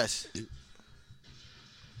Wall. Yes.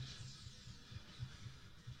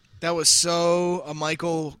 That was so a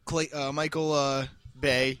Michael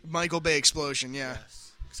Bay. Michael Bay explosion, yeah.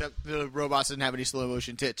 Yes. Except the robots didn't have any slow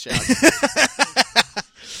motion tits shots.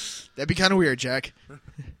 That'd be kind of weird, Jack.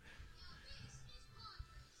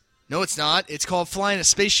 No, it's not. It's called flying a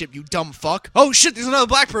spaceship, you dumb fuck. Oh, shit, there's another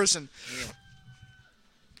black person. Yeah.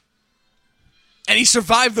 And he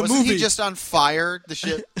survived the movie. Wasn't he just on fire, the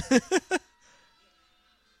ship? A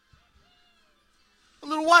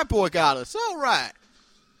little white boy got us. All right.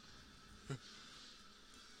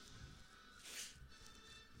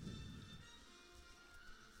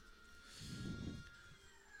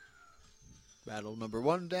 Battle number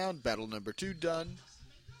 1 down. Battle number 2 done.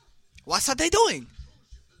 What are they doing?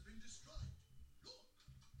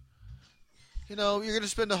 You know, you're going to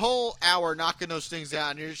spend a whole hour knocking those things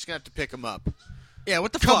down, and you're just going to have to pick them up. Yeah,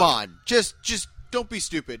 what the fuck? Come on. Just don't be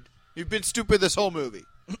stupid. You've been stupid this whole movie.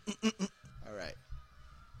 All right.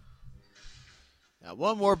 Now,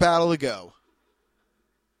 one more battle to go.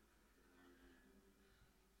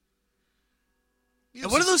 And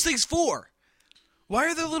what are those things for? Why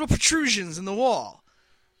are there little protrusions in the wall?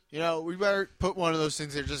 You know, we better put one of those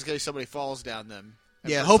things there just in case somebody falls down them.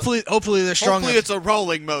 Yeah, hopefully they're strong. Hopefully it's a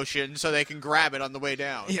rolling motion so they can grab it on the way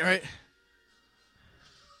down. Yeah, right.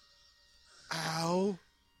 Ow.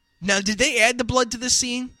 Now, did they add the blood to this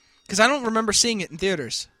scene? Because I don't remember seeing it in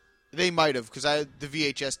theaters. They might have, because I had the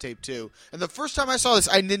VHS tape too. And the first time I saw this,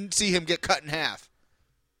 I didn't see him get cut in half.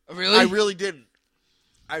 Really? I really didn't.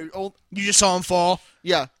 You just saw him fall?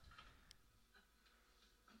 Yeah.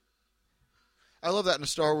 I love that in a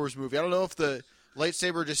Star Wars movie. I don't know if the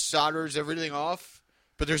lightsaber just solders everything off,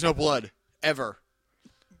 but there's no blood. Ever.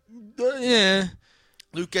 Yeah.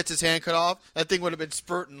 Luke gets his hand cut off. That thing would have been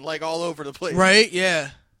spurting like all over the place. Right? Yeah.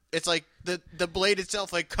 It's like the blade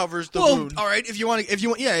itself like covers the wound. All right. If you want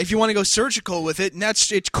to go surgical with it, and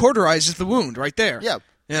it cauterizes the wound right there. Yeah.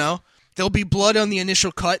 You know, there'll be blood on the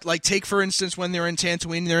initial cut. Like take for instance when they're in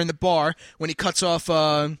Tatooine, they're in the bar when he cuts off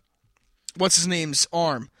what's his name's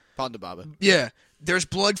arm. Ponda Baba. Yeah. There's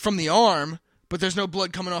blood from the arm, but there's no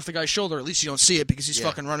blood coming off the guy's shoulder. At least you don't see it because he's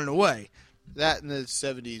fucking running away. That in the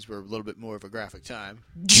 70s were a little bit more of a graphic time.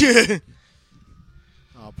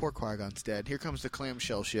 Oh, poor Qui-Gon's dead. Here comes the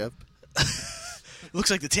clamshell ship.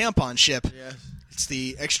 Looks like the tampon ship. Yes. It's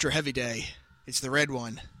the extra heavy day. It's the red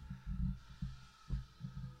one.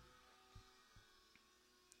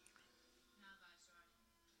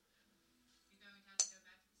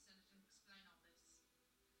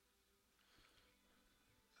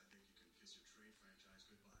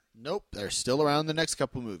 Nope, they're still around the next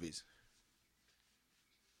couple movies.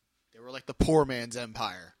 They were like the poor man's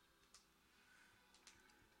empire.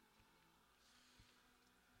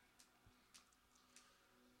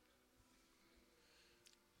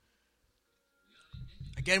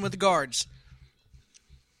 Again with the guards.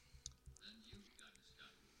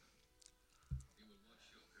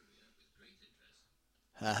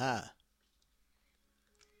 Haha.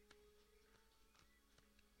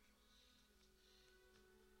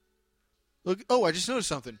 Look! Oh, I just noticed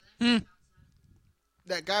something.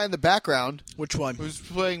 That guy in the background, which one? Who's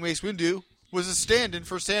playing Mace Windu, was a stand-in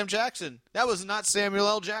for Sam Jackson. That was not Samuel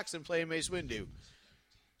L. Jackson playing Mace Windu.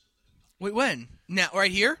 Wait, when? Now,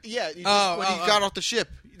 right here? Yeah, when he got off the ship.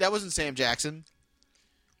 That wasn't Sam Jackson.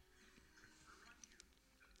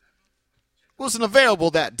 Wasn't available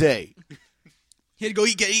that day. He had to go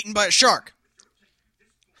get eaten by a shark.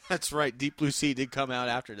 That's right. Deep Blue Sea did come out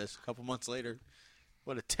after this, a couple months later.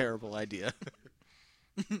 What a terrible idea.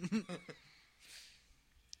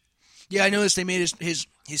 Yeah, I noticed they made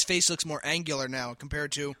his face looks more angular now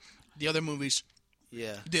compared to the other movies.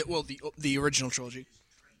 Yeah. The original trilogy.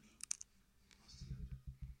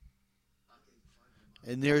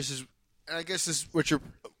 And there's I guess this is what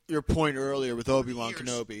your point earlier with Obi-Wan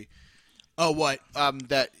Kenobi. Oh, what?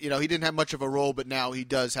 That, he didn't have much of a role, but now he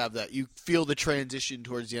does have that. You feel the transition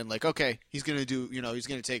towards the end, like, okay, he's going to do, he's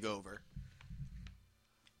going to take over.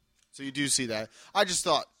 So you do see that. I just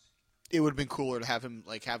thought it would have been cooler to have him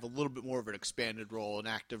have a little bit more of an expanded role, an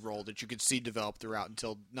active role that you could see develop throughout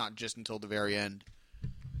not just until the very end.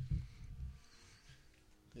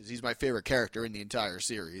 Because he's my favorite character in the entire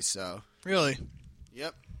series, so. Really?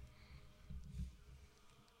 Yep.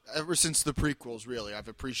 Ever since the prequels, really, I've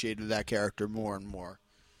appreciated that character more and more.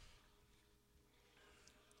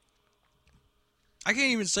 I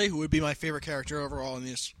can't even say who would be my favorite character overall in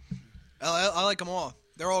this. I like them all.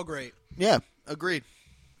 They're all great. Yeah, Agreed.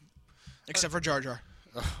 Except for Jar Jar.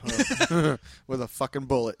 With a fucking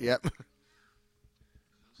bullet, yep.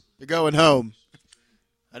 You're going home.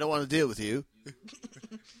 I don't want to deal with you.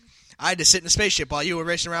 I had to sit in a spaceship while you were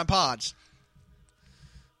racing around pods.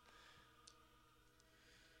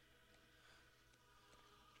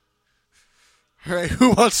 All right,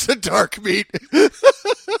 who wants the dark meat?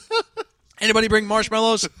 Anybody bring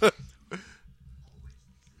marshmallows? Know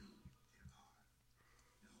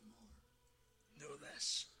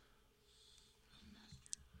this.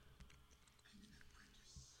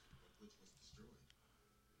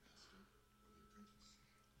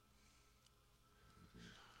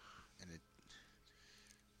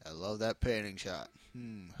 I love that painting shot.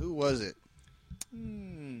 Who was it?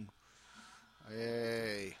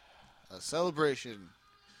 Hey, a celebration.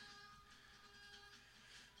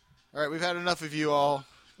 All right, we've had enough of you all.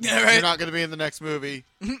 Yeah, right. You're not going to be in the next movie.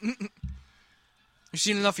 You've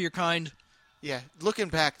seen enough of your kind. Yeah, looking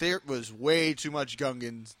back, there was way too much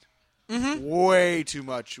Gungans. Way too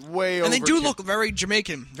much. Way over. And they do look very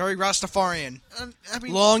Jamaican, very Rastafarian. I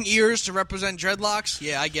mean, long ears to represent dreadlocks.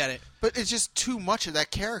 Yeah, I get it. But it's just too much of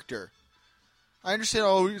that character. I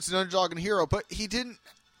understand, it's an underdog and hero, but he didn't...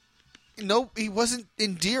 No, he wasn't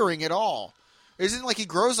endearing at all. It isn't like he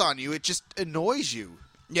grows on you. It just annoys you.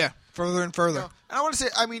 Yeah, further and further. And I want to say,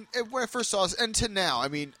 I mean, when I first saw this, and to now, I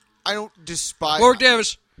mean, I don't despise... Lord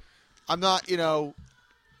Davis. I'm not, I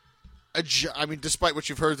mean, despite what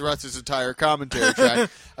you've heard throughout this entire commentary track,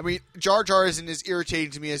 I mean, Jar Jar isn't as irritating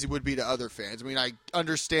to me as he would be to other fans. I mean, I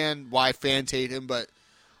understand why fans hate him, but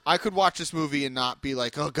I could watch this movie and not be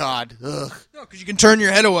like, oh, God, ugh. No, because you can turn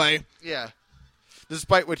your head away. Yeah.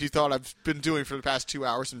 Despite what you thought I've been doing for the past 2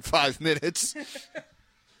 hours and 5 minutes.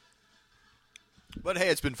 But, hey,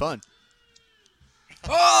 it's been fun.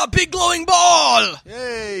 Oh, big glowing ball!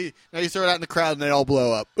 Yay! Now you throw it out in the crowd and they all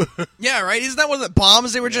blow up. Yeah, right? Isn't that one of the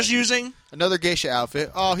bombs they were just using? Another geisha outfit.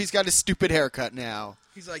 Oh, he's got his stupid haircut now.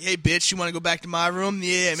 He's like, hey, bitch, you want to go back to my room?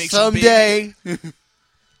 Yeah, make someday.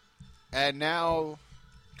 And now...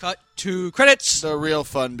 Cut to credits. The real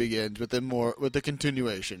fun begins with the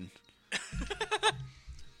continuation.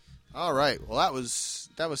 All right. Well, that was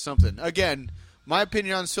something. Again, my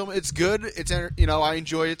opinion on this film, it's good. It's I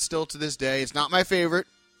enjoy it still to this day. It's not my favorite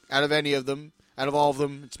out of any of them. Out of all of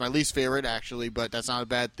them, it's my least favorite actually, but that's not a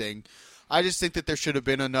bad thing. I just think that there should have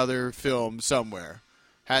been another film somewhere.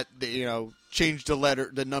 Had changed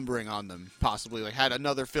the numbering on them, possibly had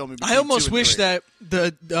another film. I almost wish that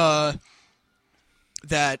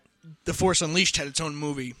that The Force Unleashed had its own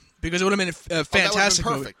movie because it would have been a fantastic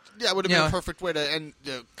movie. Yeah, it would have been a perfect way to end.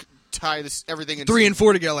 Tie everything in 3 and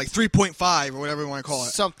 4 together, like 3.5 or whatever you want to call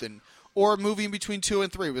it. Something. Or a movie in between 2 and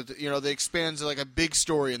 3 with that expands like a big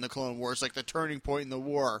story in the Clone Wars, like the turning point in the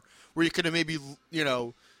war, where you could have maybe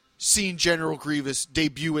seen General Grievous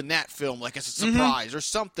debut in that film, like as a surprise or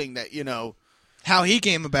something that how he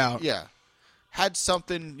came about. Yeah, had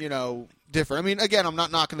something different. I mean, again, I'm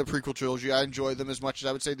not knocking the prequel trilogy. I enjoy them as much as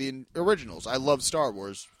I would say the originals. I love Star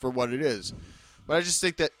Wars for what it is, but I just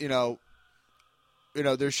think that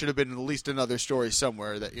there should have been at least another story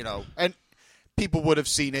somewhere that, and people would have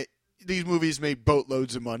seen it. These movies made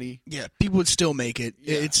boatloads of money. Yeah, people would still make it.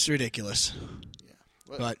 Yeah. It's ridiculous.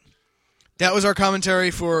 Yeah. But that was our commentary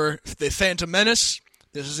for The Phantom Menace.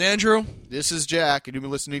 This is Andrew. This is Jack, and you've been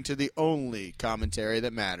listening to the only commentary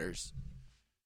that matters.